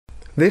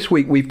This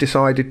week we've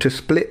decided to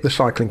split the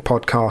cycling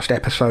podcast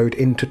episode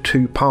into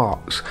 2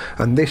 parts,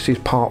 and this is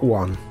part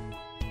 1.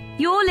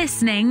 You're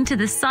listening to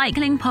the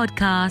Cycling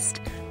Podcast,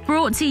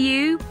 brought to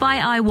you by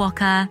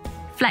iWalker.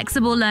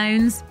 Flexible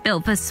loans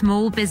built for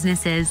small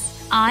businesses.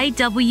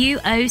 iwoca.co.uk.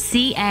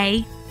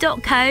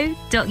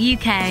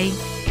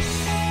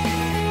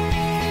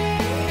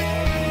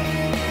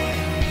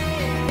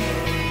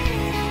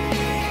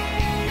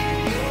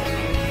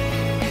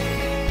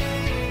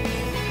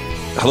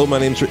 Hello, my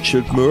name's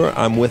Richard Moore.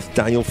 I'm with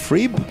Daniel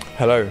Friebe.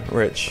 Hello,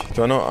 Rich.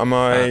 Am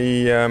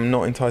I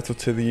not entitled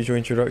to the usual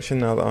introduction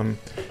now that I'm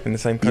in the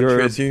same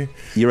country as you?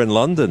 You're in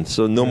London,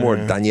 so no more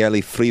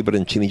Daniele Friebe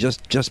and Chini.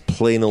 Just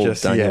plain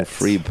old Daniel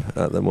Friebe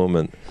at the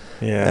moment.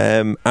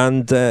 Yeah.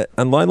 And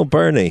Lionel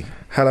Birnie.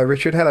 Hello,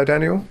 Richard. Hello,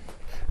 Daniel.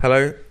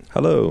 Hello.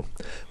 Hello.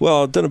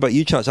 Well, I don't know about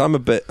you, chaps. I'm a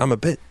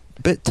bit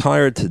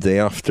tired today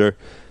after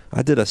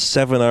I did a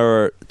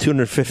 7-hour,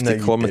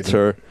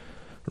 250-kilometre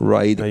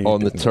ride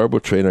on the turbo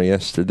trainer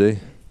yesterday.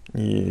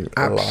 You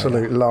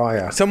absolute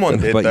liar. Someone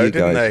did though,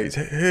 didn't they?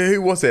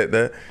 Who was it?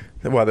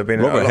 Well, there've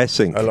been a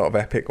lot of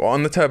epic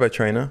on the turbo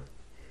trainer.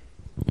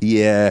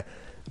 Yeah,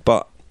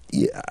 but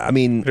I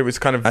mean, but it was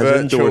kind of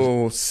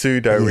virtual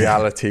pseudo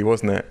reality,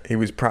 wasn't it? He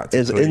was practically.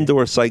 As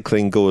indoor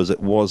cycling goes, it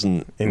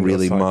wasn't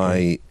really cycling.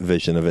 My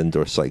vision of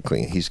indoor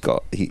cycling. He's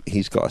got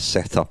a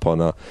setup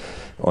on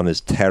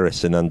his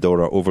terrace in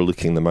Andorra,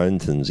 overlooking the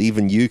mountains.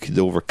 Even you could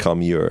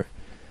overcome your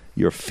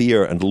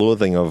fear and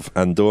loathing of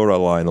Andorra,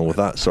 Lionel, with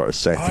that sort of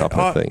setup,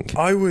 I think.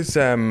 I was,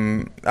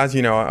 as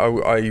you know,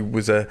 I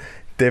was a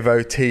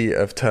devotee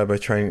of turbo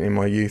training in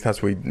my youth,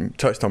 as we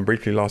touched on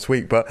briefly last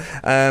week. But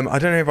I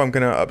don't know if I'm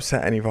going to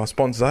upset any of our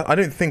sponsors. I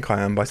don't think I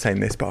am by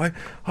saying this, but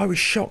I was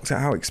shocked at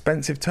how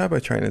expensive turbo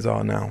trainers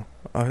are now.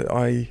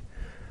 I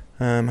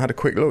had a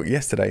quick look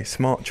yesterday.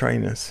 Smart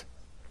trainers.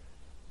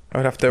 I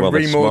would have to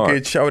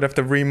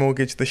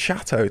remortgage the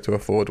chateau to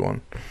afford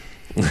one.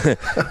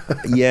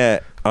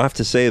 Yeah, I have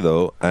to say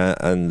though,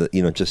 and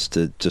you know, just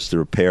to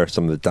repair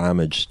some of the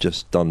damage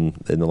just done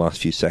in the last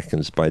few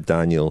seconds by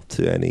Daniel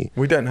to any.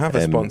 We don't have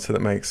a sponsor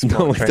that makes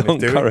smart trainers, we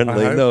don't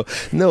currently.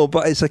 No,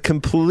 but it's a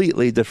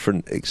completely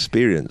different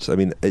experience. I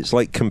mean, it's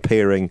like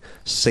comparing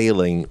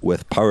sailing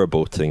with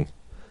powerboating.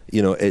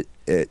 You know,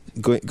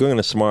 going on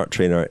a smart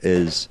trainer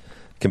is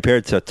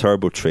compared to a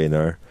turbo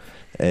trainer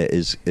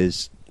is.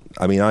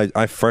 I mean,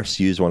 I first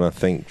used one, I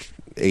think,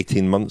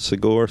 18 months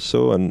ago or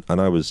so, and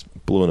I was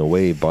blown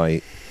away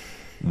by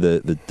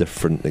the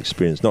different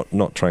experience.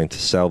 Not trying to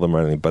sell them or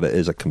anything, but it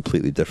is a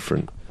completely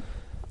different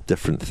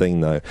thing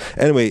now.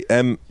 Anyway,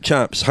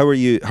 chaps, how are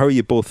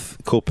you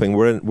both coping?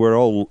 We're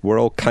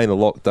all kind of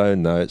locked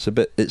down now. It's a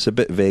bit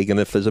vague, and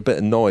if there's a bit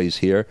of noise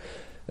here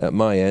at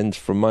my end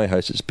from my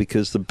house, it's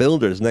because the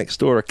builders next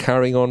door are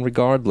carrying on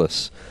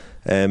regardless,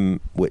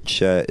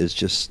 which is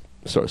just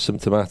sort of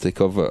symptomatic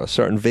of a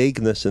certain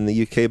vagueness in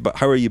the UK. But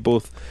how are you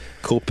both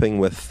coping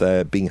with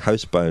being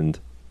housebound?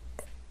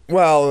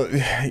 Well,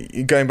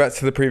 going back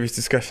to the previous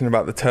discussion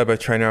about the turbo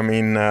trainer, I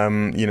mean,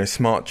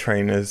 smart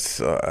trainers,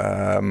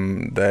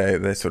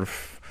 they're sort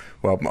of,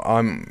 well,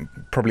 I'm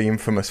probably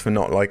infamous for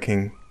not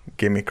liking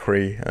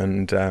gimmickry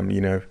and,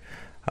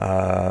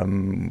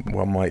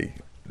 my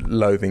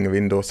loathing of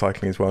indoor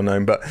cycling is well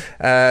known, but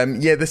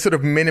the sort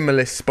of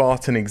minimalist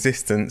Spartan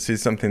existence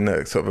is something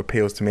that sort of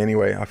appeals to me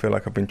anyway. I feel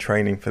like I've been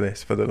training for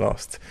this for the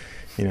last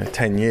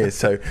 10 years,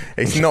 so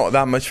it's not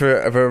that much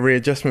of a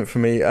readjustment for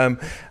me. I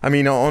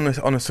mean, on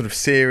a sort of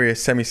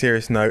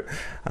semi-serious note,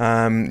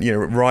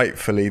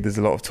 rightfully there's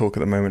a lot of talk at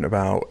the moment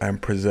about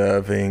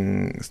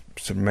preserving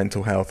sort of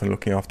mental health and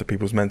looking after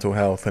people's mental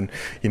health, and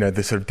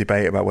the sort of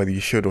debate about whether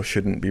you should or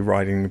shouldn't be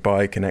riding a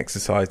bike and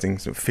exercising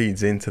sort of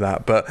feeds into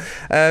that. But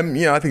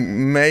I think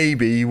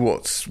maybe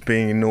what's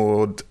being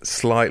ignored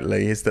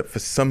slightly is that for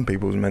some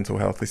people's mental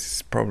health, this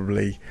is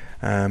probably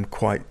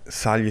quite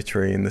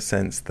salutary, in the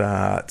sense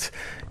that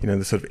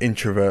the sort of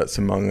introverts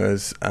among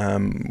us,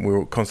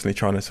 we're constantly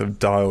trying to sort of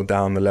dial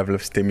down the level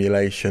of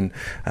stimulation,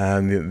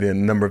 the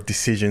number of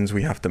decisions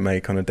we have to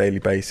make on a daily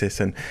basis,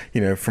 and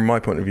from my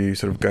point of view,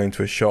 sort of going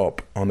to a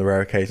shop on the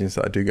rare occasions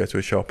that I do go to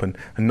a shop and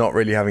not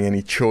really having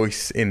any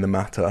choice in the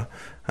matter,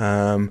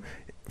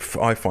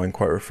 I find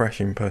quite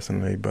refreshing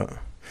personally, but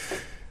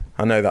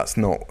I know that's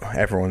not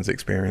everyone's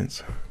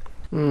experience.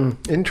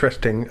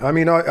 Interesting. I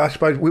mean, I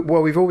suppose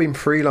we've all been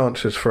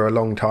freelancers for a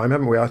long time,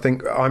 haven't we? I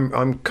think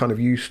I'm kind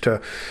of used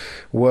to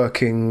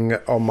working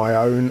on my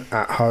own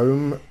at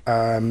home.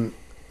 I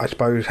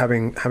suppose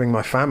having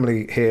my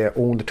family here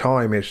all the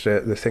time is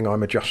the thing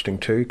I'm adjusting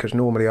to, because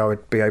normally I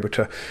would be able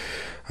to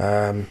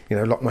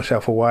lock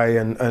myself away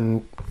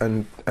and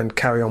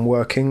carry on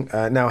working.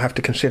 Now I have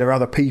to consider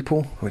other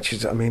people, which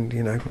is,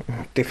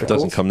 difficult. It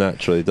doesn't come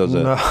naturally, does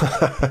it? No,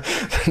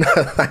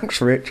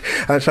 thanks, Rich.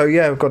 And so,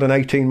 I've got an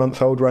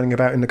 18-month-old running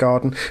about in the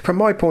garden. From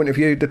my point of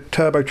view, the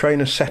turbo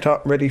trainer's set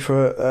up, ready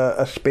for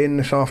a spin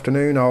this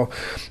afternoon. I'll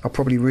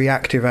probably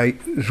reactivate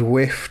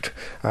Zwift,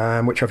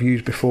 which I've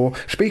used before.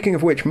 Speaking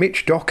of which,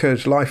 Mitch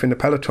Docker's Life in the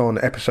Peloton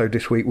episode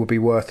this week will be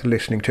worth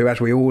listening to, as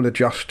we all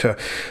adjust to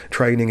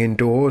training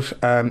indoors.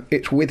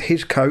 It's with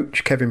his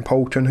coach, Kevin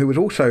Poulton, who was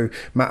also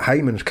Matt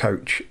Hayman's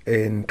coach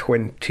in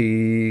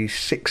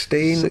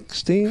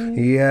 2016.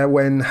 Yeah,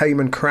 when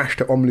Hayman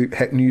crashed at Omloop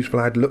Het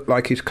Nieuwsblad, looked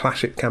like his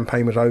classic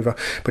campaign was over,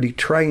 but he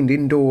trained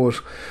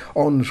indoors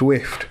on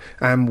Zwift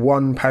and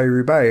won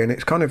Paris-Roubaix, and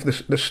it's kind of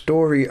the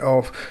story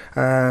of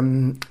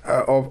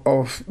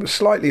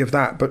slightly of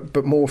that,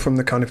 but more from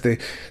the kind of the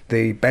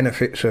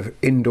benefits of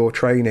indoor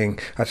training.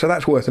 So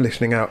that's worth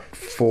listening out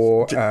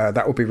for.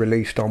 That will be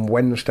released on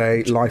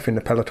Wednesday, Life in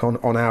the Peloton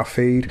on our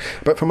feed.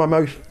 But from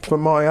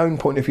my own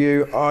point of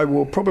view, I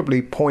will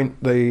probably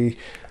point the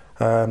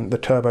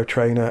turbo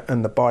trainer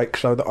and the bike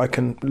so that I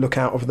can look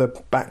out of the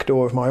back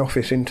door of my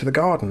office into the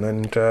garden,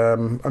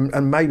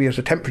 and maybe as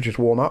the temperatures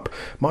warm up,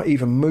 might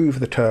even move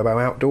the turbo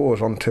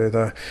outdoors onto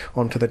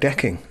the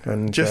decking.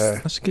 And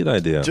that's a good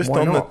idea. Just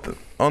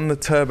on the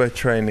turbo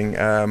training,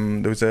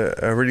 there was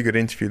a really good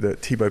interview that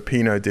Thibaut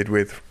Pinot did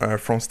with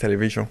France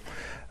Télévisions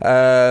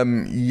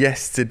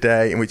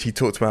yesterday, in which he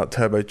talked about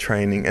turbo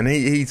training, and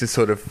he's a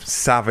sort of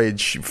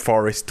savage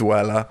forest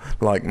dweller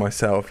like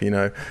myself,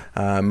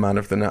 man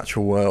of the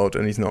natural world,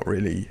 and he's not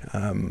really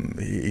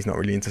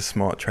into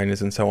smart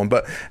trainers and so on.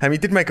 But he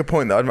did make a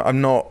point that I've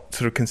not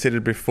sort of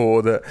considered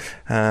before, that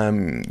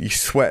you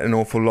sweat an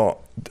awful lot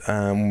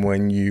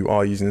when you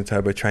are using the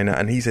turbo trainer,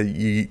 and he said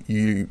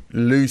you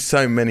lose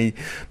so many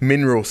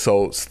mineral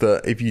salts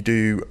that if you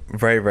do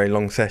very, very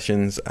long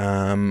sessions,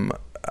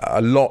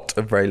 a lot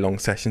of very long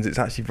sessions, it's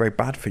actually very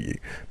bad for you.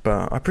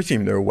 But I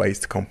presume there are ways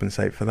to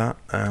compensate for that.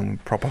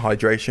 Proper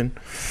hydration.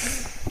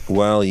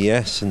 Well,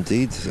 yes,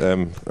 indeed.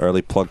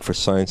 Early plug for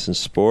Science and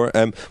Sport.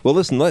 Well,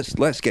 listen,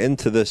 let's get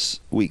into this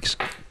week's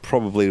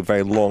probably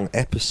very long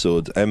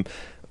episode. And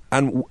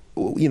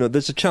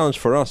there's a challenge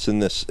for us in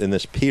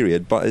this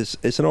period, but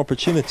it's an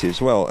opportunity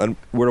as well. And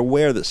we're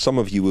aware that some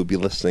of you will be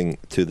listening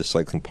to the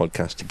Cycling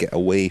Podcast to get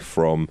away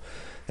from,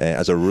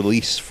 as a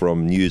release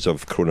from news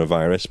of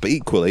coronavirus, but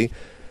equally,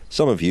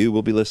 some of you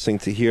will be listening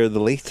to hear the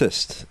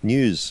latest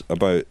news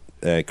about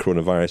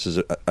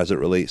coronavirus as it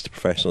relates to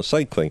professional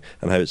cycling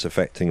and how it's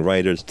affecting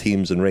riders,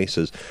 teams and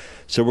races.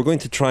 So we're going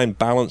to try and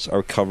balance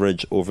our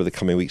coverage over the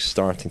coming weeks,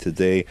 starting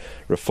today,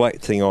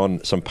 reflecting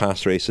on some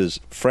past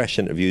races, fresh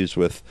interviews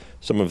with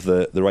some of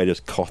the riders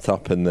caught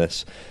up in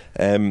this.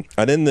 And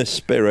in this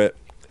spirit,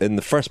 in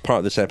the first part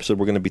of this episode,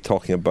 we're going to be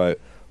talking about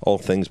all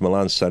things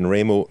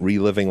Milan-Sanremo,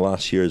 reliving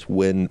last year's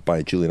win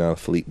by Julian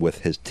Alaphilippe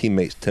with his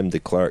teammates Tim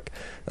Declercq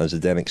and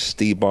Zdenek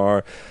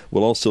Stybar.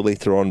 We'll also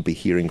later on be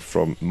hearing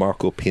from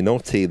Marco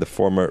Pinotti, the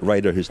former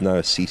rider who's now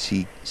a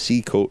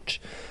CCC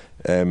coach.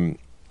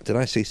 Did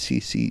I say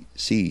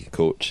CCC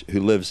coach?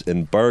 Who lives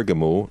in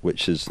Bergamo,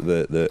 which is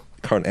the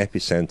current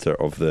epicentre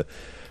of the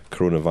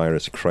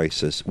coronavirus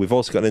crisis. We've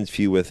also got an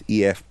interview with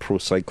EF Pro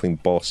Cycling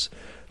boss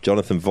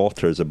Jonathan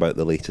Vaughters about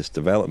the latest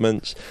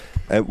developments.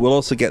 We'll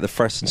also get the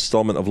first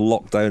instalment of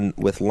Lockdown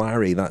with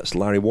Larry. That's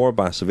Larry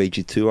Warbass of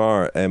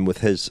AG2R, with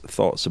his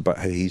thoughts about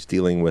how he's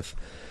dealing with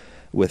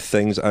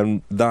things,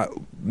 and that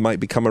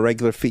might become a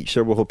regular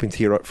feature. We're hoping to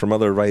hear from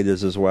other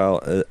riders as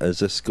well as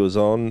this goes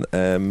on.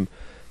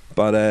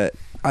 But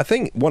I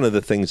think one of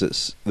the things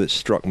that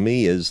struck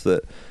me is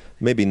that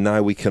maybe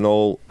now we can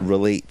all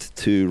relate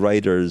to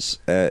riders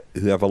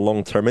who have a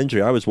long-term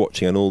injury. I was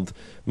watching an old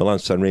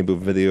Milan-Sanremo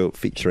video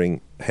featuring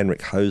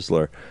Henrik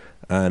Hausler,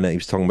 and he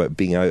was talking about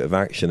being out of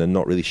action and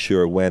not really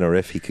sure when or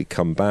if he could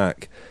come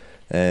back.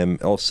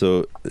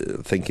 Also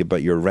thinking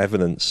about your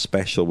Revenants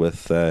special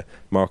with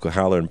Marco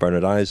Haller and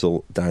Bernard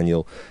Eisel,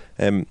 Daniel.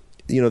 The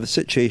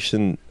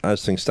situation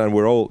as things stand,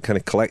 we're all kind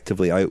of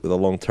collectively out with a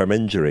long-term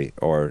injury,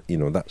 or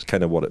that's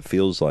kind of what it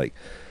feels like.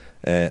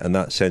 And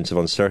that sense of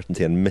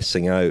uncertainty and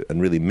missing out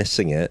and really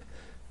missing it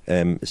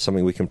is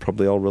something we can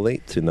probably all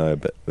relate to now a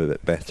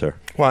bit better.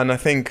 Well, and I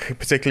think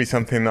particularly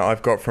something that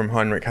I've got from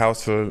Heinrich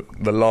Hausler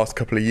the last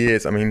couple of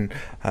years, I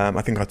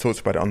think I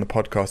talked about it on the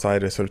podcast. I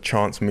had a sort of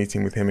chance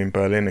meeting with him in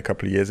Berlin a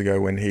couple of years ago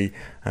when he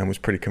was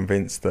pretty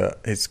convinced that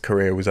his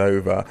career was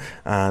over,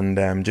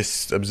 and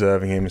just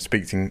observing him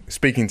and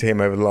speaking to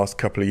him over the last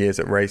couple of years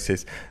at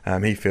races,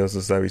 he feels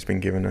as though he's been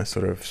given a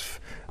sort of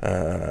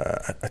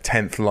a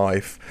 10th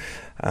life,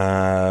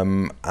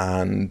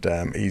 and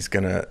he's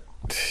going to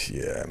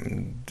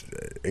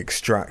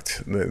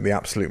extract the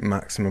absolute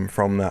maximum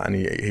from that, and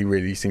he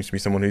really seems to be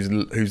someone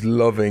who's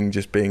loving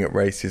just being at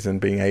races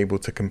and being able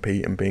to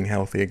compete and being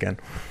healthy again.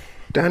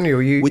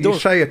 Daniel, you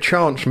say a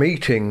chance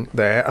meeting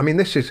there. I mean,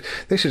 this is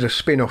a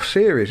spin-off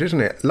series,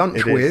 isn't it?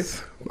 Lunch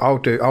with. I'll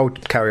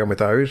carry on with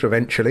those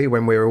eventually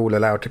when we're all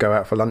allowed to go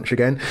out for lunch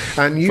again.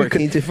 And you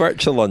can do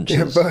virtual lunches.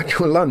 Yeah,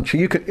 virtual lunch.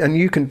 You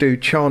can do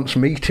chance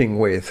meeting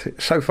with.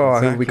 So far,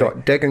 exactly. We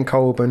got Deggan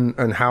Colburn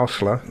and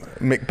Hausler,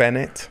 Mick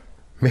Bennett.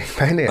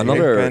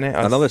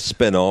 Another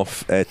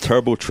spin-off,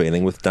 turbo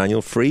training with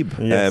Daniel Friebe.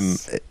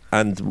 Yes.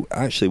 And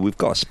actually, we've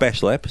got a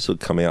special episode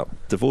coming up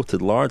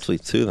devoted largely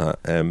to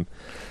that.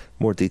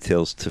 More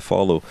details to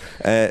follow.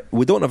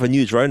 We don't have a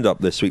news roundup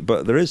this week,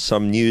 but there is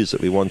some news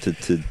that we wanted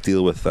to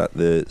deal with at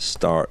the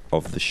start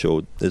of the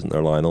show, isn't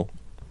there, Lionel?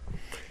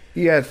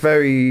 Yeah, it's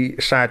very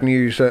sad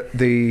news that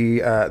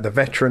the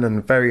veteran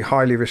and very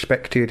highly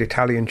respected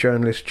Italian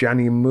journalist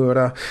Gianni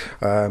Mura,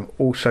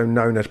 also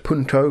known as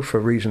Punto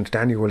for reasons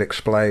Daniel will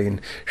explain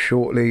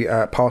shortly,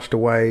 passed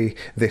away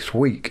this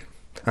week.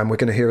 And we're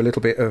going to hear a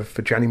little bit of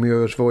Gianni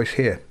Mura's voice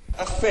here.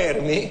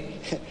 Affermi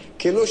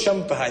che lo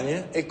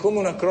champagne è come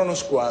una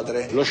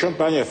cronosquadre. Lo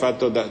champagne è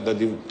fatto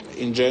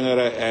in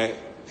genere è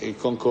il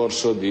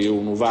concorso di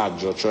un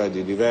uvaggio, cioè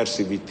di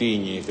diversi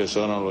vitigni che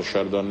sono lo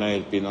Chardonnay,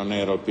 il Pinot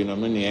Nero, il Pinot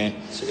Meunier,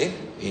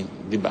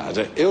 di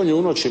base, e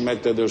ognuno ci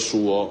mette del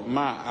suo,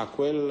 ma a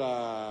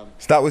quella...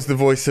 So that was the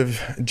voice of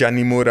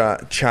Gianni Mura,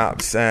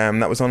 chaps.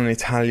 That was on an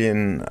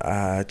Italian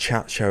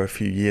chat show a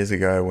few years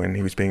ago when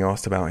he was being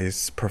asked about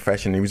his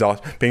profession. He was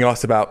being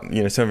asked about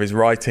some of his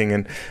writing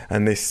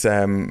and this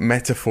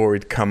metaphor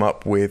he'd come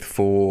up with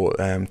for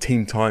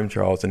team time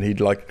trials, and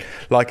he'd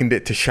likened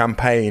it to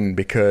champagne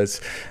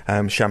because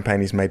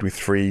champagne is made with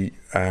three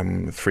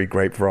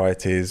grape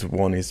varieties.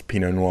 One is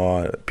Pinot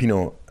Noir,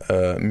 Pinot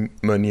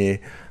Meunier,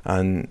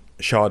 and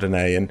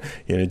Chardonnay. And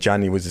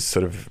Gianni was just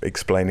sort of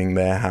explaining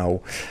there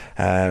how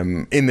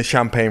in the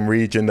Champagne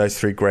region those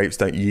three grapes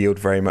don't yield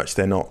very much.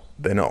 They're not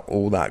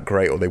all that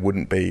great, or they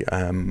wouldn't be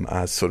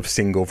as sort of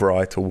single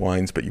varietal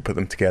wines, but you put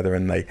them together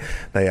and they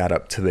add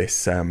up to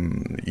this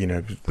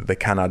they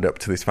can add up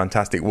to this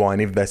fantastic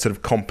wine if they're sort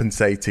of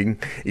compensating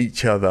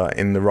each other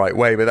in the right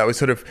way. But that was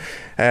sort of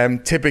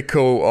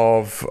typical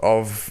of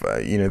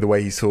the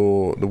way he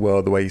saw the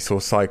world, the way he saw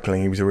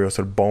cycling. He was a real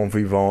sort of bon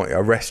vivant,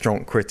 a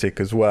restaurant critic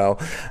as well,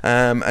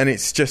 and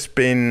it's just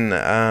been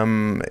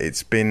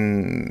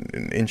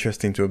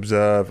interesting to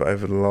observe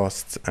over the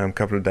last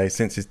couple of days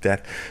since his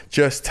death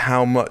just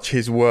how much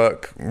his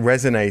work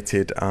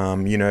resonated.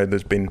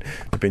 There's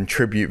been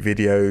tribute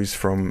videos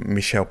from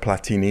Michel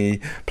Platini,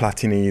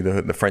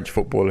 the French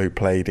footballer who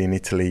played in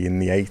Italy in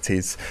the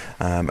 80s,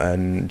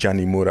 and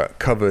Gianni Mura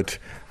covered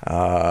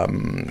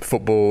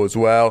football as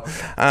well.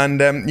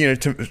 And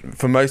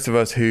for most of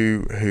us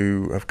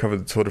who have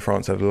covered the Tour de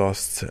France over the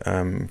last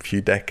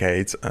few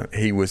decades,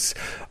 he was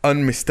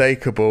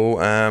unmistakable.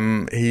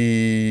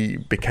 He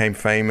became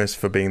famous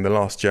for being the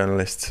last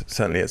journalist,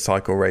 certainly at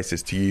cycle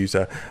races, to use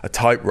a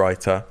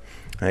typewriter.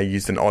 He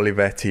used an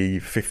Olivetti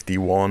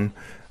 51,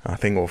 I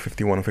think, or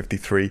 51 or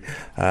 53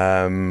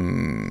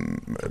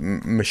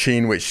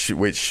 machine, which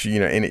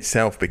in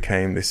itself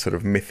became this sort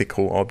of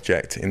mythical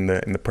object in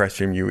the press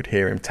room. You would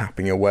hear him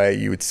tapping away.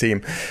 You would see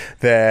him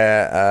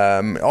there,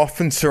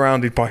 often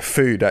surrounded by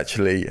food.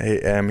 Actually,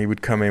 he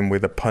would come in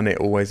with a punnet,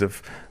 always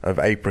of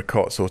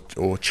apricots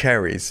or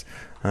cherries.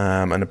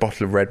 And a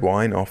bottle of red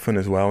wine often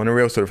as well, and a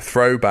real sort of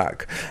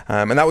throwback.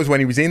 And that was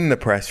when he was in the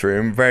press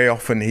room. Very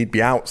often he'd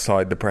be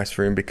outside the press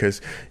room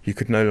because you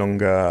could no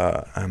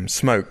longer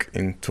smoke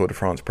in Tour de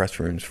France press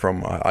rooms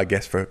from, I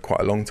guess, for quite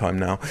a long time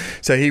now.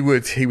 So he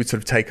would sort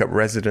of take up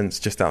residence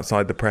just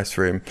outside the press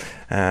room,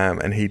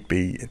 and he'd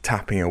be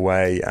tapping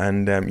away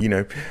and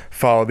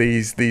file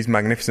these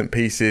magnificent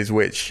pieces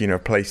which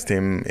placed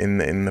him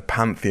in the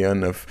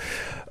pantheon of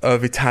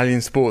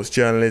Italian sports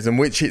journalism,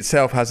 which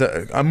itself has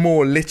a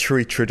more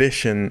literary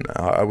tradition,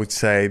 I would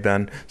say,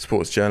 than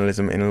sports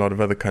journalism in a lot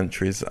of other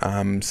countries.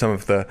 Some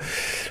of the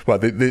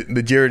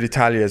Giro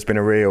d'Italia has been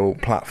a real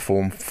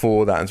platform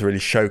for that and has really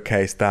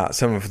showcased that.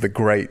 Some of the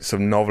great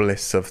sort of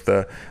novelists of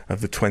the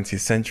 20th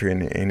century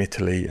in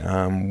Italy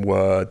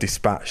were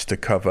dispatched to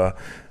cover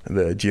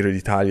the Giro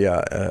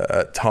d'Italia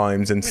at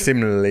times, and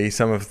similarly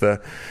some of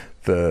the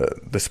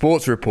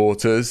sports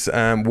reporters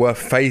were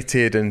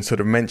fated and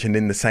sort of mentioned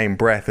in the same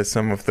breath as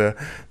some of the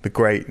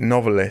great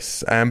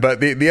novelists. But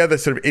the other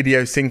sort of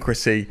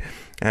idiosyncrasy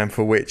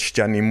for which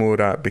Gianni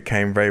Mura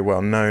became very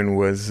well known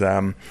was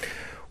Lionel,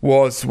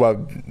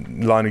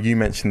 you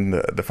mentioned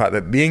the fact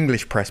that the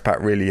English press pack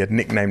really had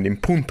nicknamed him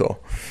Punto.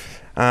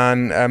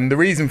 And the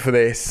reason for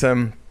this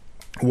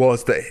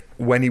was that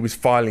when he was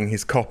filing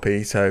his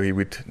copy, so he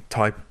would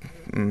type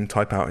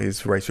out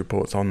his race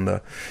reports on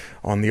the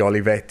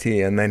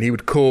Olivetti, and then he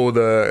would call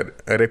the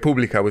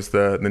Repubblica, was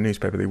the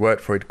newspaper that he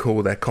worked for. He'd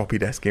call their copy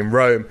desk in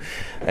Rome,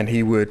 and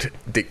he would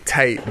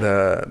dictate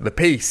the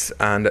piece,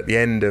 and at the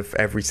end of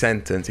every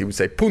sentence he would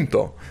say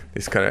punto,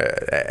 this kind of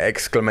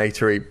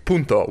exclamatory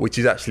punto, which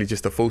is actually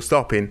just a full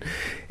stop in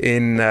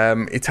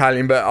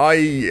Italian. But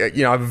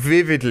I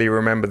vividly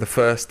remember the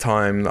first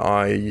time that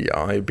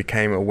I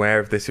became aware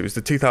of this. It was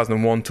the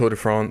 2001 Tour de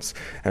France.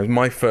 It was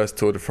my first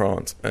Tour de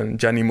France, and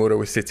Gianni Mura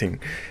was sitting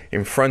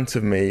in front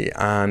of me,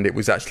 and it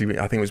was actually,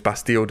 I think it was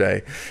Bastille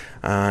Day,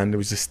 and there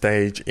was a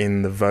stage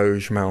in the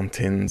Vosges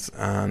Mountains,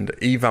 and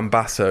Ivan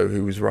Basso,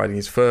 who was riding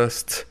his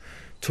first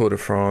Tour de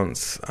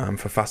France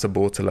for Fassa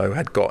Bortolo,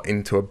 had got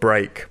into a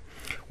break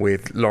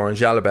with Laurent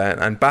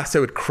Jalabert, and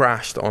Basso had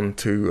crashed on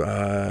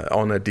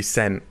a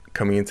descent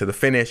coming into the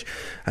finish,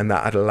 and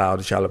that had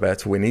allowed Jalabert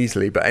to win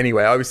easily. But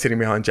anyway, I was sitting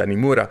behind Gianni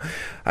Mura,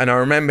 and I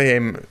remember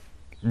him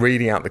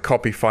reading out the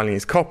copy, filing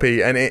his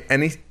copy, and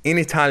in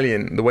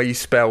Italian, the way you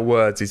spell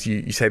words is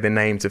you say the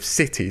names of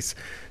cities.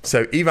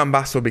 So Ivan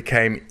Basso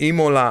became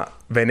Imola,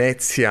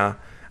 Venezia,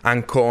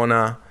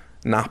 Ancona,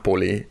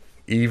 Napoli,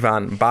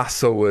 Ivan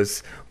Basso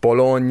was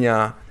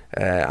Bologna,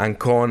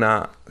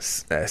 Ancona,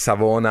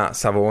 Savona,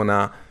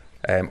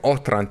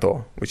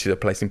 Otranto, which is a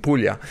place in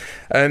Puglia,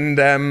 and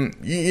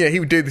he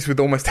would do this with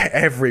almost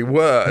every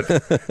word.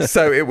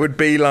 So it would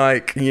be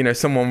like,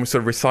 someone was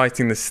sort of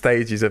reciting the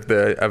stages of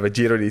a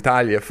Giro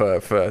d'Italia for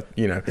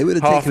it would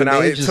have half taken an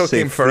hour. It ages took to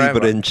him forever.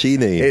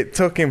 It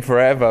took him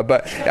forever.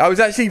 But I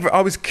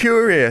was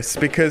curious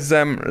because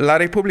La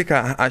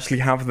Repubblica actually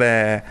have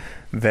their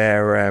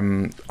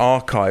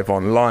archive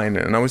online,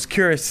 and I was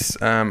curious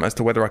as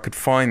to whether I could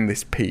find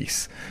this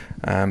piece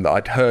that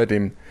I'd heard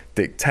him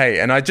dictate,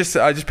 and I just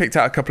picked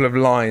out a couple of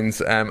lines,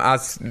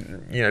 as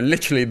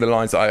literally the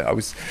lines I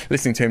was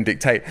listening to him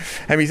dictate.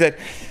 And he said,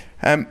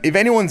 if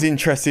anyone's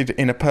interested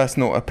in a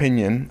personal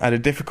opinion at a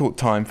difficult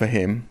time for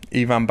him,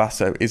 Ivan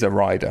Basso is a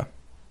rider.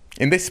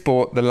 In this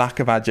sport, the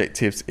lack of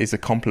adjectives is a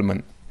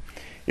compliment.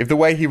 If the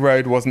way he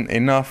rode wasn't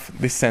enough,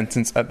 this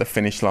sentence at the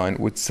finish line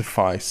would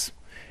suffice.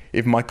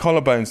 If my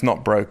collarbone's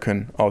not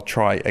broken, I'll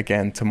try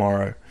again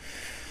tomorrow.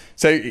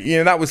 So,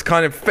 that was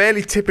kind of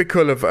fairly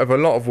typical of a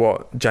lot of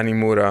what Gianni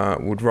Mura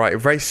would write. A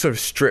very sort of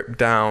stripped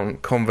down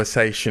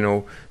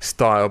conversational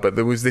style, but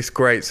there was this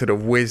great sort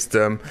of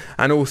wisdom,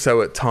 and also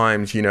at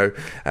times,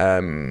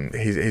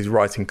 his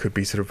writing could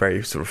be sort of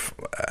very sort of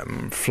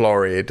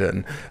florid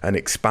and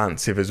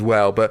expansive as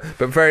well. But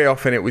very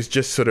often it was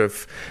just sort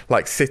of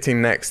like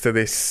sitting next to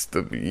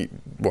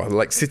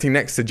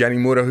Gianni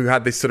Mura, who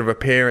had this sort of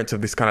appearance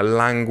of this kind of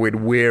languid,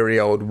 weary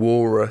old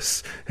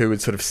walrus who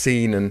had sort of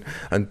seen and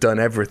done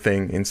everything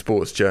in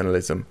sports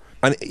journalism.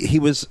 And he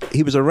was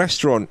a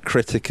restaurant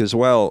critic as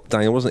well,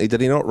 Daniel, wasn't he?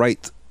 Did he not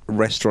write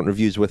restaurant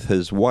reviews with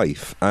his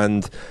wife?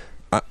 And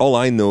all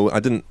I know,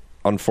 I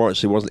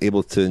unfortunately wasn't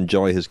able to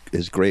enjoy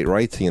his great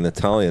writing in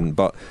Italian,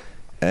 but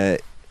I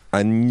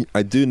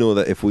do know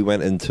that if we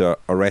went into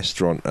a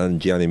restaurant and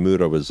Gianni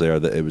Mura was there,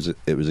 that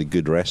it was a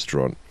good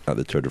restaurant at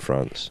the Tour de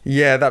France.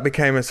 Yeah, that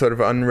became a sort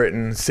of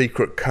unwritten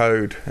secret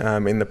code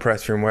in the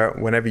press room, where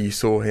whenever you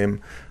saw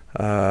him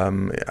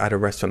at a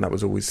restaurant, that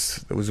was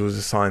always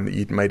a sign that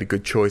you'd made a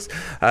good choice.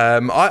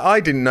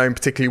 I didn't know him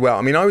particularly well.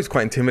 I mean, I was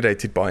quite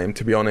intimidated by him,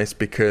 to be honest,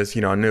 because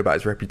I knew about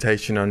his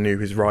reputation, I knew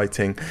his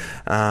writing,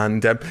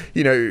 and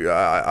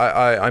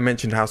I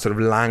mentioned how sort of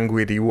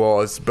languid he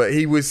was, but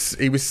he was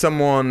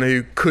someone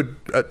who could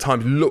at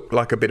times look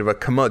like a bit of a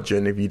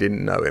curmudgeon if you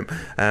didn't know him.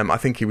 I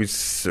think he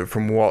was,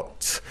 from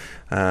what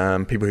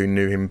people who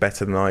knew him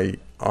better than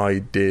I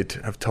did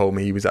have told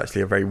me, he was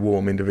actually a very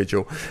warm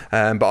individual,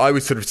 but I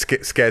was sort of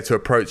scared to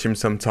approach him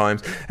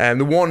sometimes.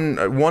 And the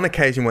one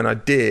occasion when I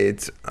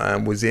did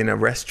was in a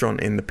restaurant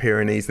in the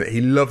Pyrenees. That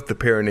he loved the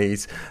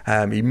Pyrenees.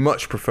 He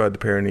much preferred the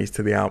Pyrenees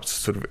to the Alps,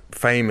 sort of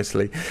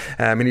famously.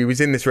 And he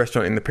was in this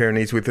restaurant in the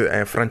Pyrenees with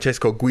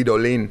Francesco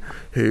Guidolin,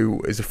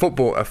 who is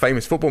a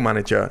famous football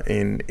manager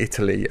in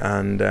Italy.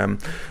 And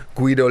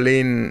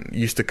Guidolin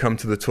used to come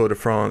to the Tour de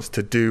France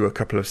to do a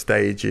couple of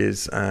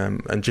stages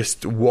and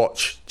just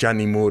watch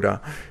Gianni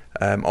Mura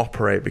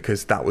operate,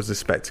 because that was a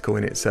spectacle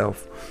in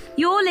itself.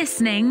 You're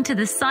listening to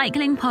the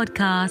Cycling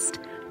Podcast,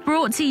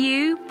 brought to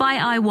you by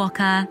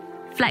iWalker.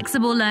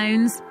 Flexible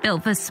loans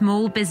built for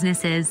small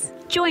businesses.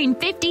 Join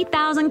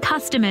 50,000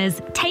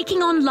 customers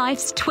taking on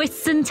life's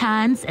twists and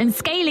turns and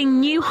scaling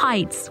new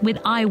heights with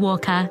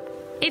iWalker.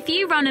 If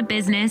you run a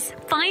business,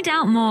 find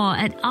out more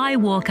at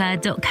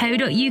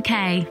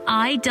iWalker.co.uk,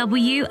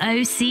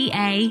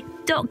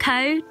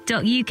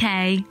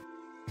 iwoca.co.uk.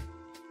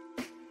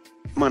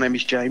 My name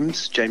is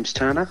James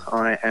Turner.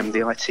 I am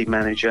the IT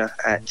manager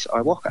at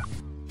iWalker.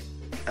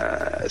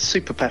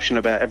 Super passionate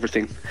about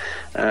everything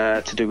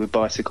to do with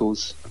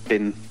bicycles.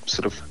 Been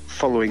sort of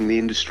following the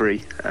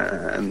industry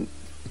and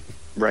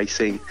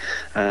racing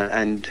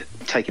and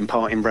taking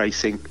part in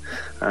racing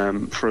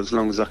for as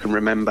long as I can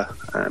remember,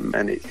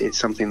 and it's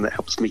something that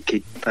helps me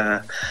keep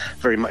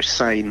very much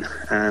sane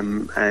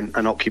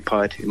and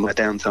occupied in my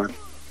downtime.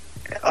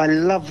 I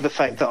love the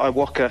fact that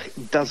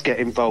iWalker does get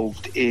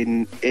involved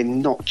in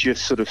not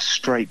just sort of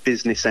straight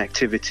business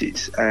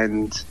activities,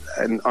 and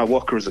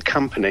iWalker as a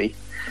company,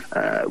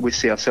 we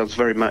see ourselves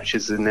very much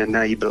as an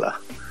enabler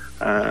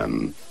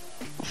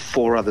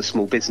for other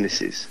small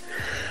businesses.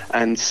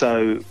 And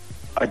so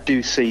I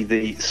do see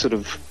the sort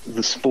of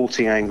the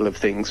sporting angle of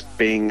things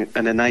being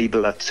an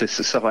enabler to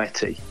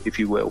society, if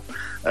you will,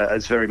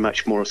 as very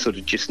much more sort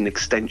of just an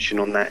extension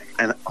on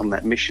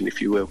that mission, if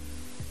you will.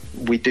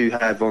 We do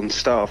have on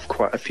staff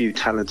quite a few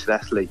talented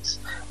athletes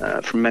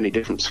from many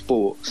different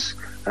sports,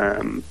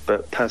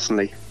 but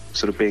personally,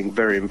 sort of being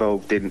very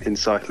involved in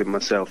cycling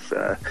myself,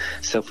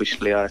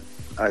 selfishly, I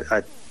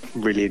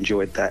really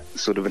enjoyed that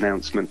sort of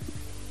announcement.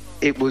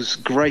 It was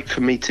great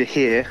for me to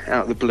hear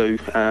out of the blue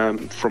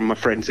from my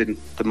friends in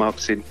the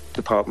marketing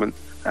department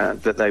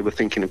that they were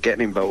thinking of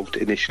getting involved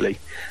initially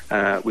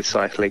with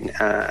cycling,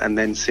 and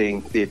then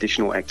seeing the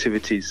additional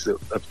activities that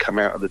have come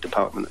out of the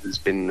department has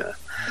been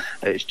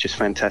it's just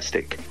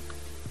fantastic.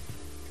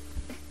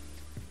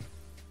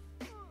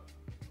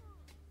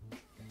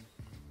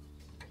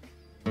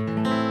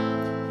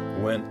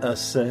 When I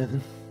said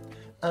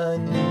I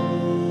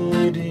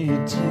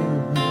needed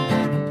you,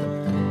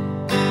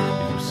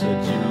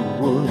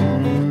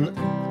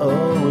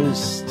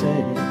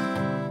 mistake.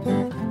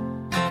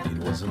 It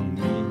wasn't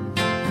me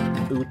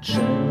who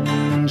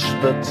changed,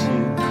 but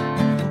you,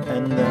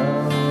 and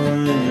now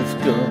you've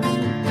gone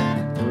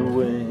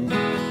away.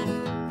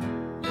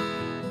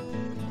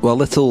 Well,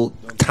 little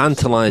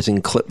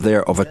tantalising clip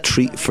there of a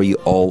treat for you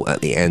all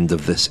at the end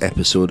of this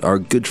episode. Our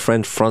good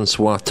friend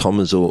Francois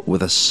Tomaso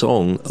with a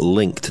song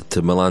linked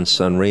to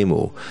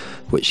Milan-Sanremo,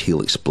 which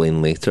he'll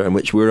explain later and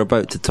which we're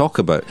about to talk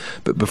about.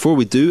 But before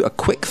we do, a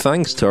quick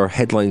thanks to our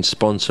headline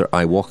sponsor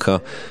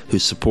Iwaka,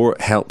 whose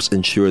support helps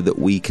ensure that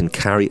we can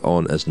carry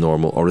on as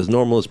normal, or as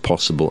normal as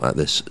possible at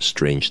this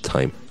strange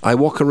time.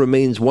 Iwaka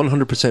remains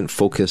 100%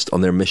 focused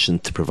on their mission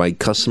to provide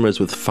customers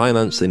with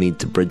finance they need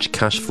to bridge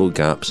cash flow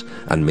gaps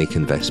and make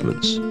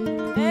investments.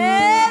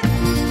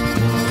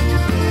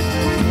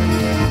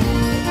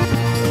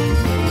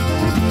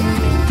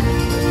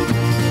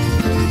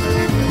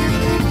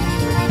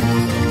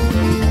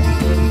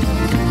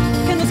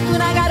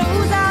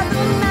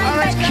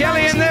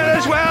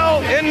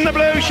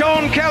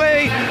 Sean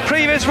Kelly,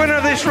 previous winner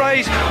of this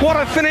race. What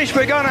a finish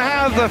we're going to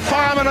have. The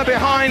firemen are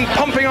behind,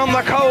 pumping on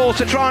the coals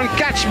to try and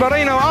catch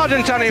Moreno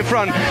Argentin in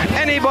front.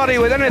 Anybody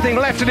with anything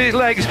left in his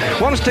legs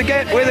wants to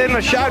get within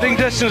a shouting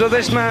distance of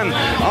this man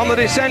on the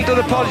descent to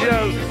the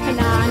Poggio.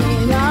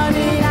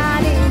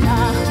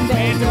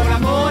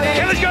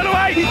 Kelly's going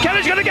away.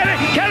 Kelly's going to get it.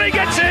 Kelly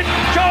gets it.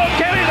 Sean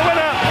Kelly, the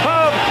winner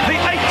of the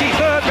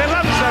 83rd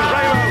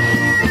Milan-Sanremo.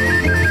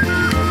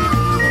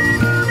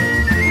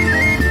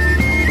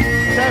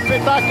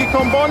 Tacchi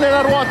con Bonne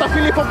la ruota,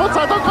 Filippo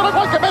Pozzato ancora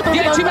qualche metro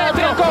 10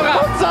 metri ancora.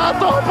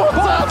 Pozzato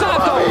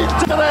a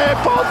vincere,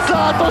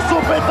 Pozzato su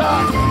metà.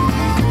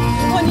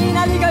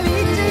 Onina liga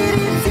viggi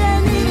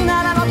rizieni,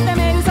 la notte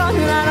me ne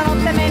sono, la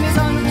notte me ne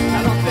sono,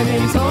 la notte me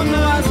ne sono.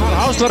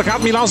 Hausler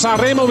gaat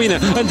Milan-Sanremo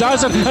winnen. Een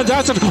Duitser,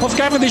 of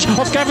Cavendish.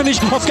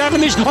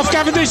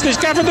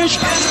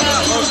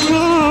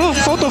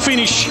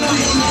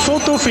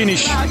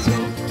 Fotofinish.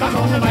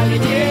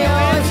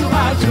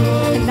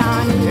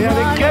 Et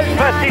avec quelle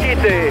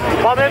facilité,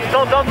 en même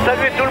temps de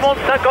saluer tout le monde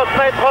 50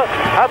 mètres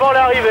avant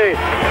l'arrivée.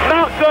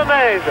 Marc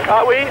Gomez,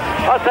 ah oui,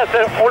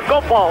 on le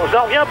comprend,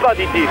 j'en reviens pas,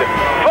 dit-il.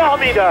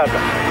 Formidable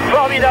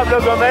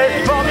Gomez,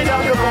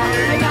 formidable Gomez.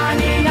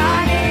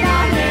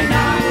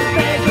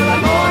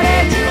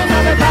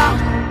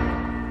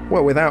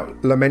 Well,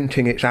 without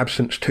lamenting its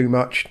absence too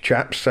much,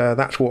 chaps,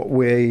 that's what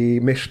we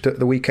missed at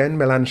the weekend,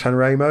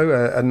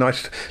 Milan-Sanremo, a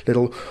nice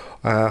little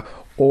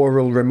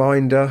oral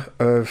reminder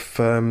of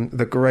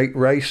the great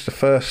race, the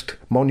first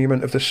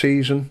monument of the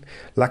season,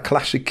 La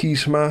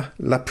Classiquissima,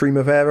 La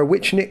Primavera.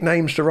 Which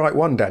nickname's the right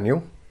one,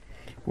 Daniel?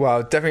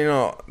 Well, definitely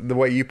not the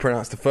way you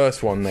pronounce the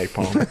first one,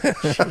 Napalm.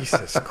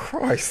 Jesus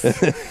Christ.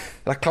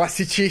 La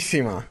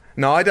Classicissima.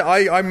 No,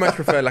 I much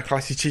prefer La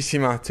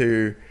Classicissima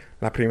to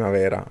La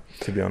Primavera,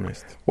 to be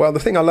honest. Well, the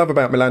thing I love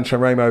about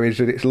Milan-Sanremo is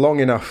that it's long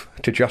enough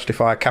to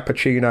justify a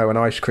cappuccino, an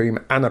ice cream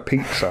and a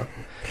pizza.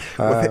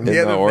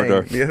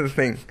 The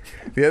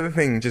other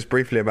thing, just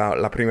briefly about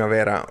La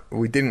Primavera,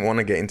 we didn't want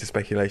to get into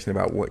speculation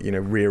about what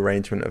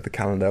rearrangement of the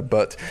calendar,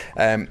 but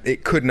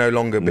it could no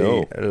longer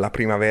be La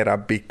Primavera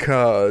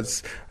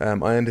because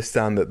I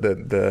understand that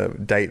the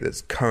date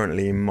that's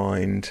currently in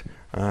mind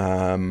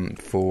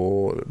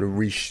for the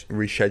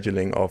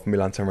rescheduling of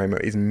Milan-Sanremo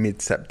is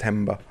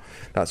mid-September.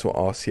 That's what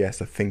RCS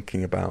are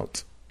thinking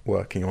about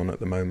working on at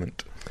the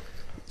moment.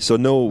 So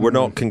no, we're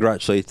not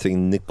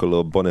congratulating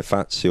Nicolo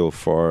Bonifacio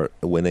for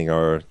winning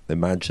our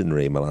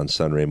imaginary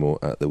Milan-Sanremo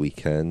at the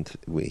weekend.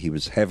 He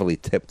was heavily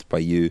tipped by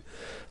you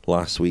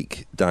last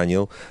week,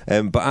 Daniel.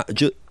 But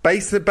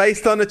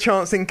based on a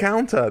chance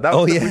encounter.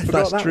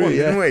 That's true. One,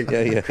 yeah,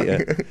 didn't we?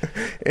 Yeah.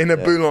 in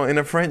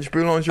a French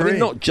boulangerie. I mean,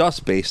 not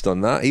just based on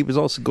that. He was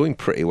also going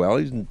pretty well.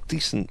 He was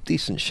a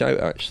decent shout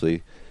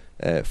actually.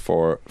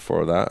 For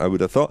that, I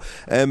would have thought.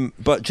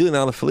 But Julian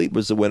Alaphilippe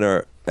was the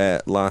winner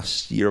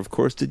last year, of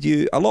course.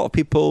 A lot of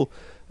people,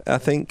 I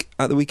think,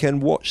 at the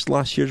weekend watched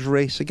last year's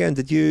race again.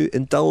 Did you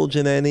indulge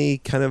in any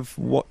kind of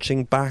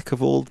watching back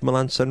of old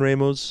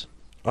Milan-Sanremos?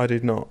 I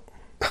did not.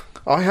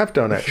 I have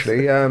done,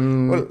 actually. I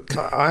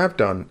have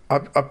done.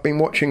 I've been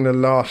watching the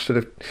last sort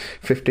of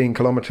 15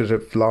 kilometres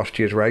of last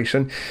year's race,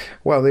 and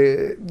well,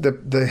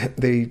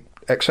 the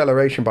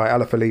acceleration by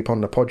Alaphilippe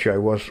on the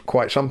Poggio was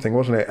quite something,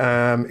 wasn't it?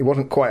 He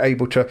wasn't quite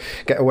able to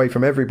get away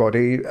from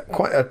everybody.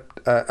 Quite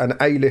an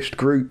A-list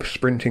group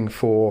sprinting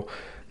for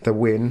the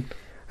win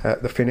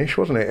at the finish,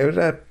 wasn't it?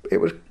 It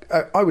was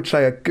I would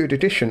say a good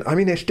addition. I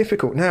mean, it's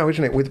difficult now,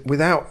 isn't it?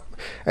 Without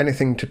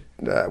anything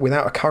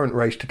without a current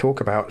race to talk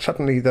about,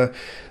 suddenly the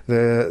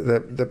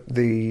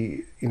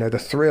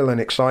thrill and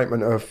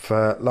excitement of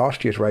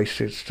last year's race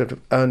has sort of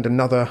earned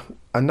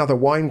another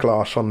wine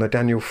glass on the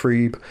Daniel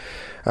Friebe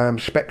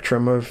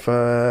spectrum of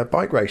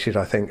bike races.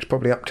 I think it's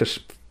probably up to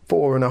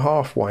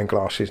 4.5 wine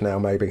glasses now,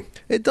 maybe.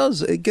 It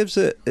does. It gives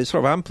it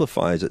sort of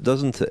amplifies it,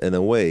 doesn't it, in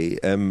a way,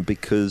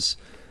 because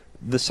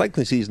the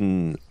cycling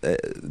season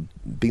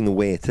being the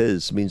way it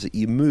is means that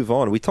you move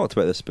on. We talked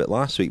about this a bit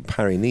last week,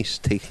 Paris-Nice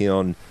taking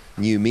on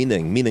new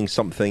meaning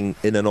something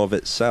in and of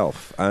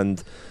itself.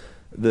 And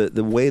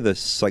the way the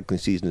cycling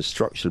season is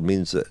structured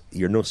means that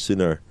you're no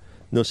sooner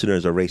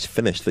is a race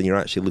finished than you're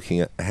actually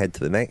looking ahead to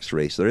the next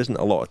race. There isn't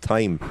a lot of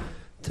time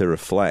to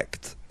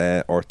reflect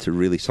or to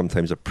really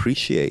sometimes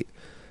appreciate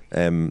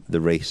the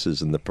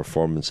races and the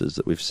performances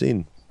that we've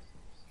seen.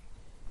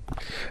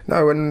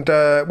 No, and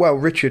well,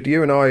 Richard,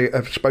 you and I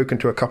have spoken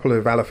to a couple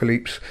of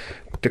Alaphilippe's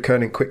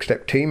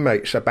Declercq-QuickStep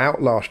teammates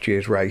about last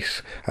year's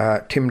race,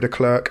 Tim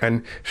Declercq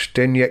and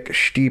Zdenek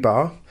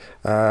Stybar,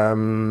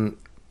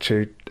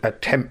 to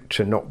attempt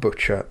to not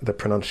butcher the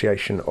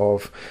pronunciation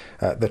of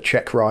the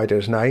Czech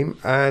rider's name.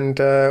 And,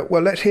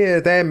 well, let's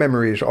hear their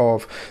memories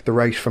of the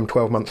race from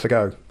 12 months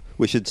ago.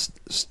 We should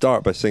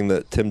start by saying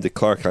that Tim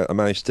Declercq, I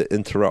managed to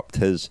interrupt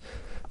his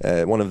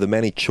one of the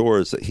many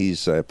chores that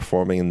he's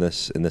performing in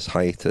this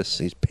hiatus.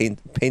 He's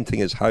painting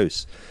his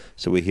house,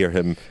 so we hear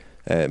him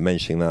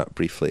mentioning that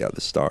briefly at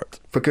the start.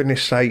 For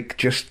goodness sake,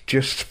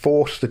 just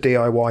force the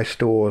DIY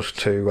stores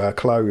to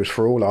close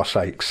for all our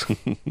sakes.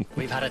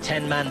 We've had a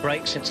 10-man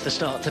break since the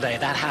start today.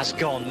 That has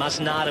gone.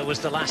 Masnada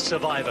was the last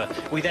survivor.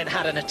 We then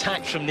had an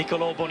attack from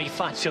Niccolò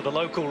Bonifacio, the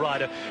local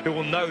rider, who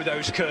will know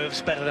those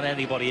curves better than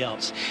anybody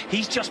else.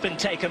 He's just been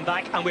taken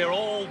back, and we're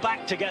all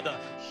back together.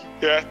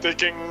 Yeah,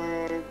 taking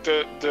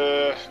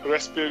the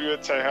rest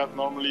periods I had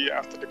normally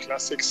after the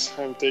classics,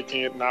 I'm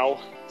taking it now.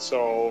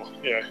 So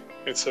yeah,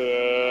 it's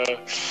a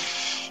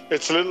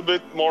little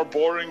bit more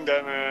boring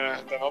than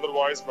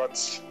otherwise.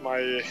 But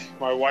my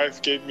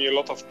wife gave me a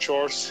lot of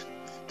chores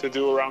to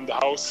do around the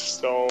house.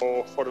 So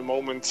for the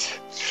moment,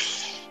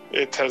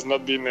 it has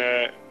not been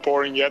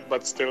boring yet.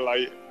 But still,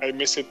 I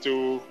miss it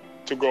to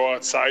go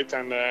outside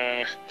and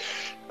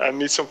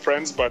meet some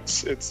friends.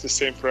 But it's the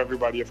same for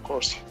everybody, of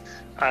course.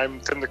 I'm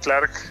Tim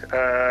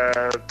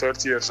Declercq,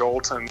 30 years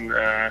old and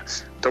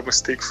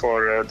domestic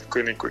for the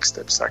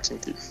Declercq-QuickStep cycling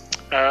team.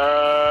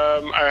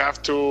 I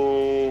have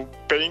to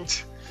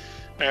paint.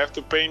 I have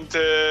to paint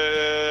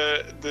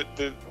the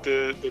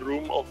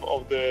room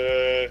of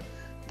the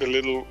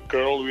little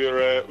girl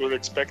we're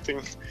expecting,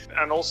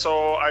 and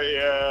also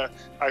I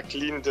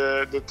cleaned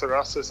the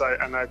terraces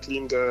and I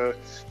cleaned the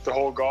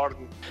whole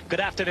garden.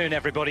 Good afternoon,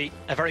 everybody.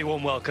 A very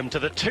warm welcome to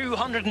the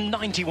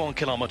 291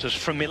 kilometers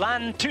from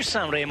Milan to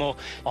Sanremo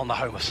on the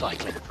home of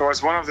cycling. It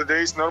was one of the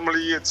days.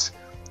 Normally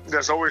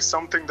there's always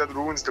something that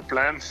ruins the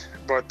plan,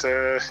 but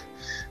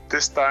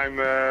this time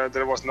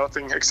there was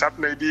nothing except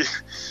maybe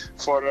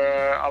for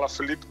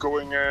Alaphilippe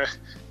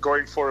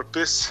going for a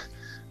piss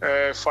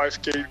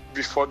 5k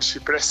before the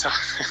Cipressa.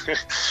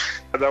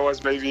 That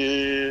was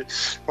maybe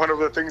one of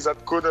the things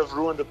that could have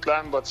ruined the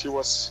plan, but he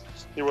was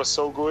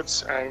so good,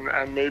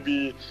 and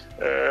maybe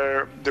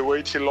the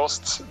weight he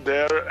lost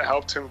there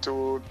helped him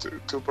to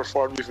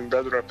perform even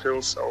better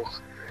uphill. So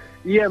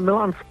yeah,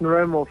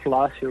 Milan-Sanremo of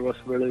last year was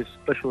really a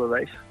special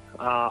race.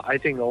 I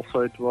think also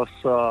it was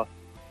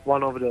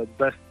one of the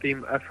best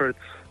team efforts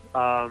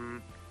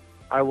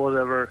I was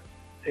ever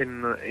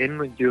in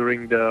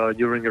during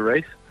the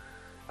race.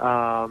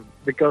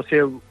 Because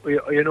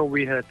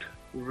we had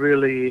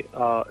really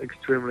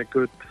extremely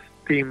good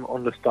team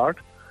on the start.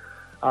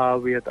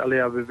 We had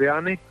Elia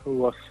Viviani, who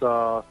was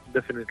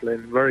definitely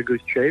in very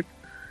good shape,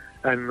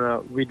 and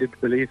we did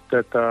believe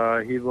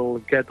that he will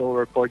get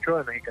over Poggio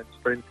and he can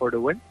sprint for the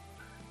win.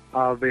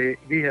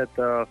 We had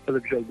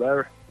Philippe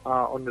Gilbert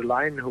on the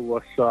line, who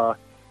was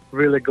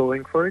really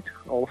going for it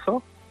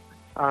also.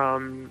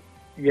 And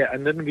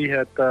then we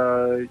had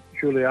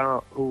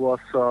Julian, who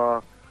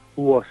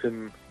was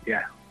in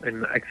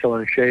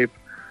excellent shape,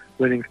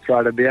 winning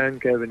Strade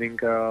Bianche, winning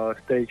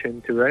stage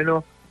in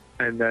Tirreno,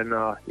 and then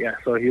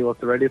so he was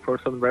ready for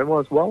Sanremo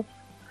as well.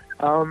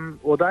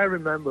 What I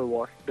remember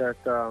was that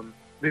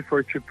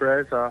before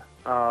Cipressa,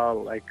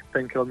 like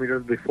 10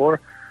 kilometers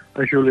before,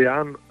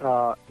 Julian,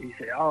 he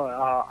said,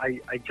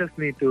 I just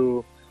need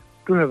to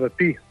have a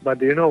pee.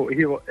 But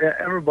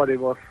everybody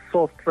was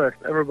so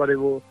stressed. Everybody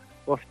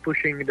was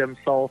pushing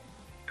themselves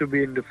to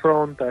be in the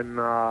front and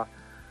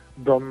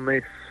don't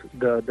miss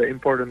the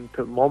important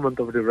moment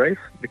of the race,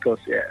 because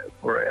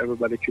for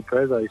everybody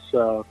Cipressa is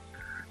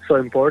so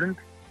important.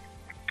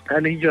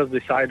 And he just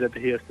decided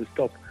he has to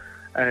stop,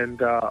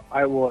 and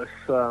I was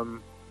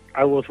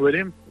with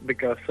him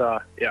because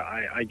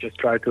I just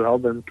tried to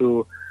help him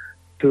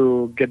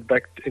to get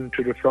back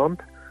into the front.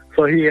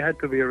 So he had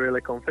to be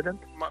really confident.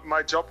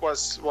 My job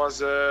was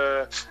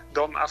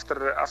done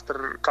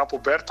after Capo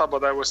Berta,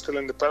 but I was still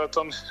in the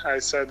peloton. I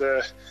said,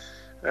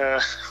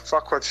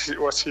 fuck, what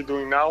was he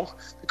doing now?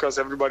 Because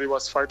everybody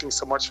was fighting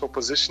so much for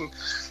position.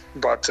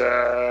 But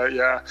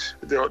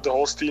the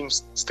whole team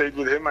stayed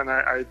with him, and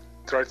I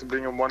tried to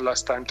bring him one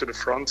last time to the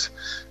front,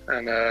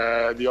 and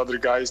the other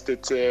guys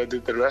did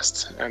the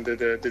rest and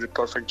did a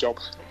perfect job.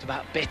 Talked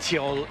about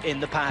Bettiol in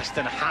the past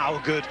and how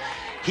good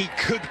he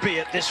could be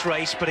at this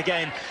race, but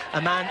again,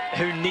 a man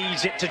who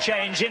needs it to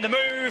change. In the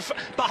move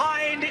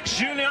behind, it's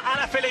Julian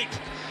Alaphilippe.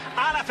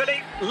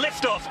 Alaphilippe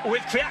lift off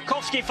with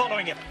Kwiatkowski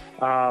following him.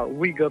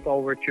 We got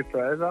over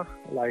Cipressa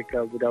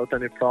without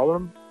any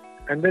problem,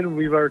 and then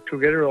we were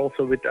together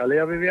also with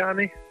Elia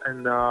Viviani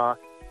and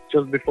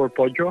just before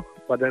Poggio.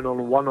 But then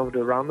on one of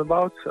the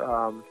roundabouts,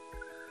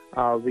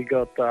 we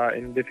got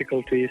in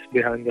difficulties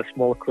behind a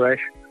small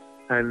crash,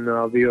 and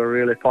we were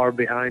really far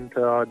behind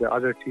the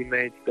other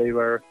teammates. They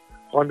were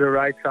on the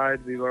right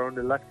side, we were on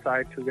the left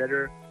side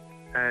together,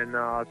 and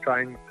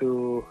trying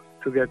to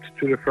get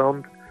to the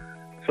front.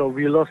 So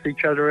we lost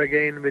each other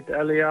again with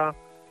Elia,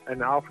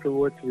 and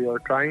afterwards we were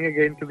trying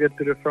again to get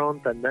to the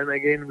front, and then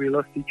again we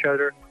lost each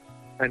other,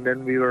 and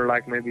then we were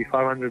like maybe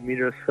 500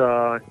 meters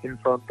in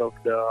front of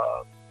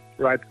the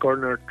right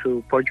corner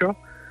to Poggio,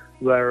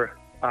 where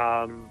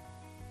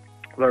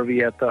we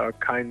had a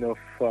kind of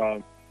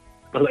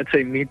let's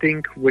say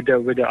meeting with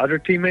the other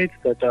teammates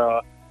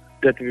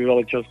that we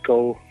will just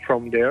go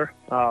from there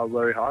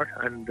very hard,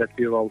 and that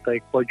we will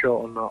take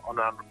Poggio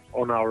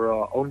on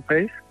our own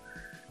pace.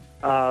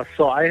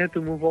 So I had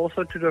to move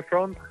also to the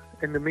front.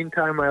 In the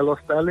meantime, I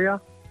lost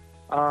Elia.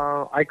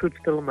 I could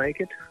still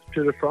make it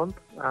to the front,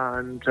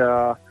 and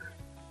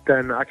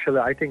then actually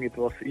I think it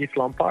was Yves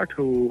Lampaert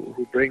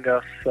who bring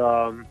us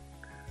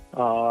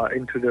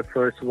into the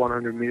first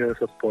 100 meters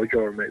of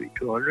Poggio, or maybe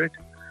 200.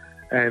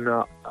 And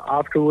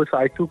afterwards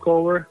I took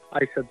over.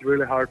 I set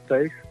really hard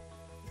pace.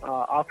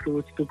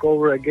 Afterwards took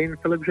over again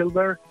Philippe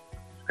Gilbert,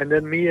 and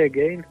then me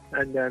again,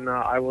 and then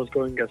I was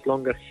going as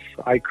long as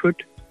I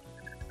could,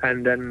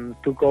 and then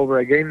took over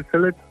again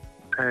Philippe,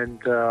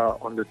 and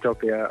on the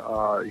top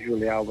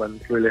Julian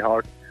went really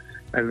hard,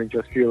 and then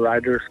just few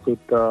riders could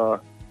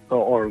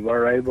or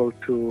were able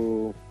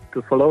to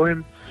follow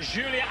him.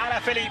 Julian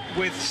Alaphilippe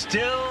with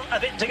still a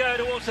bit to go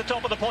towards the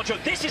top of the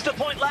Poggio. This is the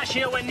point last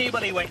year when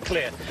Nibali went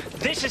clear.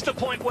 This is the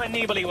point where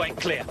Nibali went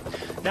clear.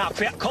 Now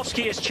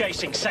Kwiatkowski is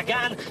chasing.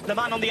 Sagan, the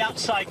man on the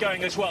outside,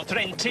 going as well.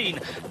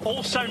 Trentin,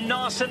 also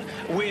Narsson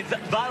with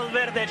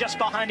Valverde just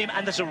behind him,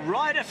 and there's a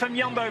rider from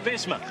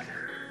Jumbo-Visma.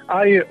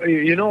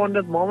 You know, on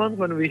that moment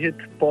when we hit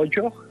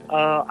Poggio,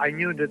 I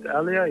knew that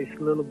Elia is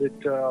a little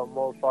bit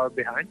more far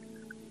behind.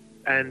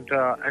 And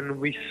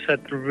we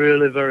set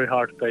really very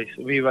hard pace.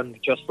 We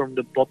went just from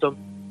the bottom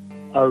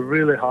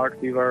really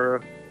hard. We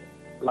were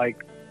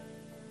like,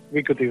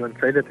 we could even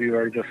say that we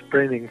were just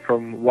sprinting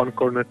from one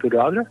corner to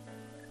the other.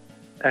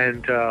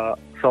 And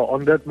so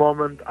on that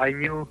moment, I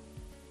knew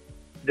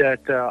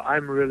that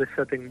I'm really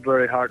setting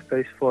very hard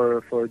pace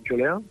for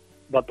Julian,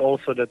 but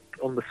also that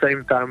on the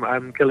same time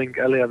I'm killing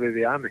Elia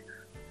Viviani.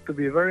 To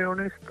be very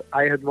honest,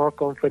 I had more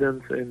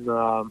confidence in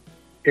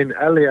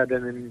Elia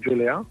than in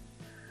Julian.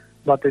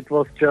 But it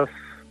was just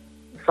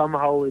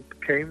somehow it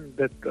came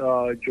that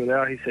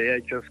Julian, he said, "Yeah,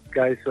 just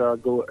guys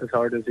go as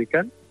hard as you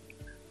can,"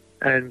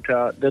 and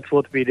that's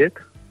what we did.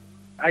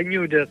 I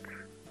knew that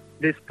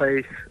this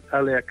pace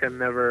Elia can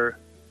never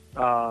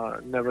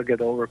get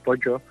over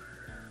Poggio,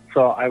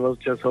 so I was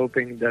just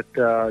hoping that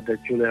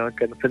Julian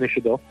can finish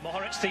it off.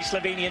 Mohoric, the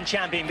Slovenian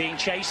champion, being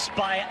chased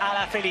by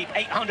Alaphilippe,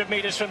 800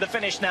 metres from the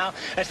finish now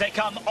as they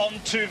come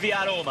onto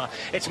Via Roma.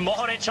 It's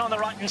Mohoric on the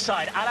right-hand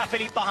side,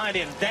 Alaphilippe behind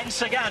him, then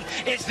Sagan.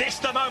 Is this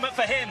the moment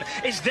for him?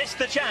 Is this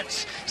the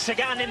chance?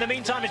 Sagan, in the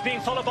meantime, is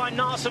being followed by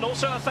Narsson,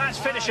 also a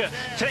fast finisher.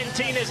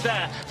 Trentin is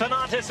there,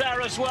 Fanart is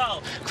there as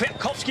well.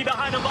 Kwiatkowski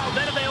behind them,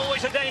 Valverde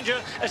always a danger.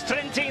 As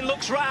Trentin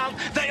looks round,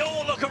 they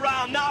all look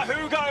around. Now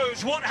who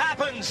goes? What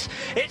happens?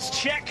 It's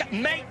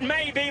checkmate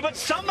maybe, but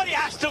somebody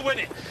has to win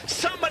it.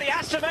 Somebody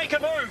has to make a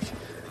move.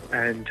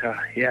 And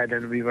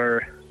then we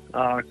were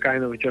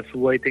kind of just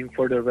waiting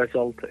for the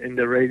result in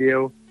the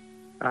radio.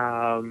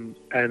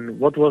 And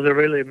what was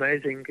really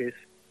amazing is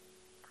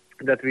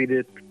that we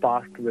did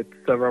pass with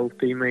several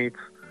teammates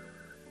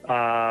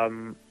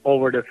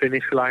over the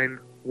finish line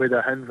with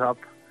a hands up,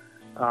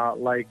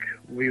 like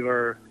we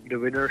were the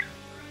winners.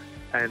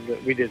 And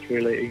we did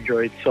really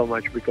enjoy it so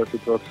much because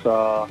it was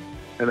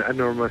an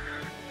enormous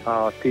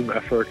team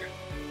effort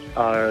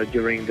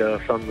during the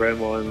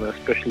Sanremo, and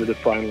especially the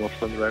final of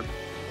Sanremo.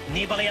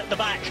 Nibali at the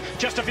back,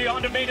 just a few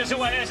hundred metres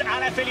away as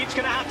Alaphilippe's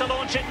going to have to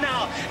launch it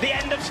now. The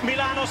end of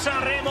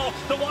Milano-Sanremo,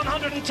 the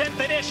 110th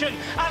edition.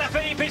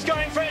 Alaphilippe is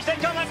going for it as they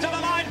come up to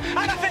the line.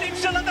 Alaphilippe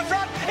still at the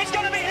front. It's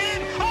going to be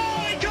him.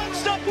 Oh, he can't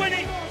stop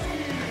winning.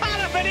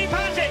 Alaphilippe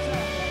has it.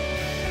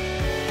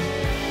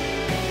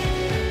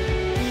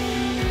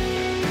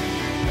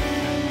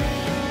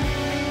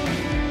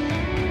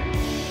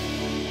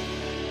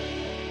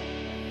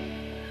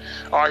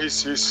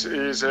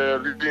 He's a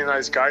really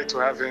nice guy to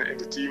have in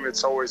the team.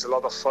 It's always a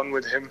lot of fun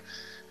with him,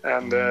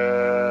 and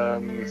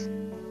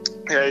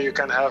you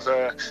can have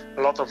a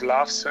lot of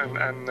laughs,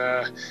 and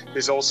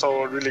he's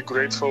also really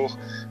grateful.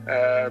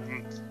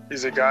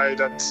 He's a guy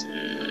that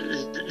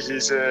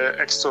he's an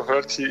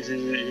extrovert.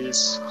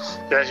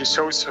 He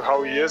shows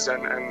how he is,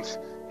 and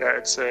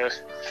it's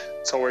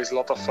always a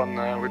lot of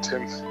fun with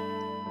him.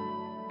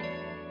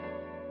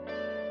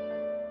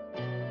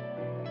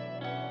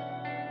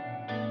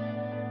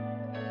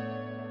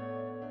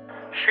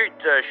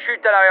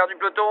 Chute à l'arrière du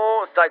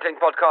peloton, Cycling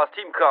Podcast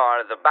Team Car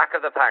at the back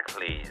of the pack,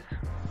 please.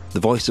 The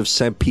voice of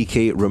Seb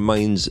Piquet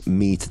reminds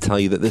me to tell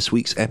you that this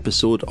week's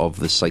episode of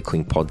the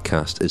Cycling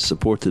Podcast is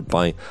supported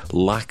by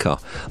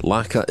Laka.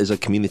 Laka is a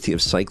community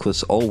of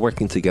cyclists all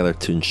working together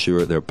to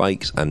insure their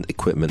bikes and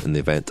equipment in the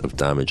event of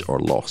damage or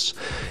loss.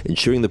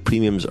 Ensuring the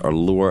premiums are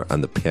lower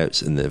and the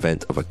payouts in the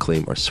event of a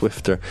claim are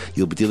swifter,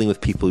 you'll be dealing with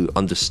people who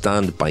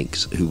understand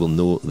bikes, who will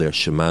know their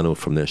Shimano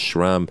from their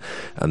SRAM,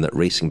 and that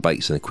racing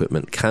bikes and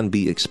equipment can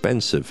be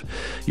expensive.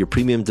 Your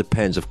premium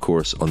depends, of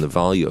course, on the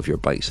value of your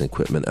bikes and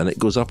equipment, and it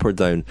goes up or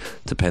down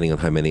depending on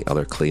how many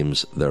other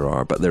claims there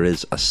are, but there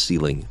is a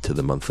ceiling to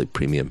the monthly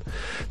premium.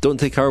 Don't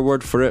take our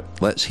word for it.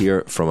 Let's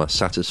hear from a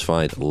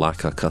satisfied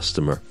Laka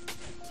customer.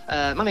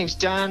 My name's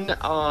Dan.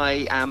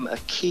 I am a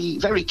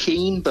very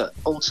keen but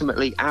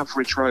ultimately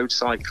average road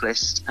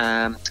cyclist,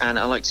 and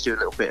I like to do a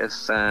little bit of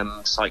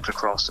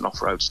cyclocross and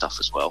off-road stuff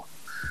as well.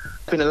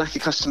 I've been a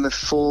Laka customer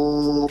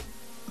for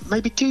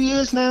maybe 2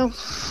 years now.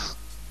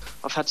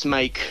 I've had to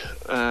make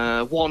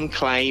one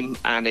claim,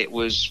 and it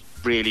was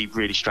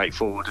really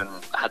straightforward, and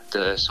had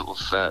the sort of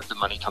the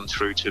money come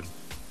through to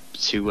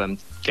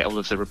get all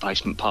of the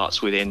replacement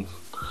parts within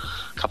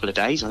a couple of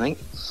days, I think.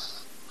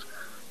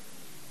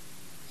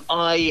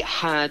 I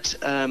had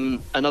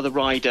another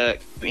rider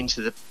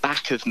into the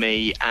back of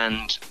me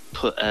and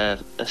put a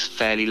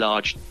fairly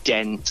large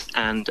dent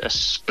and a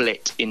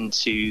split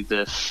into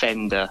the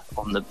fender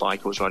on the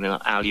bike I was riding, on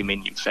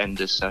aluminium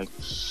fenders, so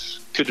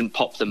couldn't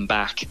pop them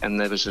back, and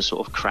there was a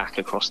sort of crack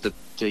across the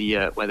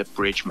where the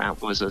bridge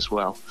mount was as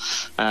well,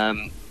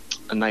 and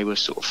they were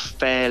sort of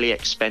fairly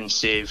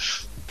expensive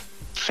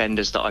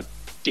fenders that I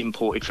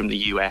imported from the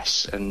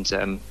US, and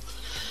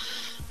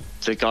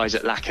the guys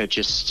at Laka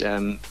just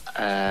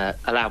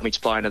allowed me to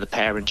buy another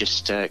pair and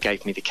just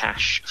gave me the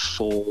cash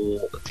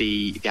for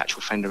the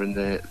actual fender and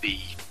the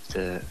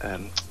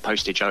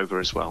postage over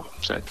as well,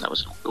 so that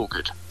was all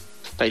good.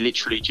 They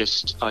literally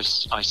just I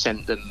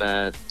sent them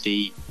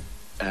the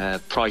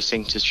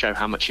pricing to show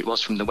how much it was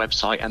from the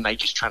website, and they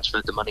just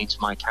transferred the money into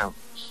my account.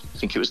 I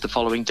think it was the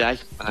following day,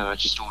 and then I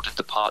just ordered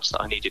the parts that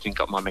I needed and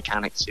got my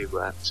mechanic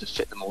to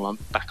fit them all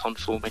back on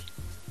for me.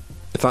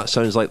 If that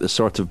sounds like the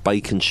sort of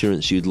bike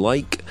insurance you'd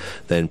like,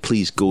 then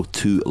please go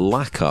to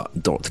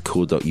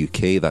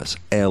laka.co.uk. That's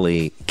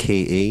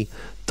laka.co.uk.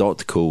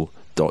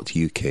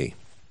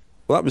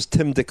 Well, that was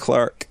Tim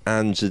Declercq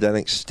and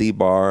Zdenek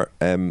Stybar.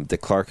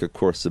 Declercq, of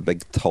course, the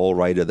big tall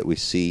rider that we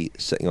see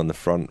sitting on the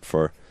front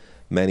for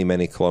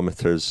many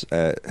kilometres,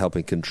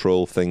 helping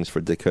control things for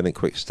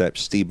Deceuninck-QuickStep.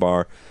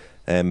 Stybar,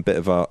 bit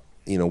of a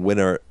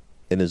winner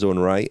in his own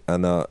right,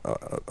 and a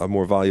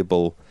more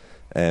valuable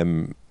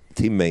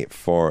teammate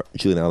for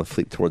Julian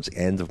Alaphilippe towards the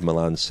end of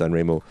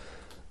Milan-Sanremo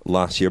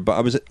last year.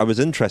 But I was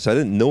interested. I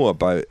didn't know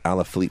about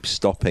Alaphilippe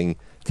stopping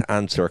to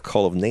answer a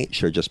call of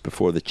nature just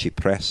before the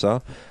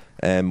Cipressa,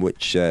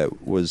 which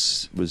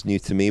was new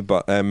to me.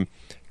 But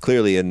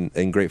clearly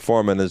in great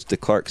form, and as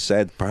Declercq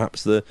said,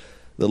 perhaps the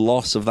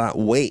loss of that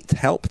weight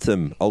helped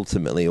him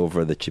ultimately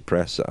over the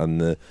Cipressa and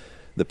the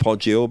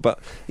Poggio. But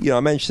I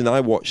mentioned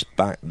I watched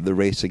back the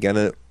race again,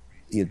 and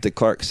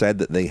Declercq said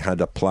that they had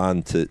a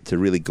plan to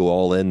really go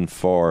all in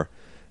for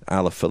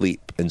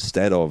Alaphilippe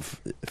instead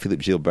of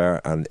Philippe Gilbert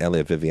and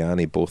Elia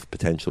Viviani, both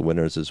potential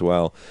winners as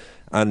well.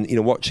 And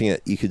watching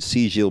it, you could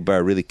see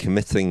Gilbert really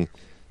committing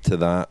to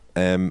that,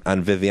 and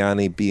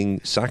Viviani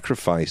being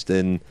sacrificed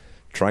in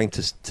trying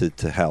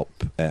to help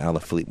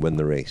Alaphilippe win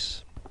the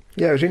race.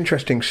 Yeah, it was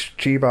interesting,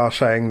 Stybar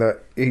saying that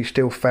he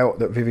still felt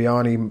that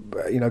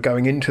Viviani,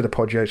 going into the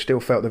Poggio, still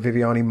felt that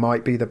Viviani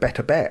might be the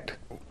better bet.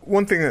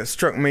 One thing that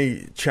struck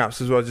me,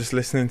 chaps, as well, just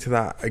listening to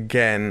that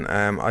again,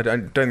 I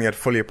don't think I'd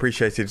fully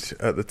appreciated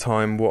at the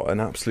time what an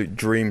absolute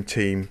dream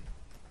team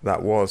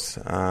that was.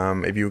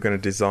 If you were going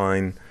to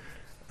design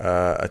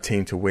a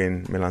team to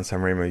win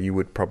Milan-Sanremo, you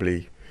would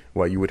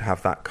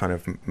have that kind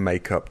of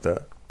makeup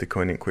that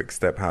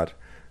Deceuninck-QuickStep had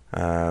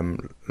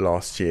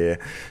last year,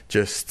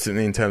 just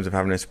in terms of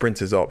having a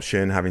sprinter's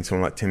option, having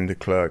someone like Tim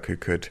Declercq who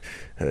could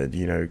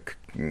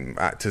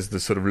act as the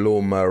sort of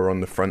lawnmower on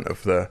the front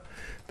of the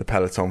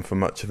peloton for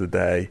much of the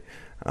day,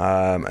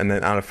 and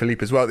then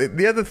Alaphilippe as well.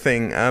 The other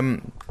thing,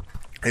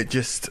 it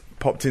just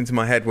popped into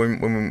my head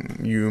when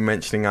you were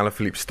mentioning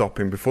Alaphilippe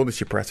stopping before the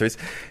Cipressa,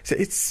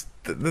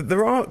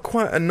 there are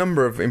quite a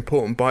number of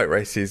important bike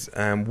races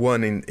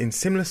won in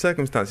similar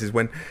circumstances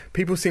when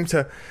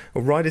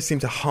riders seem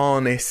to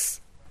harness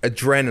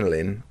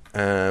adrenaline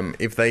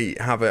if they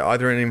have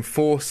either an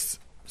enforced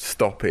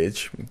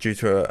stoppage due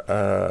to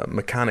a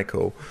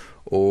mechanical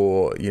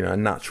or a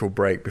natural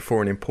break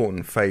before an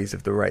important phase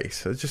of the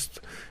race. So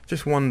just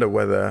wonder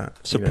whether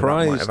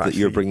surprised that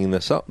you're bringing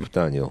this up,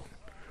 Daniel.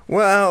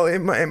 Well, it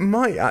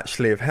might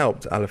actually have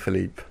helped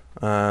Alaphilippe.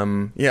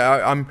 I'm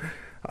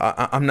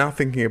now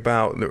thinking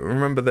about.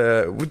 Remember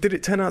did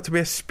it turn out to be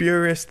a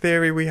spurious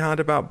theory we had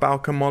about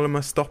Bauke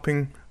Mollema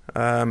stopping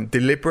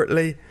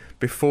deliberately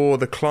before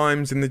the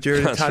climbs in the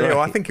Giro d'Italia.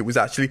 Right. I think it was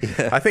actually.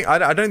 Yeah.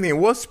 I don't think it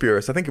was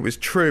spurious. I think it was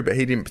true, but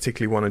he didn't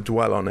particularly want to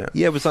dwell on it.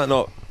 Yeah, was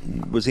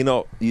he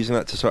not using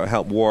that to sort of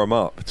help warm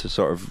up? To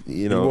sort of,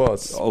 you know, he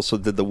was. Also,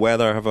 did the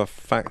weather have a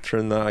factor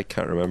in that? I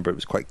can't remember. It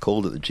was quite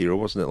cold at the Giro,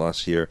 wasn't it,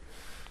 last year?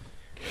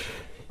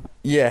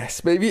 Yes,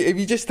 but if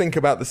you just think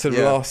about the sort of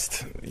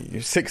last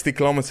 60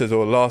 kilometres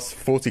or last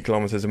 40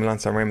 kilometres of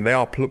Milan-Sanremo, they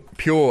are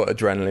pure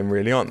adrenaline,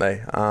 really, aren't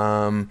they?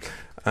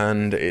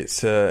 And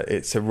it's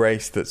a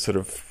race that sort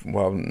of,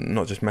 well,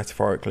 not just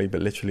metaphorically,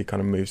 but literally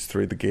kind of moves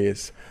through the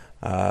gears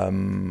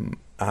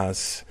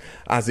as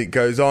it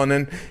goes on.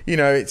 And, you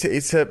know,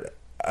 it's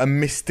a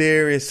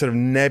mysterious sort of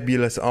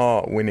nebulous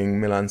art winning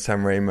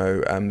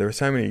Milan-Sanremo. There are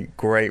so many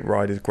great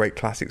riders, great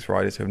classics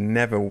riders who have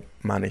never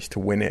managed to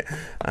win it,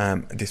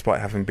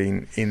 despite having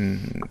been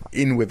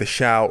in with a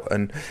shout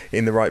and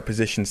in the right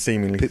position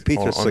seemingly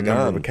on a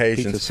number of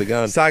occasions.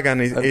 Sagan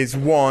is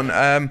one.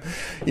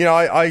 You know,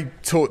 I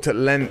talked at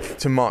length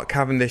to Mark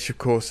Cavendish, of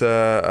course,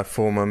 a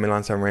former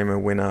Milan-Sanremo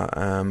winner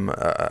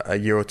a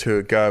year or two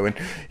ago, and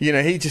you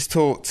know, he just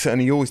talked,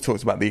 and he always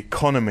talks about the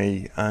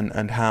economy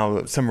and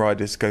how some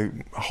riders go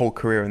a whole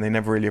career and they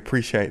never really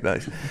appreciate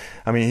that.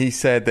 I mean, he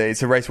said that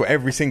it's a race where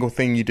every single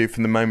thing you do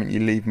from the moment you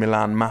leave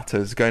Milan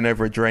matters. Going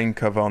over a drain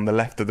cover on the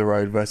left of the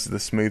road versus the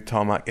smooth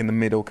tarmac in the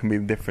middle can be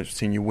the difference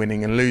between you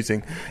winning and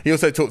losing. He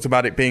also talked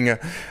about it being a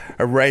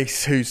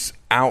race whose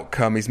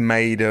outcome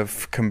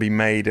can be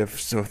made of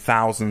sort of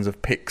thousands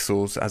of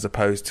pixels as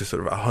opposed to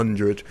sort of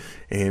 100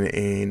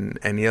 in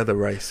any other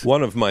race.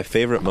 One of my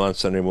favourite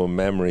Milan-Sanremo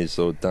memories,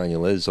 though,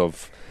 Daniel, is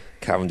of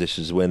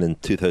Cavendish's win in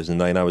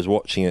 2009. I was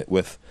watching it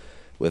with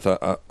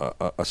a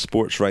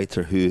sports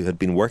writer who had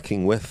been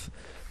working with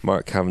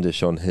Mark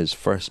Cavendish on his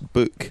first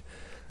book,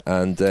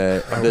 and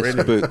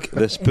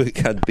this book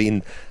had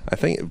been, I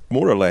think,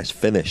 more or less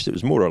finished. It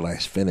was more or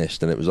less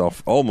finished, and it was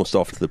almost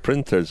off to the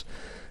printers.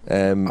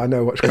 I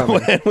know what's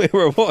coming. When we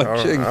were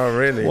watching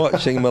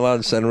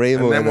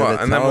Milan-Sanremo in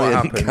an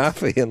Italian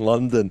cafe in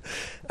London,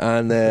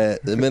 and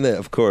the minute,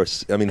 of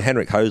course, I mean,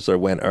 Henrik Hausler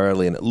went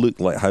early, and it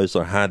looked like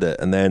Hausler had it,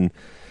 and then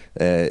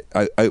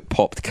out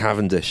popped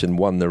Cavendish and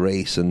won the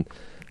race, and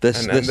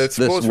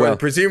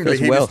presumably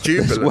he was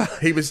jubilant.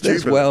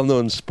 This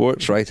well-known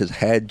sports writer's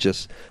head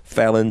just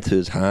fell into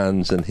his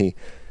hands, and he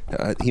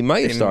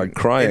might have started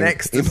crying.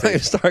 He might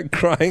have started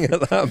crying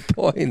at that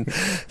point,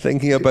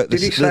 thinking about the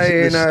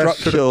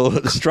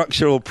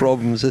structural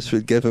problems this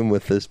would give him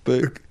with this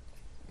book.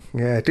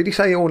 Yeah, did he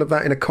say all of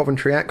that in a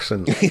Coventry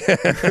accent?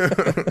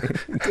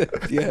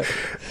 Yeah.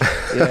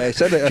 He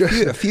said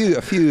a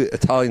few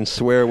Italian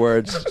swear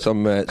words,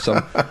 some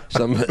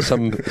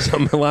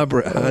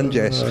elaborate hand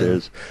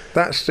gestures.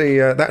 That's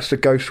the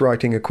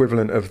ghostwriting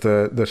equivalent of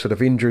the sort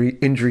of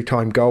injury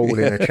time goal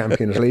in a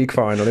Champions League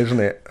final, isn't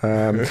it?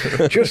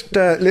 Just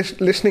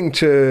listening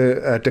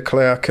to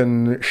Declercq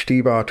and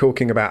Stybar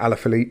talking about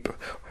Alaphilippe.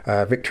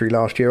 Victory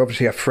last year,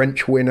 obviously a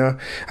French winner,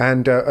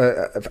 and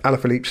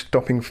Alaphilippe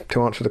stopping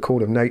to answer the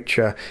call of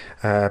nature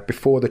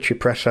before the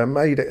Cipressa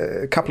made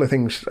a couple of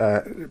things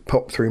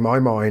pop through my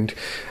mind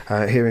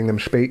hearing them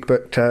speak.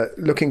 But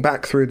looking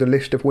back through the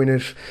list of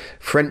winners,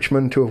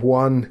 Frenchman to have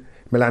won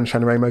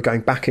Milan-Sanremo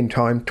going back in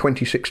time,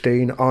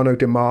 2016, Arnaud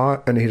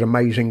Démare and his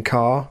amazing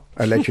car,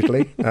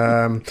 allegedly.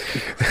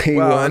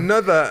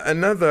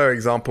 Another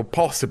example,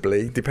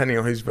 possibly, depending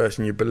on whose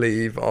version you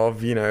believe,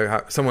 of, you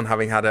know, someone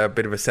having had a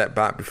bit of a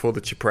setback before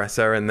the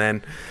Cipressa, and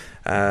then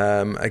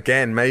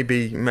again,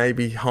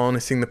 maybe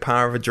harnessing the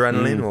power of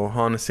adrenaline or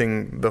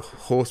harnessing the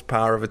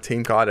horsepower of a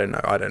team car. I don't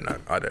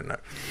know.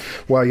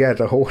 Well, yeah,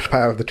 the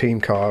horsepower of the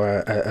team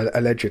car,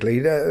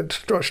 allegedly,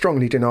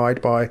 strongly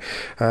denied by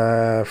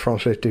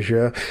Francis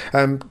Dejeux.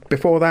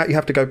 Before that, you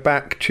have to go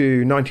back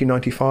to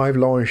 1995,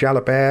 Laurent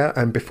Jalabert,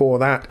 and before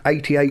that,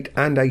 88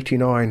 and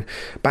 89,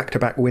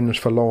 back-to-back wins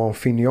for Laurent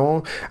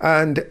Fignon.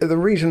 And the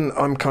reason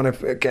I'm kind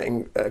of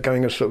going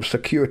a sort of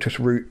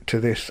circuitous route to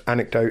this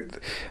anecdote,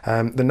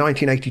 the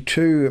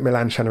 1982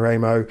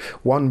 Milan-Sanremo,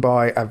 won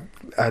by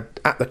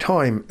at the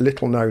time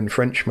little-known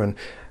Frenchman,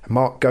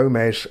 Marc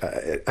Gomez.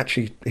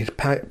 Actually, his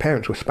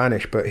parents were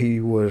Spanish, but he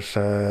was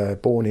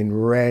born in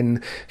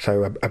Rennes,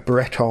 so a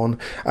Breton.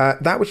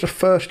 That was the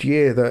first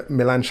year that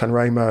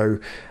Milan-Sanremo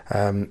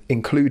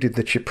included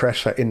the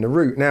Cipressa in the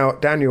route. Now,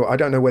 Daniel, I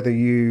don't know whether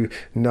you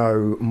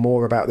know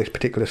more about this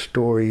particular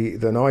story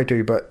than I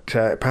do, but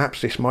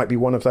perhaps this might be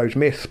one of those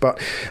myths. But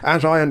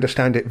as I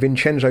understand it,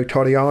 Vincenzo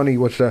Torriani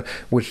was the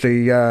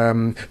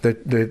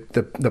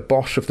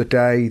boss of the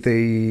day,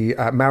 the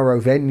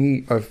Mauro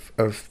Vegni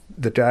of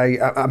the day,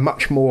 a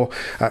much more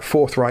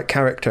forthright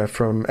character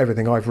from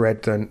everything I've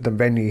read than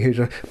Vegni, who's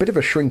a bit of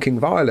a shrinking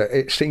violet,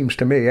 it seems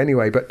to me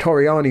anyway. But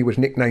Torriani was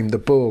nicknamed the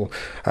Bull,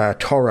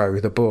 Toro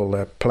the Bull,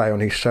 a play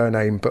on his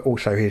surname, but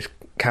also his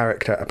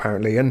character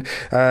apparently. And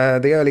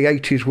the early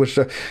 80s was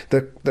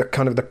the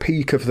kind of the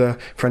peak of the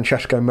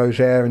Francesco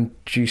Moser and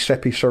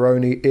Giuseppe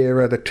Soroni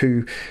era, the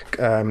two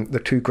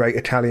great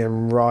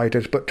Italian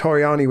riders. But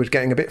Torriani was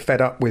getting a bit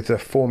fed up with the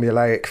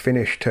formulaic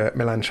finish to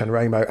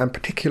Milan-Sanremo, and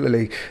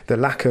particularly the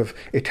lack of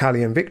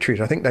Italian victories.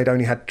 I think they'd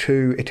only had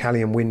 2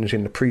 Italian wins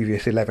in the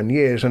previous 11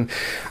 years, and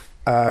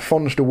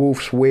Fons de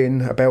Wolf's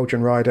win, a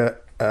Belgian rider,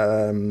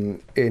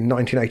 in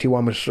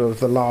 1981 was sort of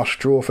the last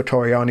straw for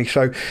Torriani.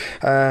 So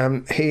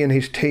he and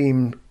his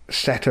team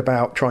set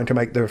about trying to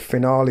make the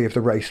finale of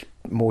the race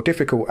more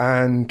difficult,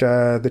 and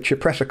the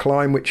Cipressa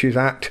climb, which is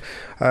at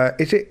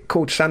is it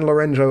called San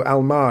Lorenzo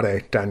al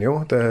Mare,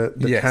 Daniel, the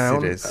yes,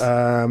 town? It is.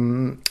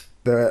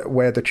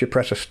 Where the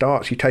Cipressa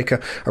starts. You take a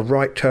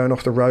right turn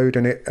off the road,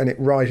 and it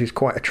rises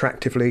quite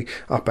attractively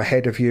up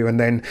ahead of you, and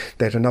then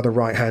there's another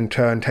right hand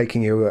turn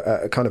taking you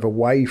kind of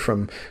away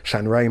from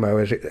Sanremo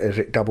as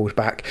it doubles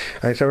back.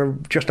 And it's a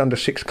just under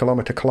 6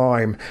 kilometre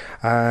climb,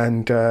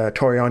 and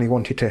Torriani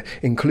wanted to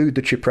include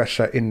the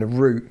Cipressa in the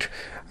route.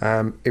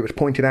 It was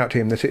pointed out to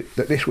him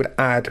that this would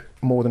add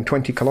more than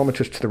 20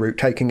 kilometres to the route,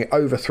 taking it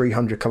over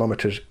 300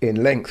 kilometres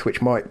in length,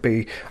 which might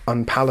be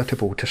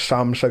unpalatable to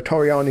some. So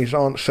Torriani's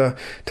answer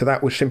to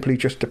that was simply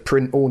just to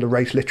print all the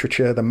race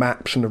literature, the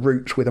maps and the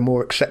routes with a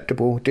more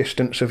acceptable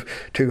distance of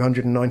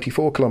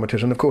 294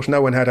 kilometres. And of course,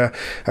 no one had a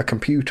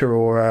computer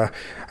or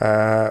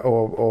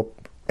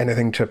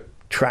anything to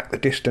track the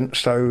distance,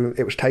 so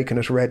it was taken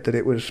as read that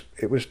it was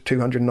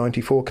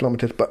 294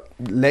 kilometres, but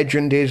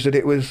legend is that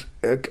it was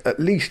at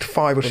least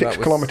 5 or 6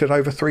 kilometres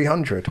over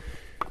 300.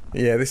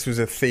 Yeah, this was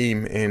a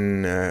theme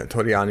in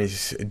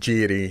Torriani's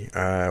Giri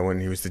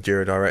when he was the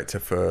Giro director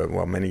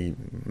for many,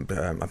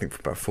 I think for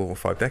about 4 or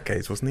 5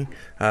 decades, wasn't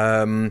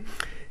he?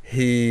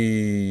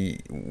 He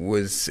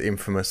was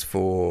infamous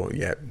for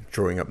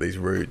drawing up these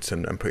routes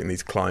and putting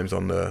these climbs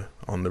on the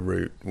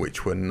route,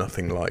 which were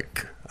nothing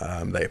like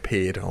they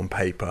appeared on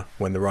paper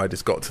when the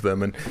riders got to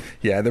them. And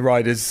the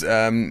riders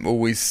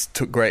always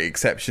took great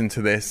exception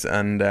to this,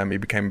 and he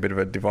became a bit of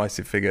a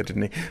divisive figure,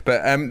 didn't he?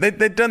 But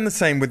they'd done the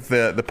same with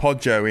the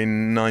Poggio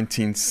in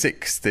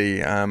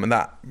 1960, and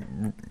that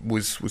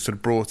was sort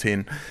of brought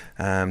in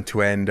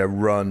to end a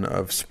run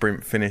of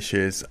sprint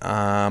finishes.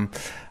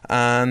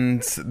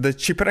 And the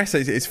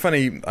Cipressa, it's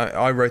funny,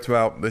 I wrote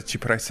about the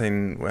Cipressa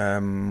in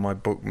my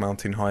book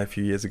Mountain High a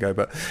few years ago,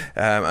 but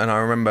and I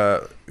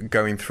remember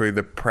going through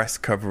the press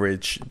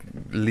coverage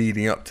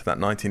leading up to that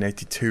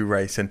 1982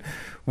 race, and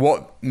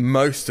what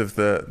most of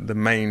the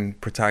main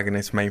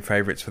protagonists, main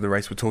favourites for the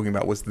race were talking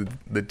about was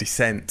the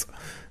descent,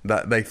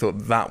 that they thought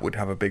that would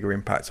have a bigger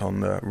impact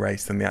on the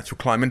race than the actual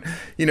climb. And,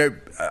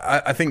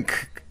 I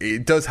think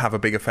it does have a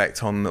big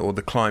effect or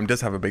the climb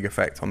does have a big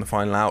effect on the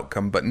final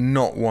outcome, but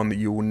not one that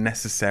you will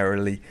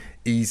necessarily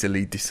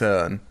easily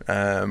discern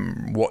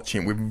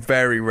watching. We've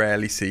very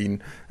rarely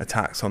seen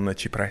attacks on the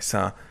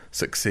Cipressa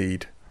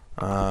succeed,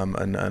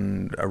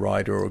 and a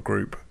rider or a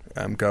group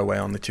go away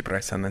on the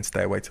Cipressa and then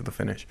stay away to the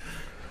finish.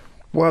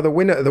 Well, the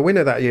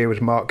winner that year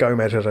was Marc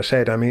Gomez, as I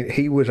said. I mean,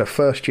 he was a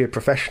first-year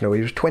professional.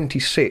 He was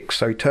 26,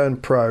 so he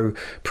turned pro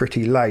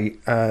pretty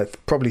late.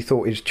 Probably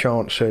thought his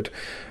chance had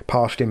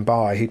passed him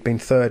by. He'd been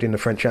third in the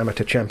French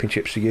Amateur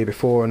Championships the year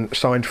before and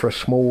signed for a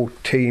small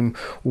team,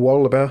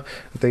 Walber,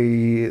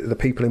 the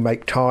people who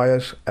make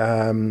tyres.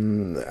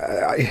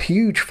 A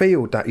huge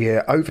field that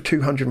year, over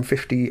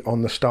 250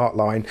 on the start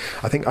line.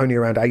 I think only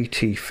around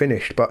 80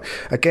 finished. But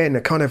again,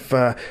 a kind of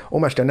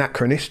almost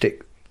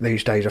anachronistic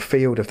these days, a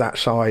field of that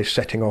size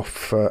setting off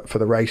for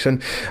the race.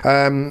 And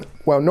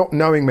not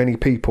knowing many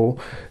people,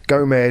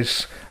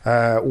 Gomez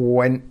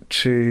went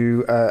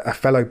to a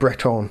fellow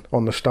Breton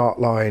on the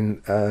start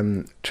line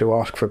to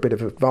ask for a bit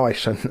of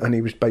advice, and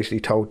he was basically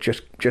told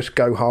just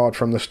go hard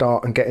from the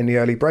start and get in the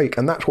early break,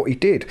 and that's what he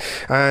did.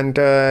 And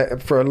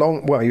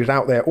for he was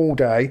out there all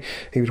day.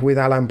 He was with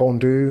Alain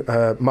Bondu,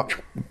 a much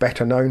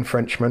better known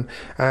Frenchman,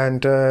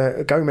 and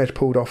Gomez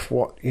pulled off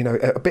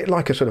a bit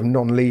like a sort of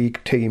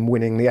non-league team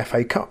winning the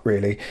FA Cup,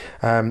 really.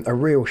 A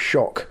real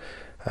shock.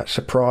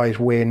 Surprise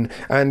win.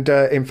 And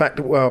in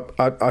fact, I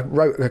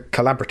wrote a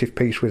collaborative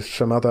piece with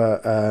some other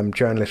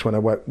journalists when I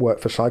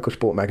worked for Cycle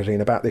Sport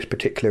magazine about this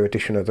particular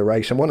edition of the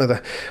race. And one of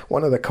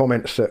the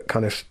comments that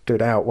kind of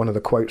stood out, one of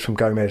the quotes from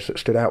Gomez that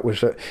stood out,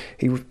 was that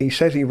he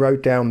says he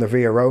rode down the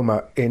Via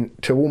Roma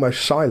to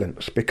almost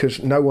silence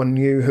because no one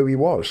knew who he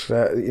was.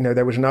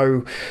 There was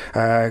no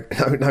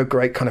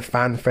great kind of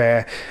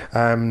fanfare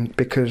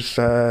because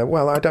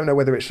I don't know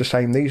whether it's the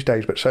same these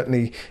days, but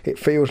certainly it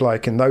feels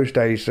like in those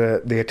days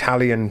the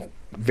Italian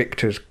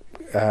victors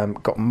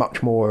got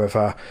much more of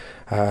a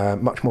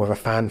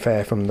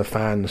fanfare from the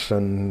fans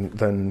than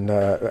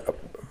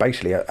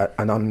basically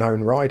an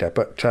unknown rider.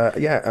 But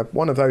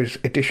one of those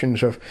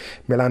editions of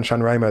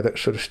Milan-Sanremo that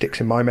sort of sticks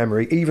in my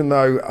memory, even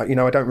though I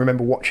don't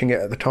remember watching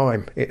it at the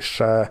time. It's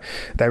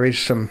there is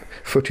some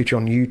footage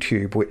on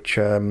YouTube which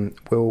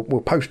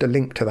we'll post a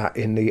link to that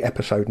in the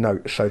episode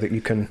notes so that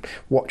you can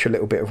watch a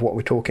little bit of what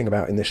we're talking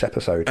about in this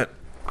episode.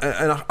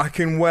 And I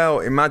can well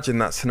imagine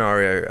that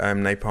scenario,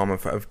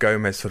 Napalm, of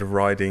Gomez sort of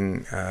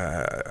riding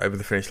over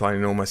the finish line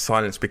in almost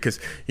silence, because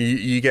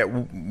you get,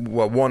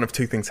 well, one of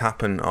two things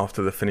happen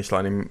after the finish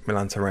line in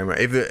Milan-Sanremo.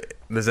 Either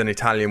there's an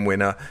Italian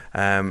winner,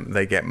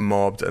 they get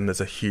mobbed and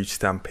there's a huge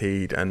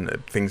stampede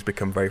and things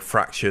become very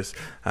fractious.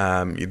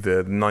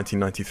 The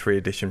 1993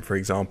 edition, for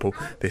example,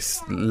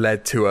 this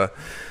led to a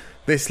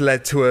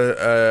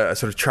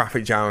sort of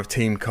traffic jam of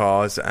team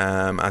cars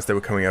as they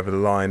were coming over the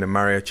line, and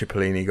Mario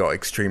Cipollini got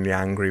extremely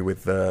angry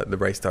with the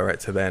race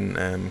director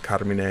then,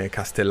 Carmine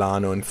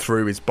Castellano, and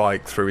threw his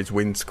bike through his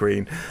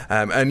windscreen.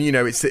 And you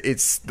know,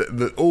 it's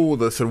all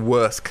the sort of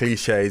worst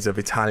cliches of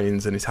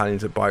Italians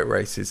at bike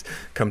races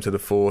come to the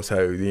fore.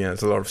 So you know,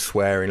 there's a lot of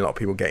swearing, a lot of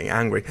people getting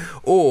angry,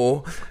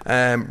 or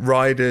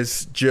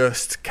riders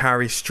just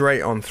carry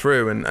straight on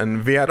through,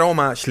 and Via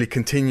Roma actually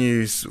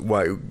continues.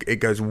 Well, it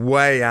goes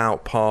way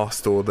out past,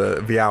 or the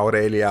Via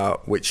Aurelia,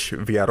 which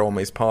Via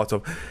Roma is part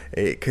of,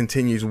 it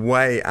continues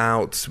way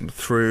out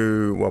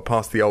through, well,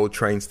 past the old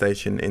train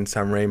station in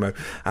Sanremo,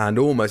 and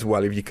almost,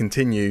 well, if you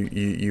continue,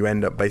 you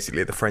end up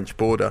basically at the French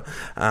border.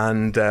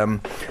 And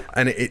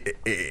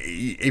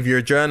if you're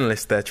a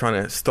journalist there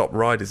trying to stop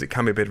riders, it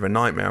can be a bit of a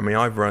nightmare. I mean,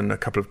 I've run a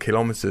couple of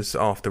kilometres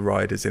after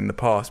riders in the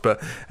past,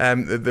 but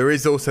there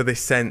is also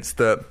this sense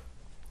that,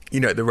 you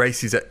know, the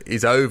race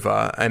is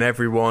over and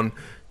everyone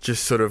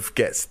just sort of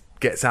gets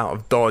out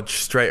of Dodge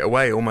straight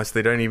away. Almost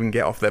they don't even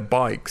get off their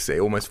bikes.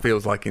 It almost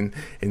feels like in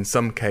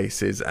some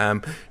cases.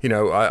 You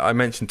know, I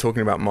mentioned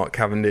talking about Mark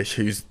Cavendish,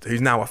 who's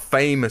now a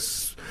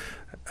famous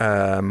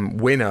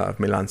winner of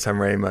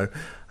Milan-Sanremo.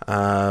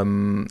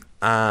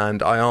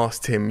 And I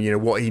asked him, you know,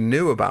 what he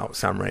knew about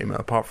Sanremo,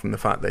 apart from the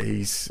fact that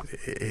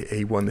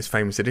he won this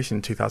famous edition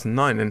in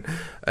 2009,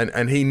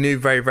 and he knew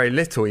very, very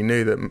little. He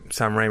knew that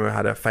Sanremo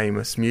had a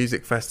famous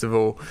music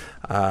festival,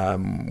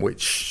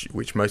 which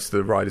most of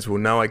the riders will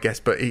know, I guess,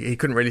 but he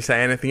couldn't really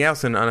say anything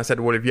else. And I said,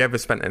 well, have you ever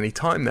spent any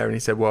time there? And he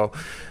said, well,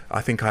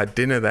 I think I had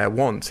dinner there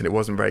once, and it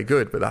wasn't very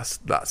good, but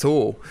that's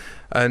all.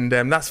 And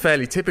that's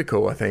fairly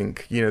typical, I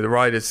think. You know, the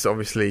riders,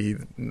 obviously,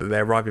 they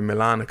arrive in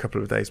Milan a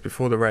couple of days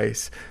before the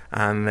race,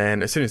 and then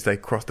as soon as they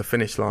cross the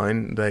finish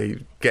line, they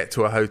get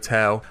to a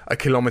hotel a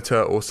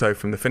kilometre or so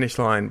from the finish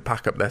line,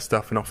 pack up their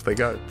stuff, and off they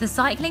go. The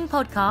Cycling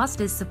Podcast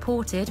is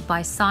supported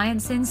by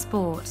Science in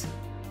Sport.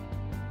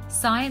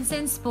 Science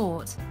in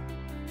Sport.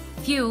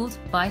 Fueled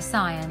by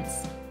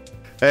science.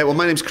 Well,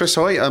 my name's Chris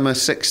Hoy. I'm a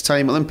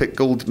 6-time Olympic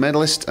gold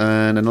medalist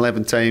and an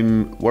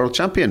 11-time world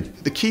champion.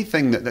 The key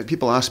thing that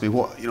people ask me,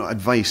 what, you know,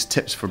 advice,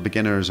 tips for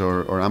beginners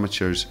or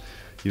amateurs,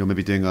 you know,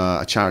 maybe doing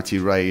a charity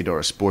ride or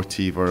a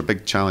sportive or a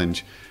big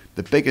challenge.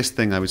 The biggest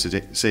thing I would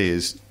say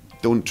is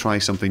don't try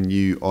something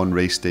new on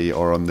race day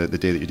or on the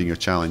day that you're doing your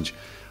challenge.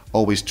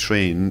 Always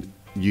train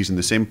using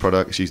the same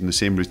products, using the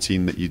same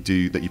routine that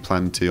you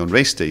plan to on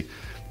race day.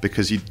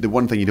 Because the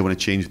one thing you don't want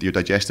to change with your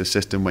digestive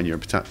system when you're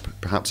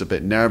perhaps a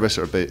bit nervous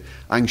or a bit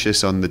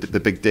anxious on the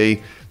big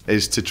day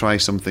is to try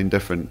something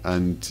different.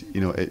 And,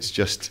 you know, it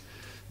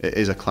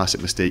is a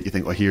classic mistake. You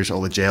think, oh, here's all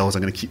the gels,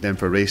 I'm going to keep them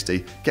for a race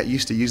day. Get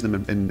used to using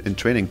them in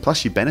training.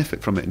 Plus, you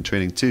benefit from it in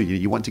training too.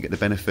 You want to get the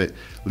benefit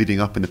leading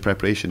up in the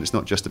preparation. It's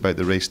not just about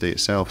the race day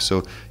itself.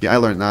 So, yeah, I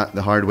learned that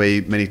the hard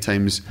way many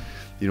times.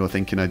 You know,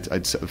 thinking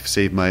I'd sort of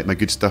save my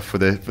good stuff for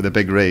the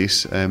big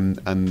race,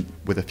 and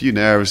with a few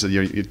nerves,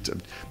 your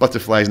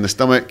butterflies in the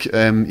stomach,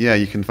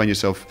 you can find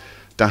yourself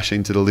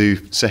dashing to the loo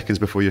seconds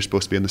before you're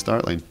supposed to be on the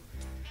start line.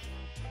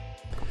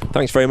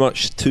 Thanks very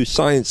much to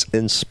Science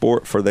in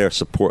Sport for their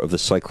support of the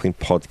Cycling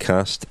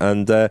Podcast,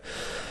 and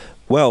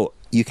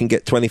you can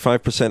get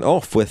 25%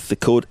 off with the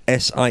code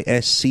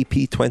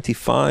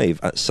SISCP25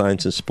 at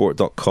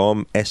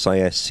scienceinsport.com,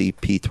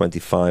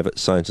 SISCP25 at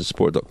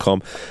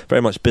scienceinsport.com.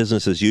 Very much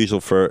business as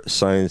usual for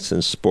Science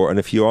in Sport. And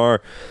if you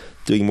are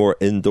doing more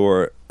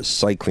indoor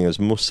cycling, as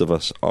most of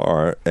us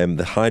are,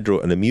 the Hydro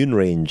and Immune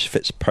range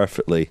fits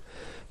perfectly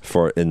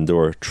for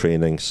indoor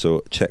training.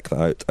 So check that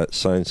out at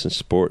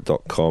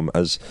scienceinsport.com.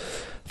 As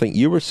I think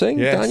you were saying,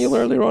 yes, Daniel,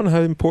 earlier on,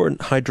 how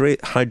important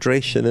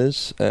hydration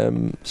is.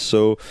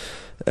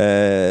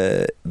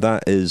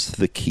 That is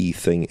the key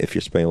thing if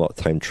you're spending a lot of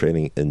time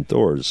training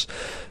indoors.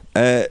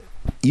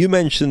 You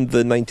mentioned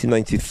the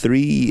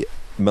 1993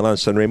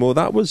 Milan-Sanremo.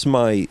 That was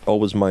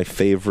always my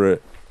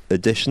favourite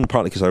edition,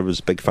 partly because I was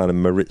a big fan of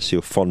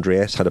Maurizio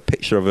Fondriest. Had a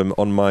picture of him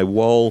on my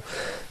wall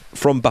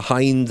from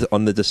behind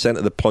on the descent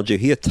of the Poggio.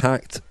 He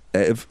attacked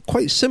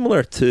quite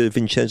similar to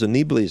Vincenzo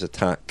Nibali's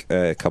attack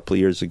a couple of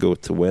years ago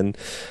to win.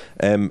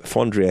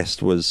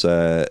 Fondriest was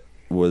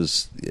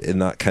in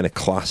that kind of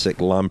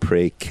classic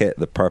Lamprey kit,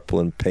 the purple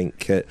and pink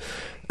kit,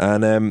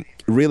 and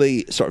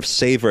really sort of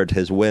savoured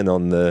his win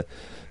on the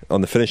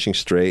finishing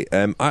straight.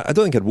 I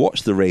don't think I'd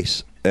watched the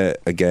race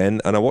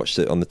again, and I watched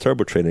it on the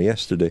Turbo Trainer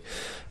yesterday,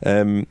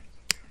 and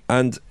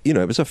you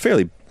know, it was a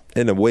fairly,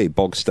 in a way,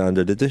 bog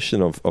standard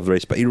edition of the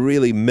race, but he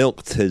really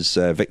milked his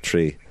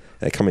victory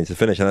coming to the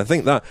finish, and I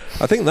think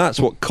that's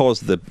what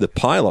caused the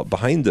pile up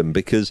behind him,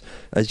 because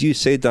as you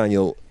say,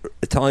 Daniel,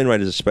 Italian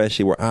riders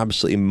especially were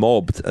absolutely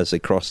mobbed as they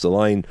crossed the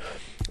line,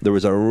 there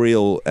was a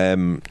real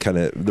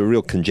the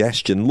real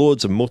congestion,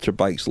 loads of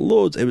motorbikes,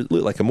 it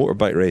looked like a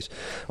motorbike race.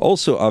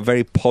 Also a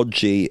very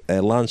podgy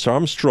Lance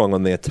Armstrong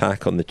on the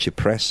attack on the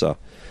Cipressa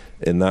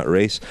in that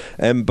race.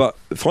 But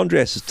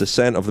Fondriest's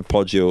descent of the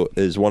Poggio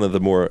is one of the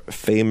more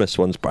famous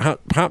ones,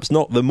 perhaps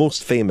not the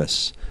most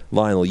famous.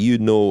 Lionel, you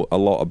know a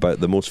lot about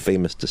the most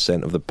famous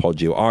descent of the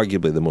Poggio,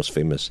 arguably the most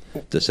famous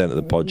descent of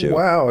the Poggio.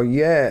 Wow,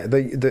 yeah,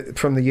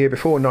 from the year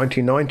before,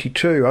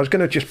 1992. I was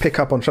going to just pick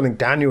up on something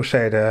Daniel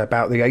said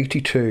about the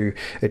 82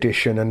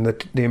 edition and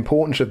the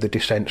importance of the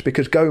descents,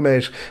 because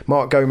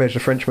Marc Gomez, the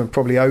Frenchman,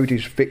 probably owed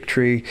his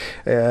victory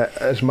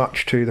as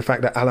much to the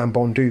fact that Alain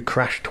Bondu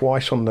crashed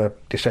twice on the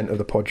descent of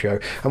the Poggio.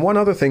 And one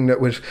other thing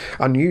that was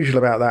unusual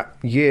about that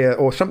year,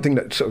 or something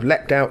that sort of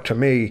leapt out to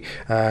me,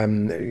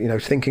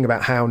 thinking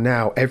about how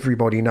now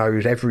everybody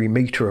knows every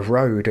metre of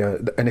road,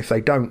 and if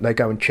they don't, they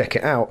go and check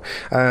it out.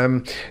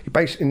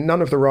 Basically,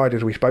 none of the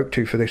riders we spoke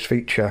to for this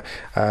feature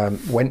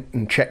went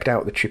and checked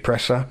out the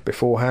Cipressa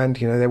beforehand.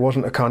 There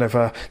wasn't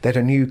there's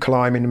a new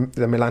climb in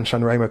the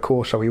Milan-Sanremo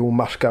course, so we all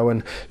must go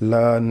and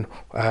learn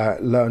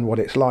what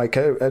it's like.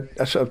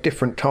 A sort of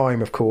different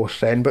time, of course,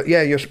 then. But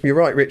yeah, you're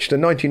right, Rich. The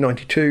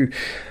 1992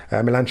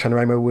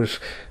 Milan-Sanremo was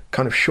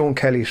kind of Sean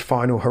Kelly's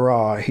final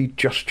hurrah. He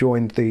just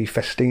joined the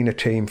Festina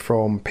team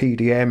from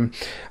PDM.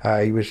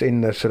 He was in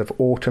the sort of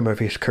autumn of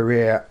his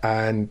career,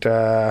 and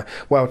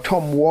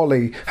Tom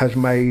Wally has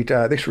made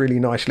this really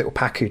nice little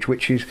package,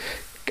 which is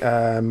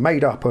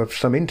made up of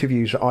some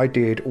interviews that I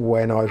did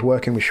when I was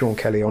working with Sean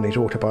Kelly on his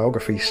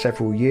autobiography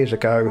several years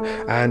ago,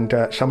 and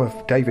some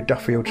of David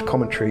Duffield's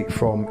commentary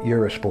from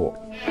Eurosport.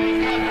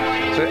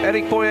 So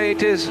Eric Boyer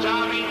it is,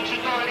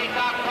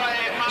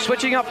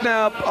 switching up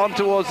now on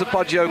towards the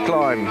Poggio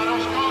climb.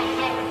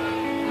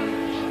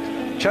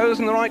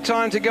 Chosen the right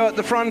time to go at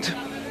the front.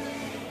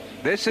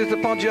 This is the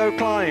Poggio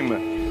climb.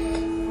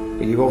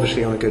 You're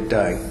obviously on a good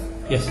day.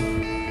 Yes,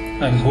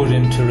 I'm good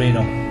in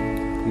Torino.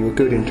 You were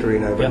good in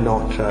Torino, but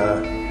not...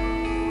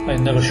 I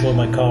never showed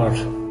my card.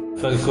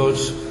 Felt good.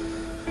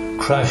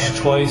 Crashed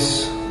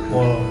twice,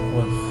 or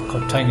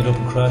got tangled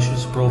up in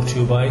crashes, broke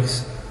 2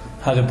 bikes.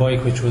 Had a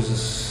bike which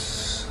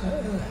was...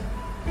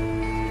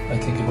 I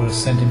think about 1.5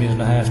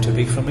 centimetres too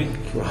big for me,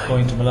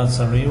 going to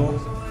Milan-Sanremo.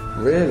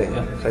 Really?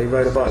 Yeah. So you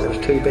rode a bike that was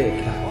too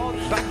big?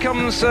 Back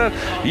comes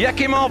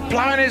Yakimov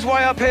ploughing his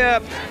way up here.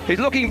 He's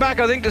looking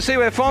back, I think, to see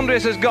where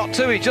Fondriest has got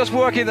to. He's just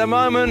working at the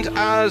moment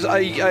as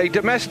a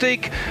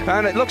domestic,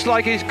 and it looks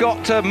like he's got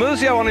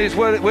Muzio on his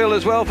wheel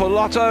as well for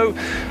Lotto.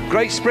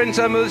 Great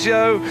sprinter,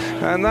 Muzio,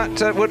 and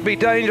that would be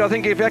danger, I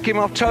think, if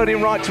Yakimov towed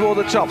him right toward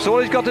the top. So all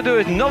he's got to do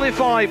is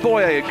nullify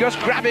Boyer. Just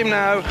grab him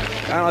now,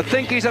 and I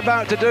think he's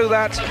about to do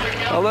that.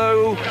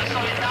 Although,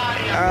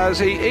 as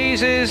he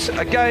eases,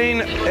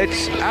 again,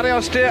 it's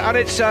Ariostir and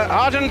it's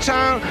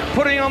Argentin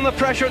putting on the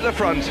pressure at the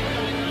front.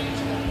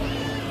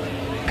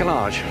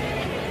 Calage.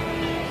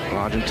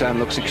 Argentin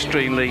looks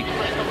extremely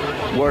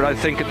worried, I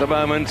think, at the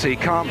moment. He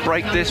can't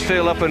break this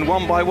field up, and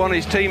one by one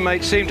his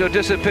teammates seem to have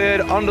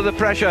disappeared under the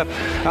pressure,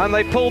 and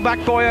they pull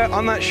back Boyer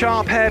on that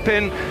sharp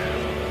hairpin.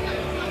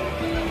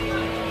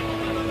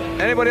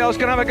 Anybody else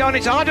can have a go, and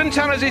it's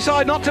Argentin has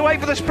decided not to wait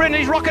for the sprint.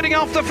 He's rocketing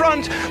off the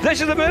front. This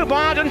is the move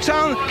by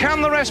Argentin.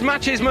 Can the rest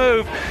match his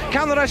move?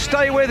 Can the rest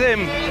stay with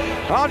him?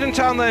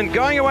 Argentin then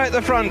going away at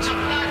the front.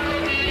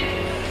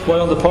 Well,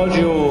 on the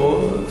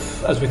Poggio,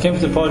 as we came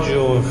to the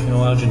Poggio,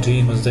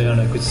 Argentin was there, and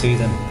I could see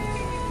them.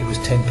 He was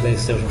 10th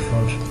place out in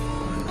front,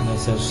 and I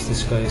said,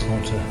 "This guy is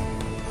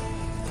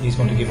he's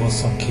going to give us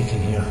some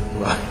kicking here."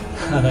 Right.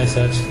 And I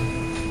said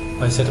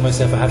to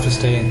myself, I have to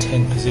stay in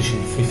 10th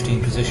position,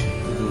 15th position.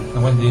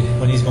 And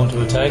when he's going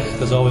to attack,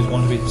 there's always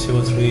going to be 2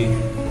 or 3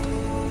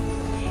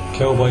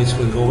 cowboys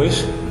will go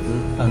with,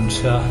 and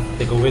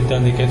they go with,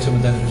 then they get to him,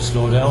 and then they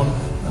slow down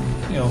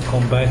and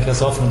come back.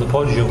 That's often the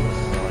Poggio.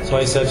 So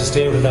I said to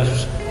stay with that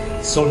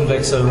sudden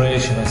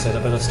acceleration. I said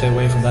I better stay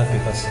away from that,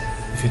 because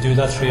if you do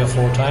that 3 or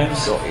 4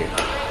 times,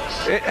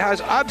 it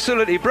has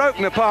absolutely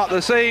broken apart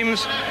the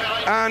seams.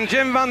 And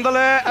Jim van der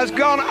Leer has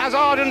gone as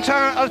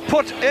Argentin has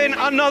put in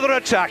another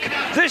attack.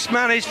 This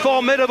man is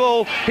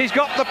formidable. He's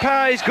got the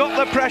power, he's got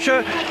the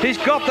pressure, he's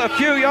got the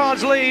few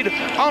yards lead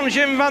on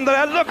Jim van der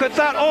Leer. Look at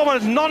that,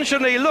 almost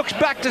nonchalantly looks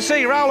back to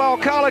see Raul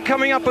Alcala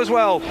coming up as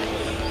well.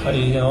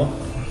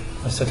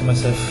 I said to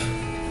myself,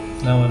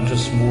 now I'll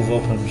just move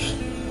up and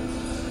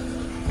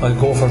I'll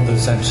go for the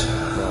descent.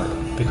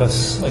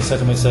 Because I said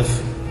to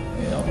myself,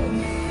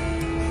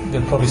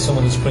 there'll probably some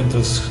of the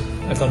sprinters,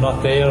 if they're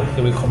not there,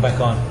 they will come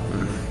back on.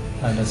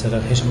 And I said I'll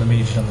hit him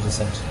immediately on the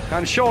descent.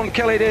 And Sean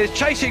Kelly is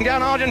chasing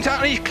down Argentin,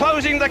 and he's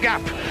closing the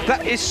gap.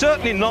 That is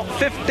certainly not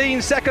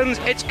 15 seconds,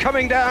 it's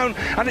coming down,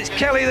 and it's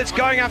Kelly that's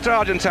going after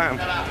Argentin.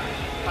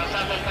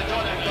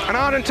 And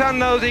Argentin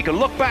knows he can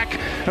look back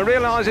and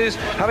realises,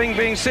 having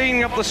been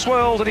seen up the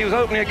swirls that he was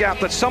opening a gap,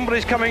 that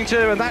somebody's coming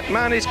to, and that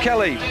man is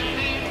Kelly.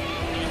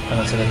 And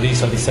I said at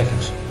least I'll be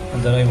second.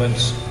 And then I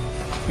went,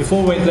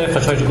 before we went left, I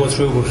tried to go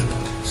through, but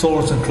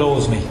Sorensen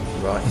closed me.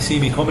 Right. You see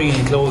me coming and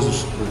he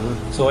closes.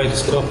 So I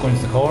just got up going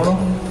to the corner,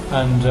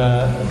 and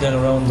then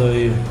around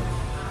the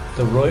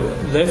the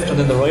left and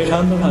then the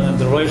right-hander, and then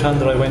the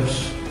right-hander I went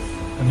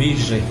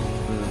immediately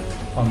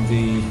on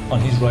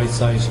his right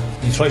side.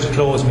 He tried to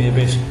close me a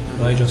bit,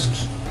 but I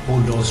just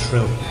bulldozed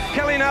through.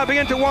 Kelly now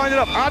began to wind it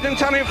up.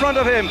 Argentin in front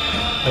of him.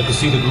 I could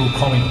see the group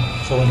coming,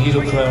 so when he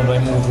looked around I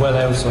moved well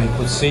out so he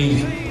could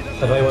see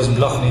that I wasn't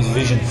blocking his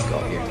vision.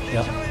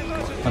 Yeah.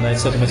 And I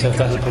said to myself,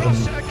 that'll put him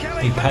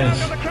in panic.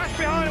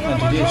 And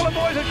he did. All the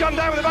boys have gone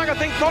down with the bang. I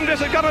think Fondriest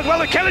has gone as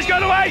well. Kelly's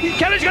going away.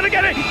 Kelly's going to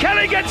get it.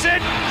 Kelly gets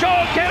it.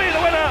 Sean Kelly, the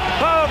winner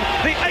of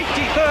the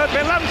 83rd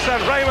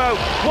Milan-Sanremo.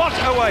 What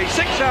a way. 6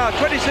 hours,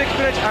 26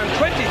 minutes and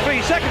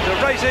 23 seconds of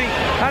racing.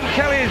 And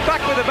Kelly is back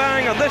with a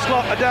bang. And this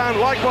lot are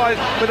down likewise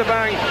with a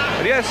bang.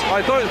 And yes,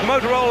 I thought it was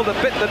Motorola that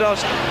bit the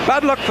dust.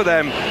 Bad luck for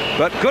them,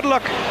 but good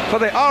luck for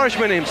the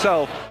Irishman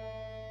himself.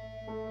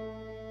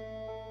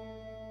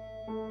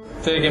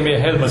 They gave me a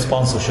helmet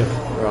sponsorship.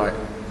 Right.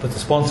 But the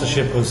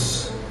sponsorship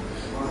was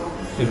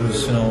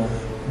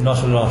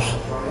not a lot.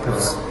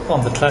 But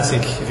on the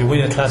classic, if you win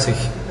a classic,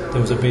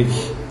 there was a big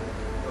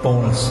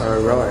bonus.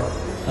 Oh, right.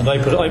 And I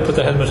put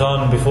the helmet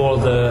on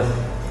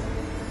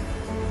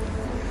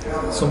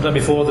sometime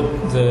before the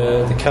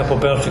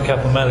Capoberto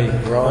Capomeli.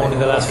 Right. Only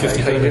the last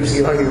 50 kilometres.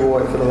 You only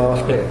wore it for the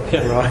last bit.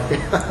 Yeah. Right.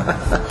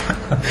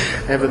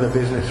 Ever the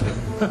businessman.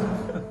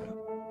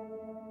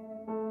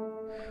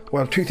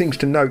 Well, two things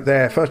to note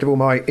there. First of all,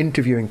 my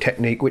interviewing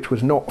technique, which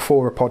was not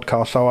for a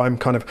podcast, so I'm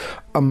kind of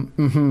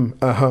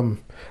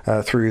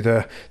through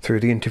the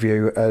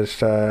interview,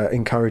 as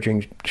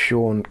encouraging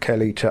Sean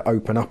Kelly to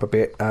open up a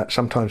bit.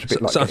 Sometimes a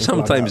bit like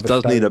sometimes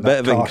does need a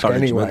bit of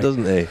encouragement, anyway.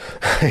 Doesn't he?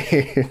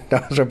 He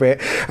does a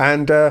bit.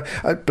 And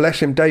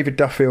bless him, David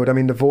Duffield. I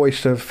mean, the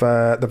voice of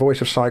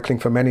cycling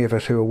for many of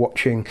us who are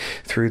watching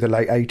through the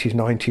late 80s,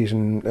 90s,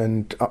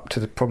 and up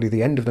to probably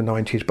the end of the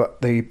 90s.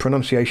 But the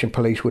pronunciation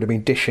police would have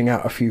been dishing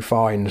out a few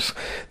fines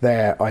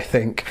there, I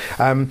think.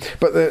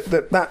 But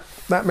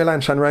that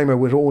Milan-Sanremo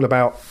was all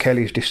about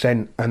Kelly's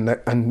descent and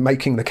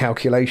making the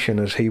calculation,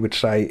 as he would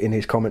say in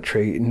his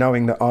commentary,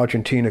 knowing that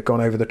Argentina had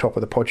gone over the top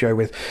of the Poggio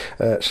with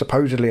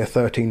supposedly a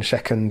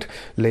 13-second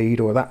lead,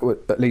 or that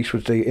at least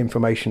was the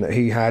information that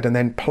he had, and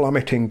then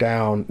plummeting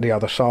down the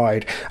other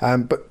side.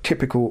 But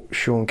typical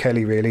Sean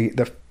Kelly, really.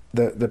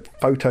 The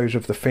photos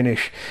of the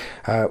finish,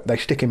 they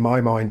stick in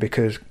my mind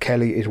because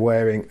Kelly is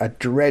wearing a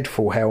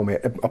dreadful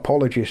helmet.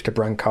 Apologies to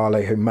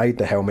Brancale who made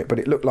the helmet, but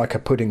it looked like a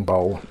pudding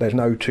bowl. There's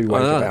no two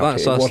ways about it.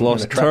 That's us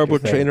lost. Turbo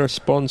Trainer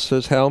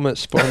sponsors, helmet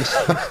sponsors.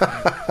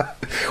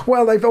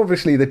 Well, they've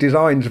obviously, the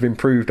designs have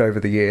improved over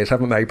the years,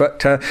 haven't they? But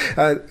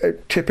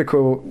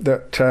typical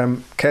that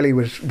Kelly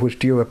was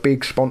due a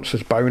big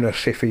sponsor's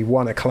bonus if he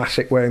won a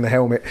classic wearing the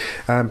helmet,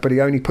 but he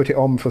only put it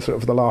on for sort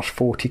of the last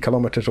 40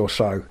 kilometres or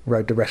so,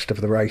 rode the rest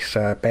of the race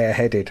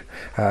bareheaded,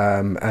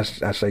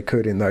 as they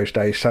could in those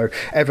days. So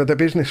ever the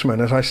businessman,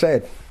 as I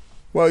said.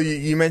 Well,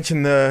 you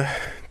mentioned the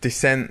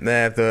descent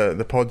there,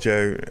 the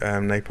Poggio,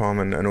 Napalm,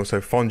 and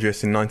also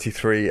Fondriest in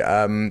 '93.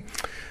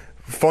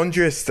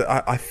 Fondriest,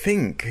 I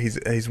think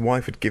his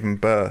wife had given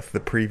birth the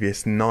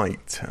previous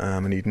night,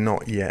 and he'd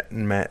not yet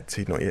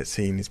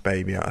seen his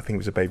baby. I think it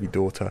was a baby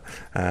daughter,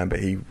 but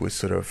he was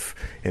sort of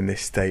in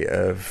this state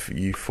of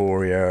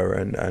euphoria,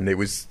 and it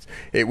was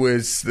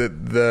the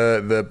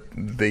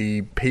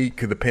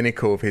peak, the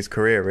pinnacle of his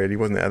career, really,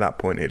 wasn't it? At that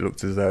point, it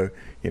looked as though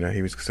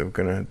he was sort of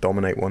going to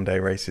dominate one-day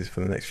races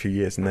for the next few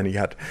years, and then he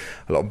had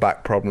a lot of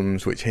back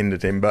problems which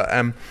hindered him. But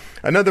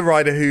another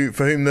rider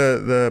for whom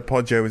the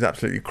Poggio was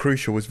absolutely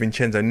crucial was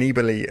Vincenzo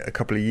Nibali a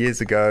couple of years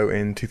ago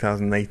in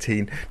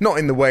 2018. Not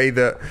in the way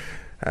that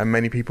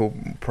many people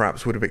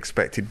perhaps would have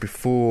expected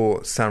before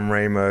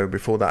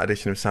that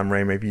edition of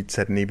Sanremo. If you'd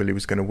said Nibali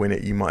was going to win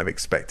it, you might have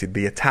expected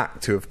the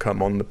attack to have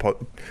come on the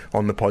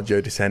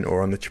Poggio descent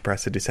or on the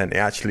Cipressa descent. It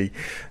actually,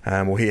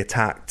 he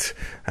attacked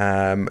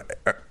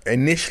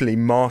initially,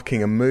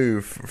 marking a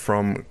move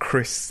from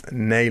Chris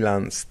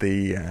Neylands,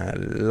 the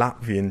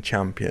Latvian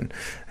champion.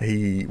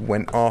 He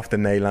went after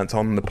Neylands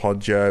on the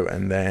Poggio,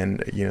 and then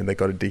they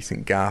got a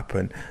decent gap,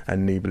 and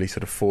Nibali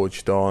sort of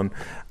forged on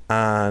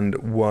and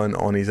won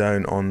on his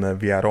own on the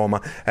Via Roma.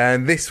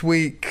 And this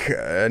week,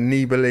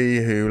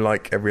 Nibali, who,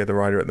 like every other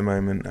rider at the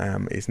moment,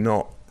 is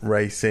not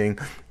racing,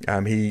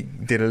 he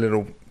did a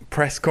little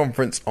press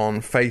conference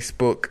on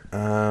Facebook,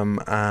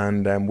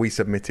 and we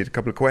submitted a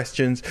couple of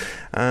questions,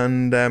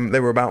 and they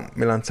were about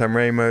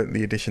Milan-Sanremo,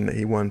 the edition that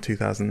he won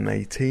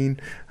 2018,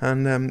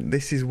 and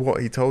this is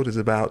what he told us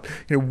about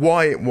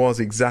why it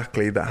was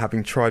exactly that,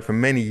 having tried for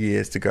many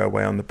years to go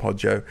away on the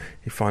Poggio,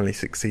 he finally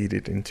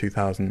succeeded in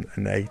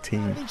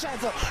 2018.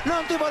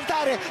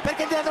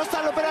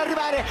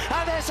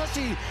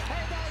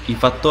 I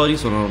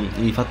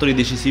fattori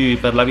decisivi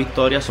per la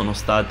vittoria sono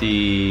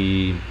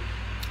stati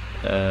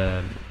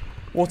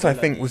What I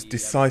think was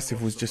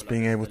decisive was just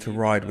being able to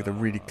ride with a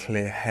really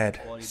clear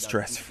head,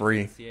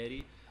 stress-free.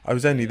 I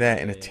was only there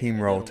in a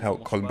team role to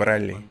help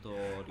Colbrelli,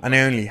 and I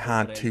only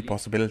had two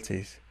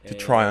possibilities, to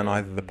try on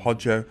either the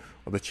Poggio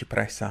or the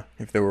Cipressa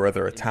if there were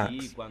other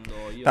attacks.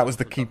 That was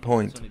the key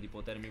point.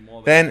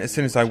 Then, as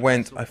soon as I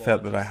went, I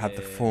felt that I had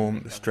the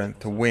form, the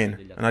strength to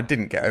win, and I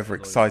didn't get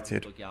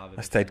overexcited.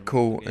 I stayed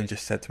cool and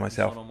just said to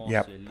myself,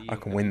 yep, I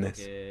can win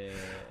this.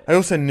 I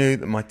also knew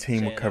that my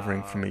team were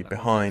covering for me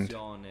behind.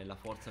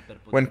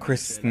 When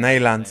Chris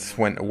Neylands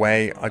went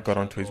away, I got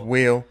onto his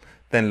wheel,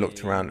 then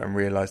looked around and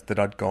realised that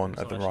I'd gone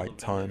at the right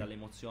time.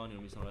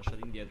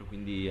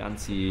 Quindi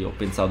anzi ho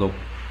pensato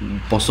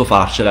posso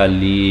farcela,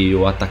 lì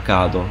ho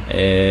attaccato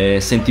e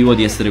sentivo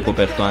di essere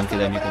coperto anche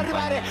dai miei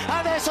compagni.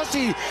 Adesso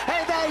sì, ed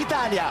è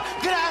Italia,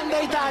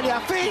 grande Italia,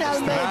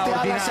 finalmente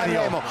alla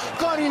Sanremo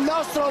con il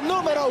nostro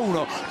numero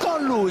uno,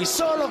 con lui,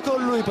 solo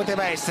con lui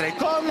poteva essere,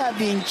 con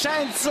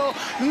Vincenzo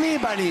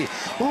Nibali,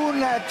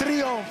 un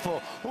trionfo,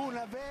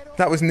 una vera...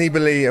 That was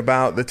Nibali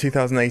about the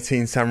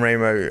 2018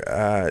 Sanremo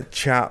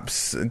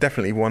chaps.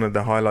 Definitely one of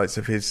the highlights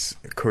of his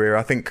career.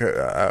 I think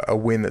a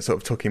win that sort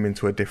of took him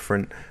into a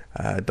different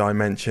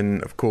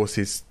dimension. Of course,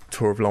 his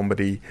Tour of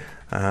Lombardy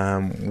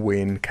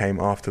win came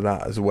after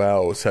that as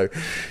well. So,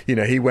 you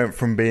know, he went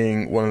from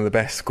being one of the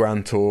best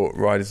Grand Tour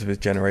riders of his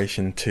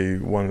generation to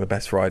one of the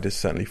best riders,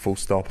 certainly full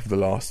stop, of the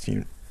last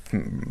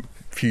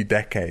few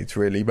decades,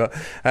 really. But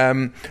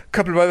a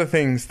couple of other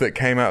things that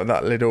came out of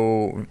that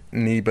little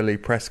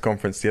Nibali press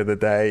conference the other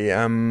day.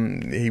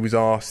 He was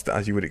asked,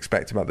 as you would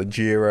expect, about the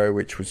Giro,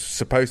 which was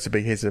supposed to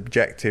be his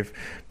objective,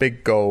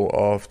 big goal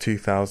of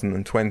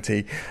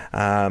 2020,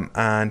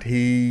 and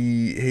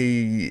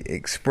he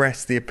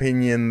expressed the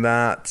opinion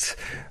that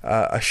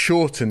a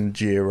shortened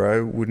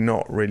Giro would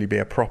not really be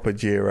a proper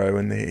Giro,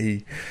 and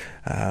he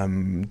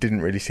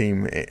didn't really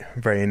seem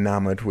very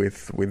enamoured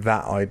with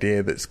that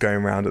idea that's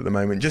going around at the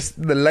moment. Just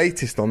the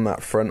latest on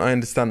that front, I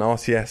understand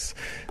RCS,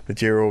 the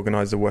Giro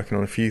organisers, are working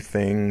on a few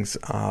things.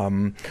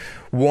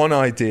 One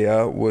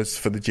idea was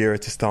for the Giro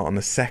to start on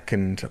the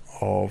 2nd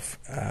of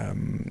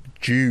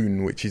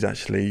June, which is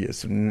actually a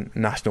sort of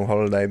national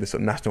holiday, the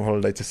sort of national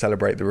holiday to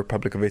celebrate the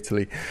Republic of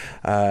Italy,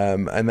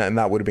 and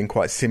that would have been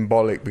quite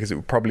symbolic, because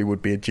it probably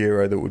would be a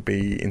Giro that would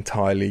be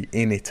entirely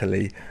in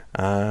Italy.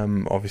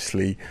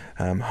 Obviously,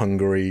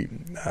 Hungary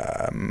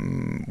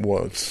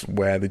was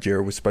where the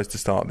Giro was supposed to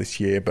start this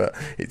year, but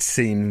it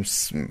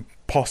seems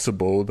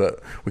possible that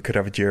we could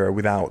have a Giro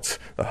without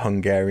a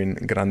Hungarian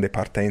Grande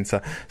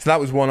Partenza. So that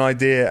was one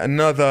idea.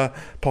 Another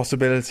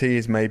possibility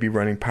is maybe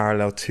running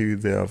parallel to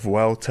the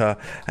Vuelta,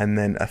 and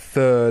then a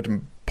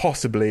third,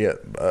 possibly at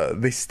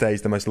this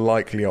stage the most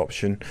likely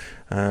option,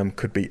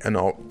 could be an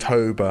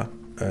October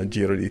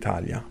Giro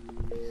d'Italia.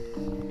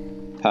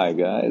 Hi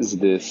guys,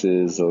 this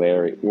is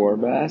Larry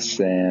Warbass,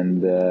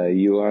 and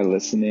you are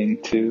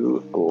listening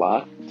to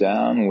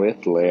Lockdown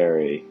with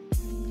Larry.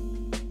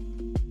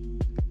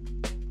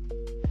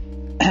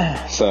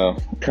 So,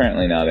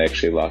 currently not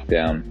actually locked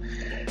down,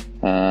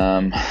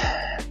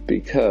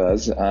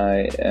 because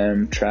I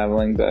am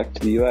traveling back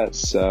to the US.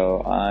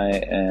 So I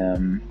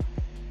am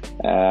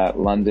at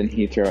London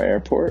Heathrow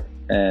Airport,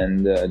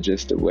 and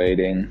just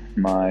awaiting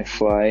my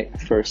flight,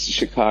 first to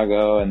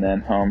Chicago and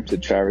then home to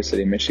Traverse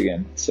City,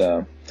 Michigan.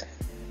 So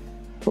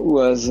it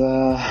was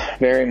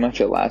very much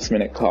a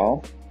last-minute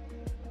call.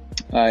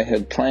 I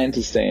had planned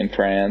to stay in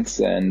France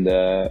and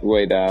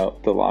wait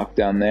out the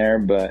lockdown there,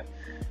 but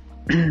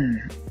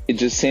it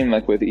just seemed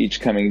like with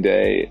each coming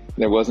day,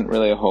 there wasn't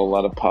really a whole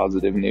lot of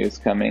positive news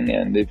coming,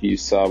 and if you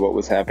saw what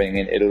was happening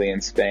in Italy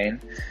and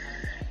Spain,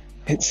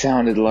 it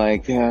sounded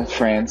like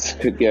France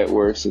could get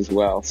worse as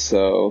well.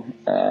 So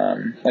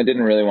I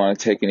didn't really want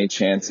to take any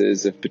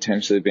chances of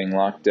potentially being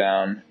locked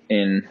down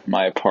in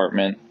my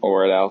apartment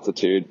or at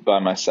altitude by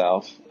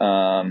myself.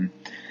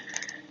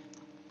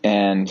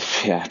 And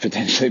yeah,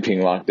 potentially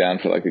being locked down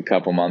for like a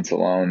couple months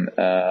alone,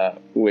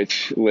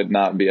 which would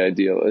not be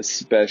ideal,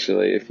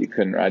 especially if you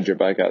couldn't ride your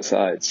bike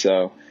outside.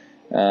 So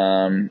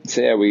yeah,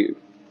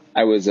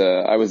 I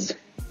was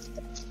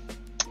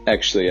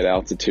actually at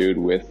altitude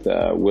with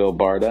Will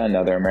Barda,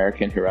 another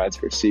American who rides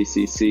for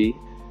CCC,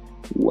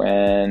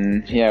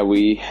 when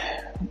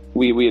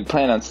we had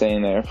planned on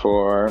staying there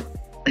for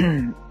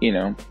the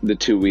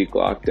 2-week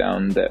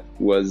lockdown that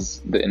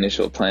was the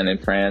initial plan in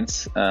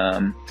France,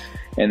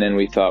 and then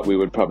we thought we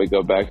would probably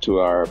go back to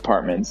our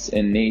apartments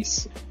in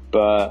Nice.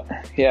 But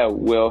yeah,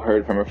 Will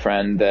heard from a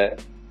friend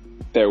that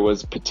there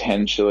was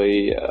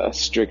potentially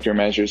stricter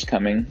measures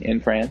coming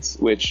in France,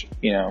 which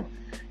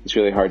it's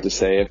really hard to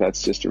say if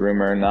that's just a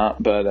rumor or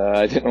not, but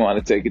I didn't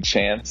want to take a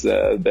chance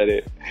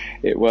that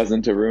it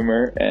wasn't a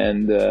rumor,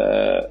 and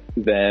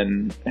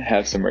then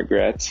have some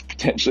regrets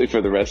potentially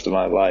for the rest of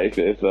my life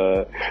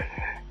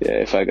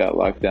if I got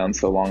locked down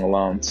so long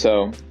alone.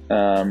 So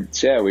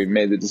yeah, we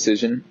made the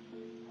decision,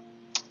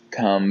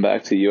 come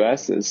back to the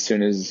US. As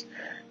soon as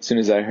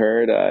I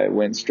heard, I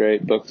went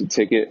straight, booked a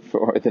ticket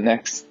for the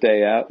next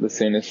day out, the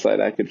soonest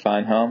flight I could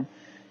find home.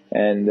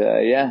 And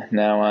yeah,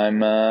 now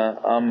I'm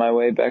on my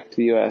way back to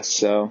the US.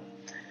 So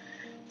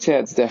yeah,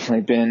 it's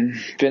definitely been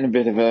a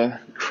bit of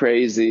a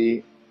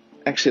crazy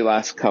actually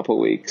last couple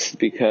weeks,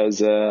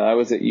 because I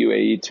was at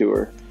UAE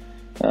tour,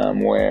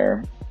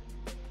 where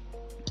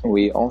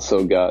we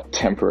also got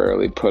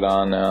temporarily put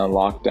on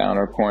lockdown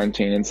or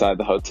quarantine inside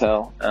the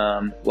hotel.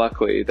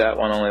 Luckily, that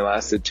one only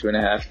lasted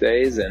 2.5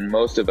 days, and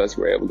most of us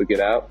were able to get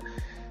out.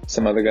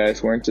 Some other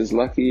guys weren't as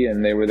lucky,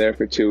 and they were there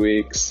for 2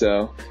 weeks.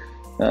 So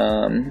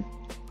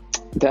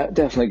that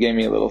definitely gave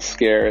me a little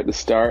scare at the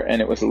start,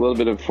 and it was a little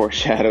bit of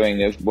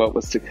foreshadowing of what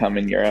was to come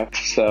in Europe.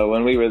 So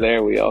when we were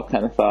there, we all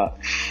kind of thought,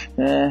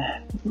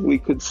 we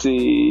could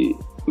see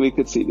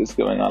this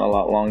going on a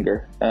lot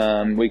longer.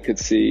 We could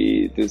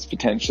see this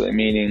potentially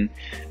meaning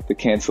the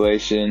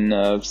cancellation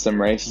of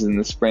some races in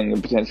the spring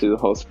and potentially the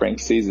whole spring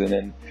season.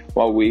 And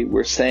while we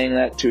were saying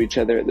that to each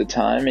other at the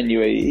time in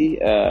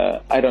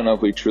UAE, I don't know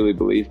if we truly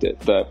believed it,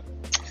 but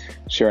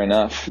sure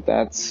enough,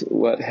 that's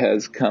what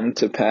has come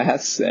to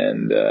pass.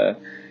 And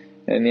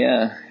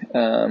yeah,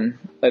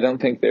 I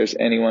don't think there's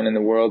anyone in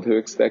the world who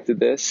expected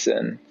this.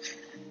 And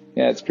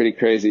yeah, it's pretty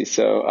crazy.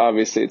 So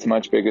obviously it's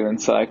much bigger than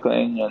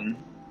cycling, and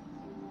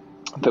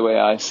the way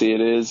I see it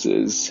is,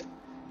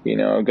 you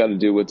know, I've got to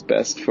do what's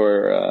best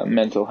for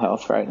mental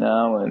health right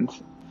now. And,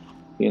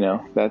 you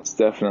know, that's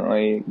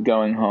definitely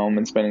going home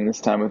and spending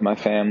this time with my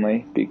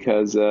family,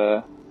 because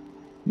no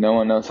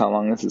one knows how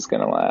long this is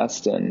going to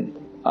last. And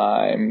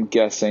I'm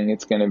guessing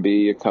it's going to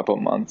be a couple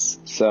months.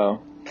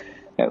 So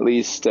at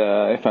least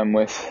if I'm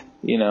with,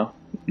 you know,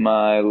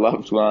 my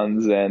loved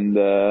ones and,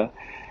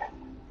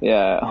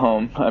 yeah, at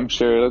home, I'm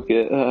sure it'll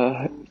get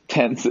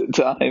tense at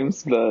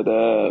times. But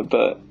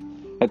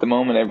at the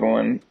moment,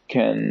 everyone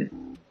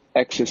can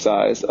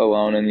exercise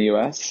alone in the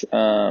U.S.,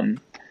 and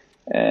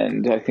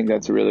I think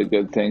that's a really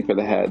good thing for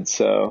the head.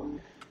 So,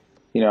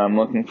 you know, I'm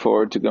looking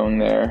forward to going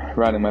there,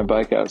 riding my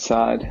bike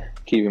outside,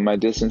 keeping my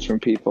distance from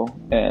people,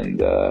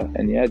 and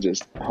yeah,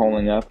 just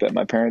holing up at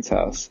my parents'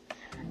 house.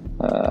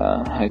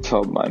 I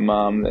told my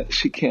mom that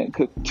she can't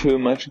cook too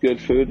much good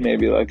food,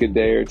 maybe like a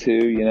day or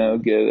two, you know,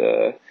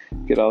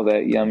 get all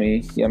that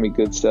yummy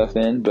good stuff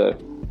in,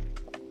 but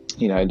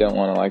you know, I don't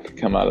want to like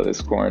come out of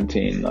this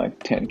quarantine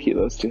like 10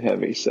 kilos too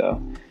heavy.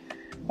 So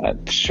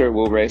I'm sure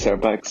we'll race our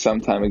bikes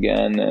sometime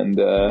again, and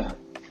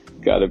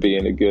got to be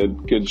in a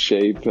good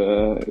shape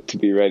to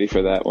be ready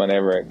for that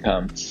whenever it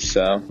comes.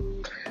 So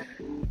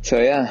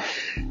yeah,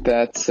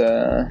 that's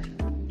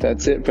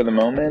it for the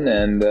moment,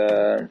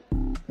 and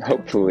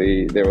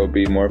hopefully there will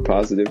be more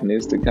positive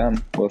news to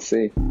come. We'll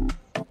see.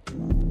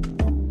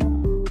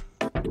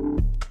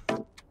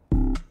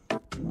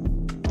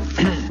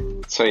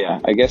 So yeah,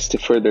 I guess to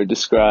further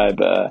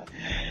describe,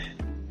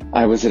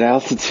 I was at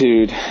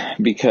altitude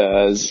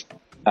because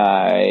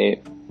I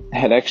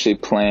had actually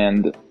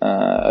planned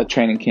a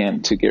training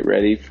camp to get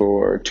ready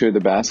for Tour de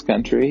Basque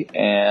Country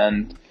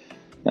and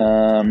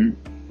the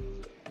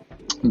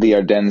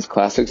Ardennes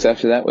Classics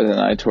after that, with an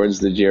eye towards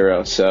the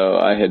Giro. So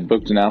I had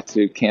booked an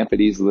altitude camp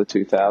at Isola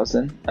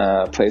 2000,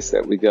 a place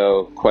that we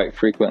go quite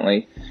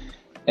frequently.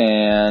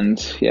 And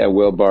yeah,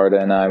 Will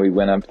Barda and we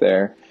went up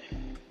there.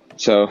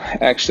 So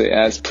actually,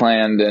 as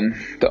planned, and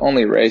the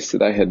only race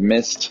that I had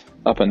missed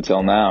up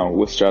until now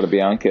was Strade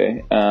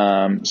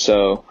Bianche.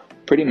 So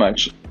pretty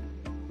much,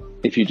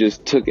 if you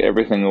just took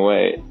everything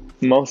away,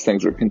 most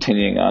things were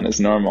continuing on as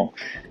normal.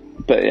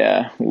 But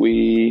yeah,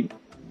 we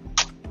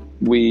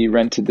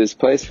rented this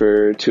place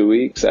for 2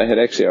 weeks. I had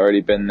actually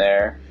already been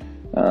there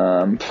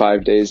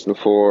 5 days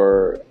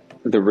before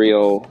the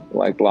real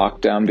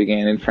lockdown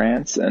began in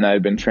France, and I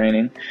had been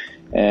training.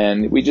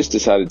 And we just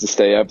decided to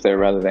stay up there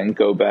rather than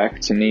go back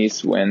to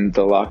Nice when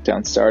the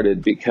lockdown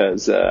started,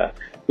 because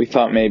we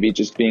thought maybe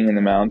just being in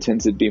the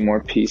mountains would be more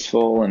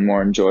peaceful and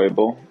more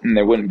enjoyable, and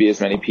there wouldn't be as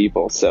many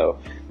people, so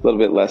a little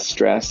bit less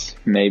stress,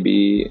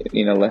 maybe,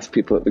 you know, less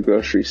people at the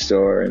grocery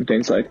store and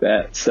things like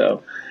that.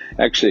 So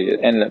actually it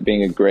ended up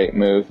being a great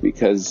move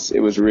because it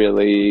was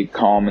really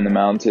calm in the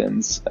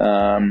mountains.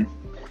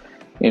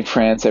 In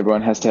France,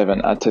 everyone has to have an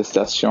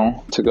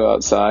attestation to go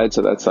outside.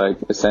 So that's like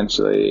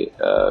essentially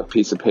a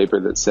piece of paper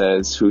that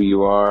says who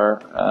you are,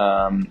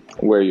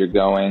 where you're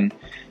going,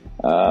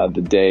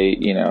 the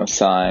date, you know,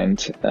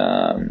 signed.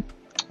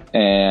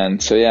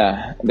 And so,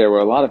 yeah, there were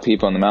a lot of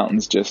people in the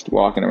mountains just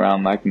walking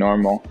around like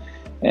normal.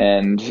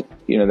 And,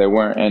 you know, there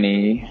weren't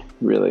any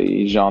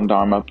really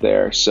gendarme up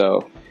there.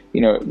 So,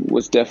 you know, it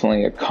was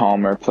definitely a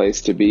calmer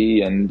place to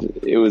be. And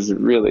it was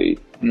really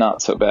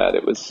not so bad.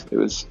 It was,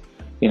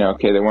 you know,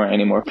 okay, there weren't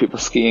any more people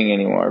skiing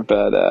anymore,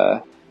 but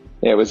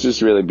yeah, it was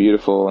just really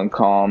beautiful and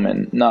calm,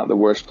 and not the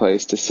worst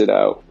place to sit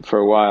out for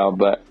a while.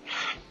 But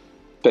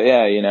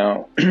yeah, you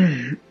know,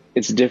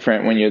 it's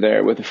different when you're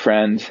there with a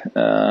friend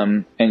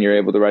and you're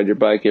able to ride your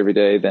bike every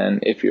day than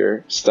if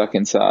you're stuck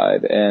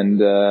inside and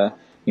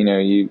you know,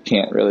 you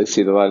can't really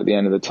see the light at the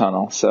end of the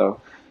tunnel.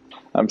 So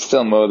I'm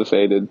still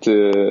motivated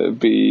to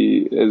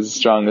be as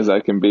strong as I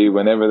can be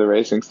whenever the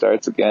racing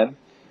starts again.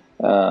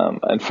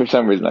 And for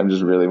some reason, I'm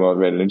just really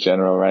motivated in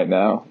general right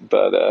now.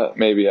 But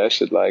maybe I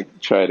should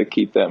try to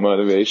keep that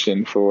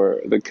motivation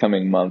for the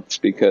coming months,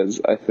 because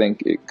I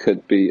think it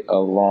could be a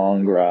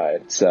long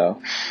ride.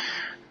 So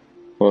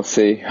we'll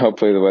see.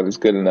 Hopefully the weather's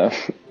good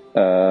enough.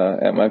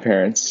 at my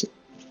parents'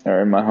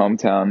 or in my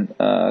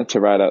hometown to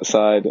ride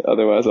outside.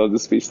 Otherwise, I'll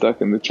just be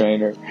stuck in the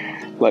trainer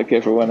like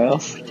everyone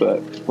else,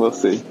 but we'll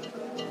see.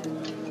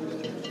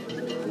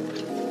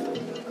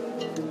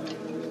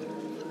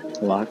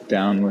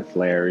 Lockdown with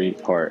Larry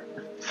Part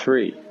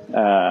 3.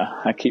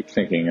 I keep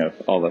thinking of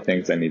all the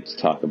things I need to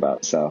talk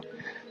about, so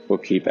we'll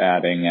keep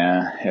adding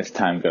as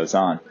time goes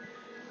on.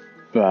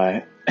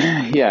 But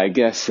yeah, I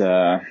guess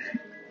a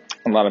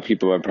lot of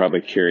people are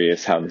probably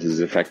curious how this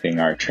is affecting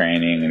our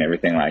training and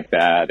everything like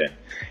that. And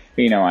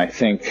I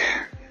think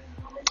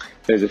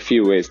there's a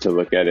few ways to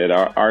look at it.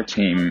 Our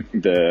team,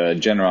 the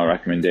general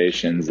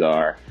recommendations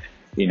are,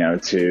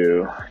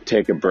 to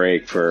take a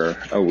break for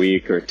a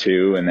week or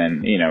two and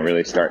then,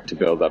 really start to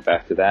build up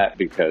after that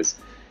because,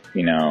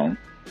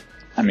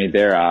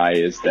 their eye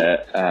is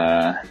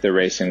that the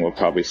racing will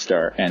probably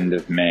start end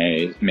of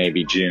May,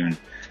 maybe June.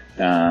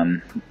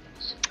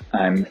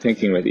 I'm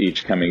thinking with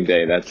each coming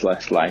day that's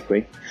less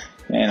likely.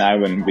 And I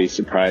wouldn't be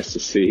surprised to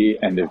see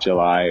end of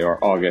July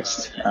or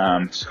August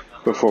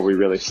before we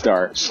really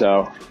start.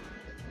 So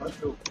I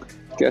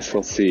guess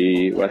we'll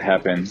see what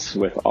happens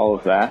with all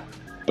of that.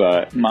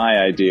 But my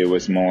idea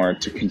was more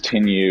to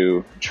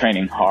continue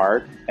training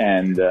hard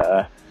and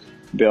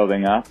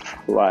building up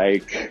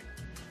like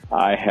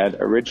I had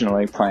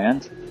originally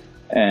planned.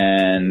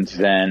 And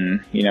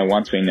then,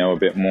 once we know a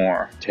bit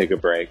more, take a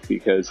break.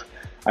 Because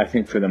I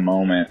think for the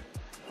moment,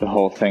 the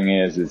whole thing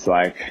is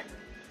like,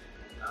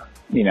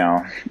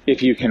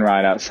 if you can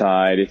ride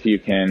outside, if you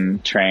can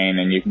train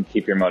and you can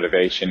keep your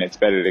motivation, it's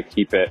better to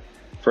keep it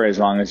for as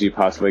long as you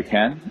possibly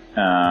can.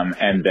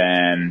 And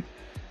then,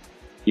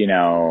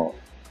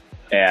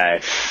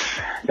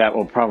 that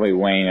will probably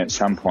wane at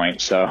some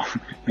point. So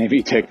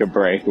maybe take a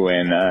break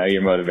when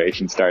your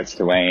motivation starts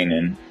to wane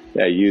and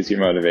use your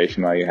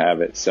motivation while you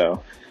have it.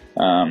 So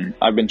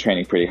I've been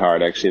training pretty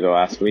hard actually the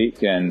last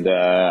week, and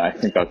I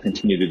think I'll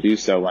continue to do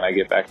so when I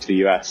get back to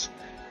the US.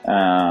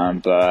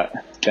 But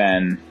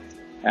then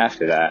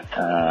after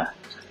that,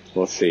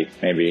 we'll see.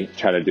 Maybe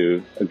try to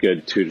do a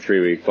good 2 to 3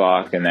 week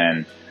block, and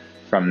then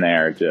from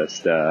there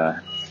just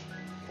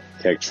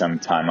take some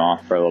time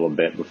off for a little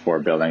bit before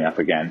building up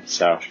again.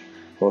 So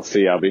we'll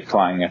see. I'll be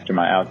flying after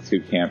my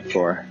altitude camp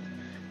for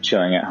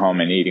chilling at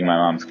home and eating my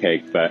mom's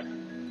cake, but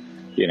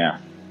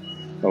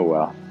oh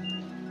well.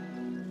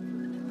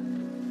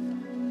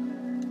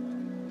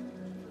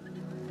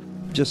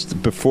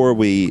 Just before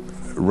we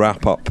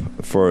wrap up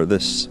for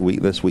this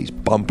week's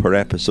bumper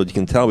episode, you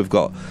can tell we've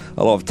got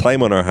a lot of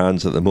time on our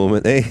hands at the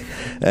moment, eh?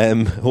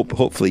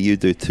 Hopefully you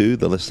do too,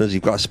 the listeners.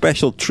 You've got a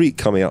special treat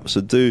coming up,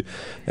 so do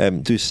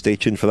stay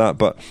tuned for that.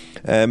 But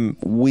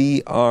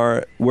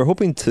we're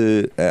hoping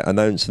to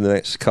announce in the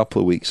next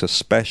couple of weeks a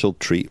special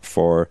treat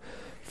for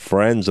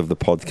friends of the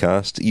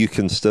podcast. You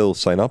can still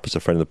sign up as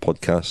a friend of the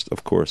podcast,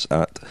 of course,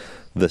 at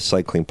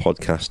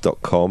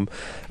thecyclingpodcast.com.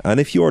 And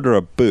if you order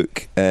a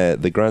book,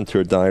 the Grand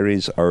Tour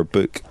Diaries, our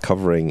book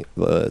covering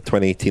the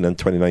 2018 and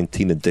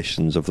 2019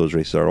 editions of those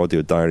races, our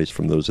audio diaries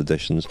from those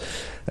editions,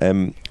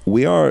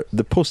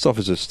 the post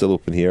office is still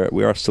open here.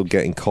 We are still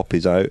getting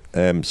copies out.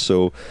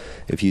 So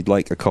if you'd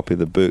like a copy of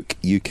the book,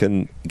 you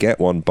can get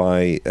one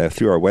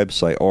through our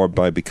website or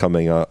by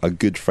becoming a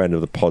good friend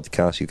of the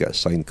podcast. You get a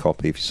signed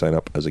copy if you sign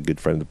up as a good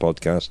friend of the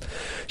podcast.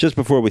 Just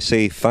before we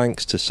say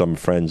thanks to some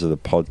friends of the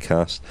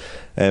podcast,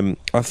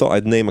 I thought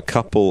I'd name a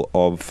couple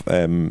of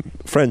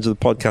friends of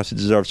the podcast who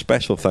deserve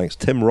special thanks.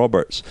 Tim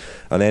Roberts,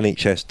 an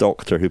NHS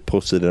doctor who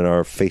posted in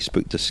our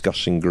Facebook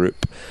discussion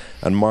group,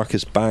 and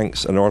Marcus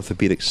Banks, an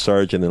orthopaedic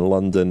surgeon in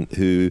London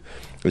who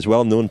is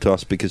well known to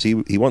us because he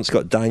once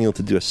got Daniel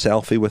to do a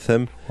selfie with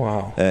him.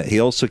 Wow. He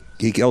also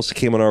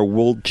came on our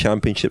World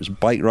Championships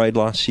bike ride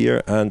last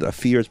year, and a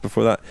few years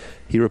before that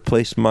he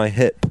replaced my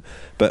hip.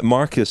 But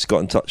Marcus got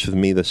in touch with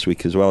me this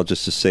week as well,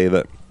 just to say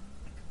that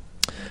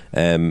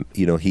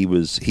he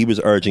was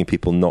urging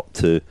people not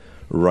to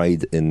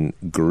ride in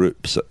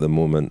groups at the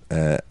moment,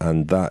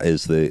 and that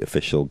is the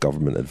official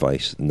government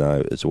advice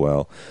now as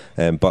well.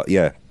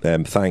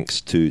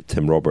 Thanks to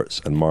Tim Roberts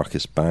and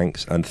Marcus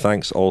Banks, and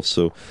thanks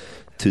also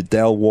to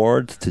Del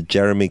Ward, to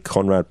Jeremy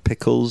Conrad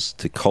Pickles,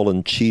 to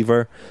Colin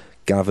Cheever,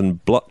 Gavin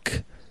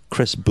Bluck,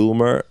 Chris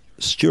Boomer,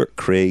 Stuart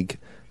Craig,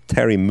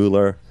 Terry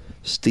Muller,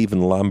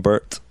 Stephen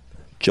Lambert,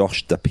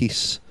 Josh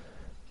Dapis,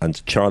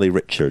 and Charlie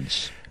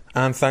Richards.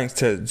 And thanks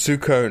to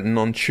Zuko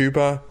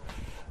Nonchuba,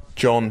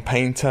 John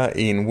Painter,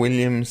 Ian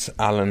Williams,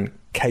 Alan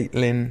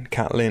Catlin,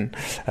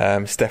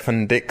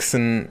 Stefan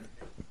Dixon,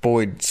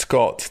 Boyd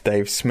Scott,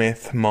 Dave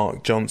Smith,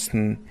 Mark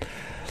Johnston,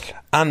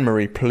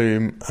 Anne-Marie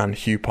Plume, and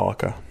Hugh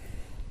Parker.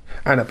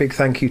 And a big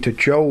thank you to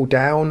Joel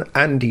Down,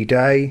 Andy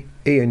Day,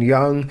 Ian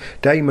Young,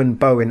 Damon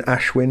Bowen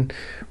Ashwin,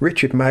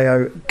 Richard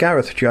Mayo,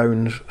 Gareth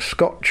Jones,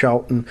 Scott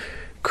Charlton,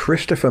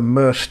 Christopher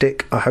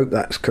Merstick, I hope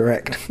that's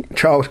correct,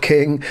 Charles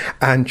King,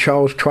 and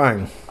Charles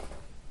Twang.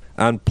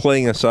 And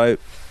playing us out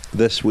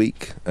this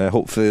week,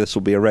 hopefully this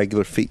will be a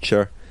regular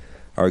feature,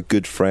 our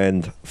good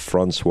friend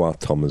Francois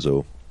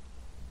Tomazeau.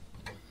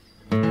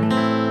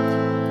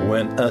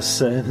 When I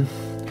said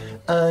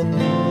I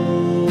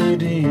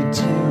needed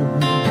you,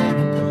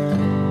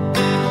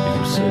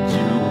 said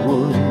you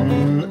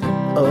wouldn't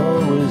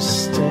always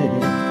stay.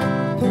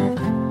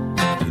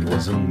 It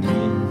wasn't me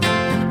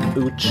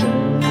who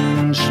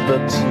changed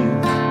but you,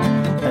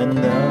 and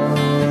now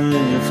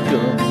you've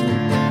gone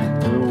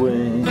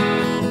away.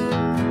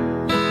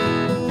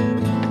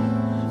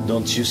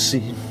 Don't you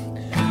see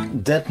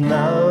that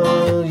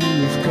now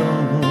you've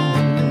gone,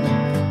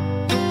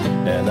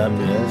 and I'm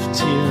left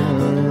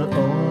here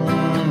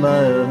on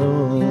my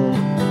own,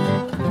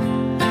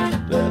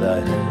 that I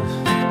have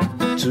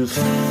to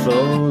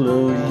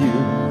follow you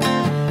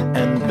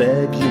and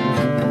beg you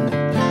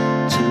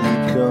to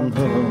come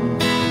home.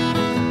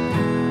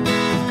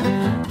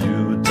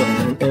 You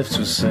don't have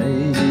to say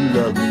you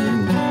love me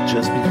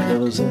just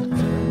because I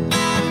am.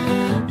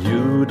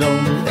 You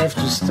don't have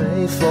to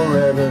stay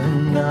forever,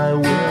 and I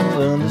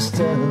will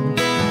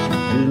understand.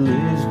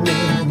 Believe me,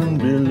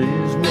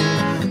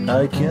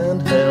 I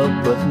can't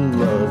help but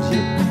love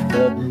you.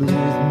 But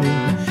believe me,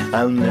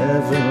 I'll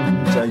never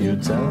tie you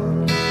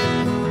down.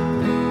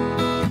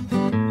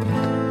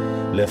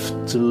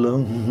 Left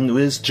alone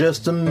with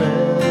just a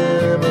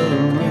memory,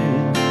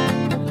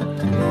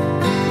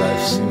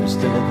 life seems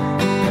dead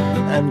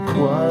and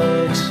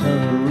quite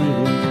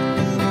unreal.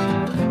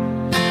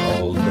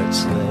 All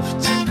that's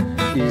left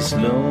is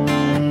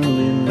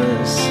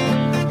loneliness.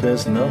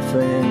 There's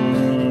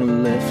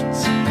nothing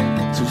left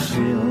to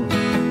feel.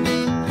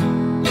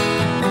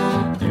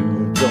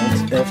 You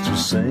don't have to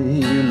say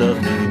you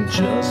love me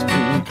just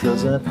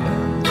because I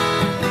am.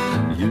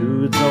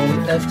 You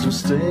don't have to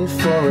stay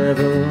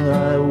forever,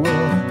 I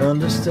will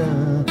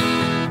understand.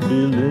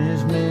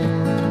 Believe me,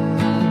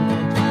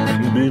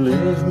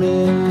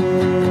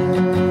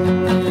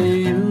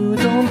 you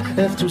don't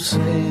have to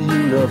say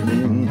you love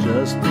me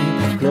just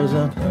because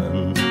I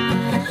am.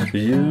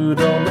 You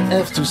don't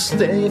have to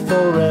stay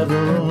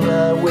forever,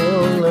 I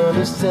will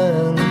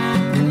understand.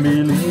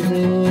 Believe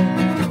me,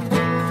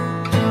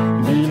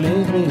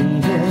 believe me.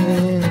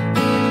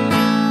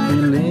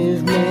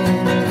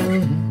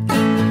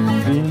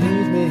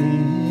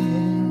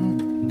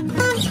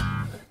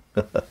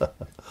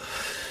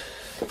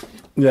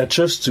 Yeah,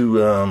 just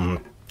to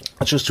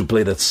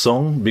play that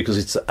song because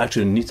it's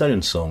actually an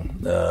Italian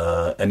song,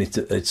 and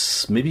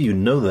it's maybe you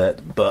know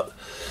that, but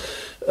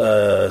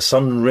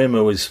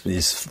Sanremo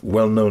is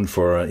well known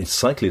for its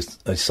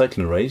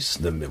cycling race,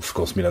 of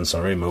course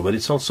Milan-Sanremo, but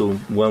it's also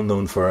well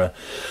known for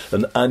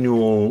an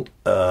annual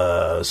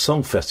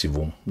song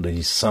festival,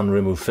 the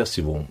Sanremo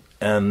Festival,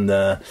 and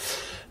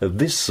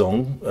this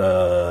song,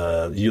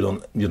 you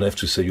don't have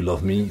to say you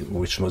love me,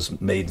 which was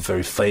made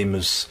very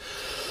famous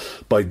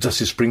by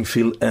Dusty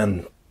Springfield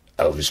and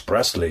Elvis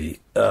Presley,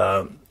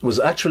 was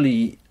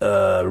actually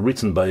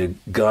written by a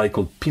guy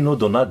called Pino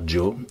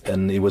Donaggio,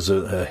 and it was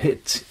a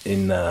hit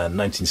in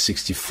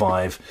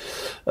 1965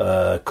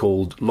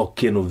 called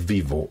L'Occhieno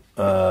Vivo.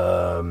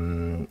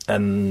 And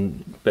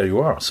there you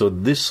are. So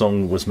this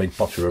song was made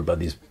popular by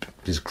this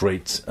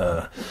great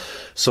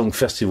song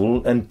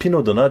festival, and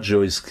Pino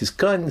Donaggio is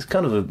kind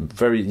of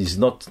he's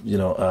not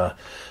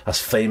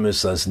as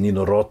famous as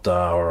Nino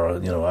Rota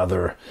or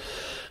other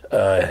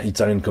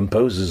Italian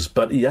composers,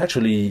 but he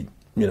actually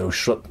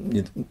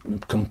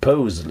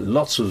composed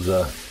lots of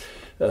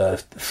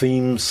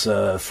themes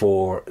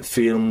for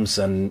films,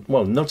 and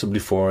notably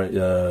for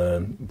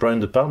Brian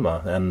De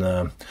Palma, and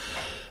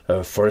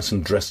for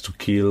instance Dress to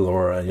Kill,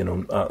 or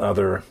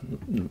other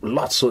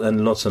lots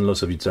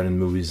of Italian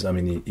movies. I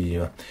mean, he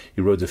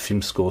wrote the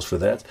film scores for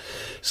that.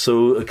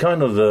 So a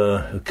kind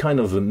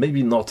of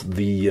maybe not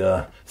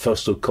the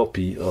first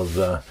copy of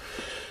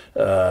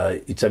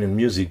Italian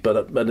music, but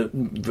a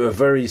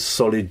very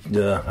solid,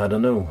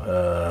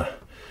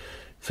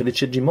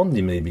 Felice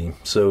Gimondi maybe.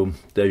 So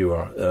there you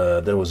are.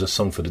 There was a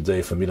song for the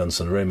day for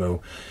Milan-Sanremo.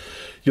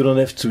 You don't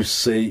have to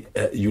say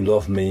you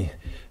love me,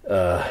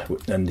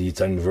 and the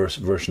Italian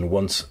version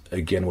once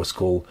again was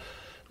called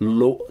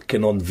Lo che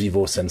non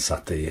vivo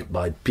senza te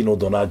by Pino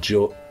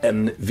Donaggio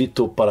and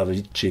Vito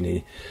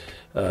Pallavicini,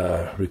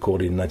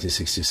 recorded in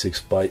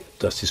 1966 by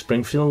Dusty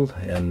Springfield,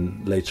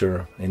 and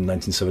later in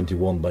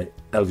 1971 by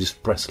Elvis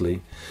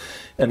Presley,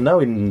 and now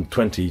in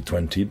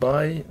 2020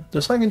 by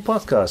the Cycling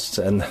Podcast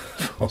and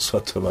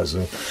François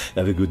Thomason.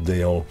 Have a good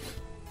day all.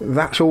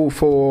 That's all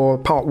for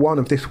part 1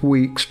 of this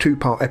week's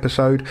 2-part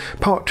episode.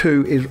 Part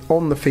 2 is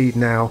on the feed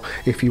now.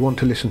 If you want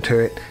to listen to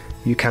it,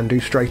 you can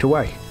do straight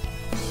away.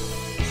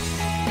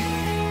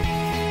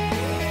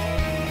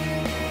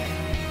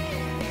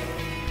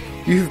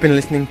 You've been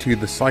listening to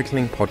The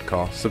Cycling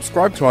Podcast.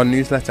 Subscribe to our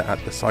newsletter at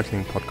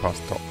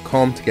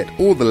thecyclingpodcast.com to get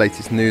all the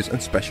latest news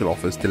and special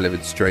offers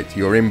delivered straight to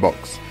your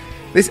inbox.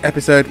 This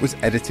episode was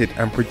edited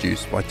and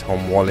produced by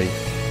Tom Wally.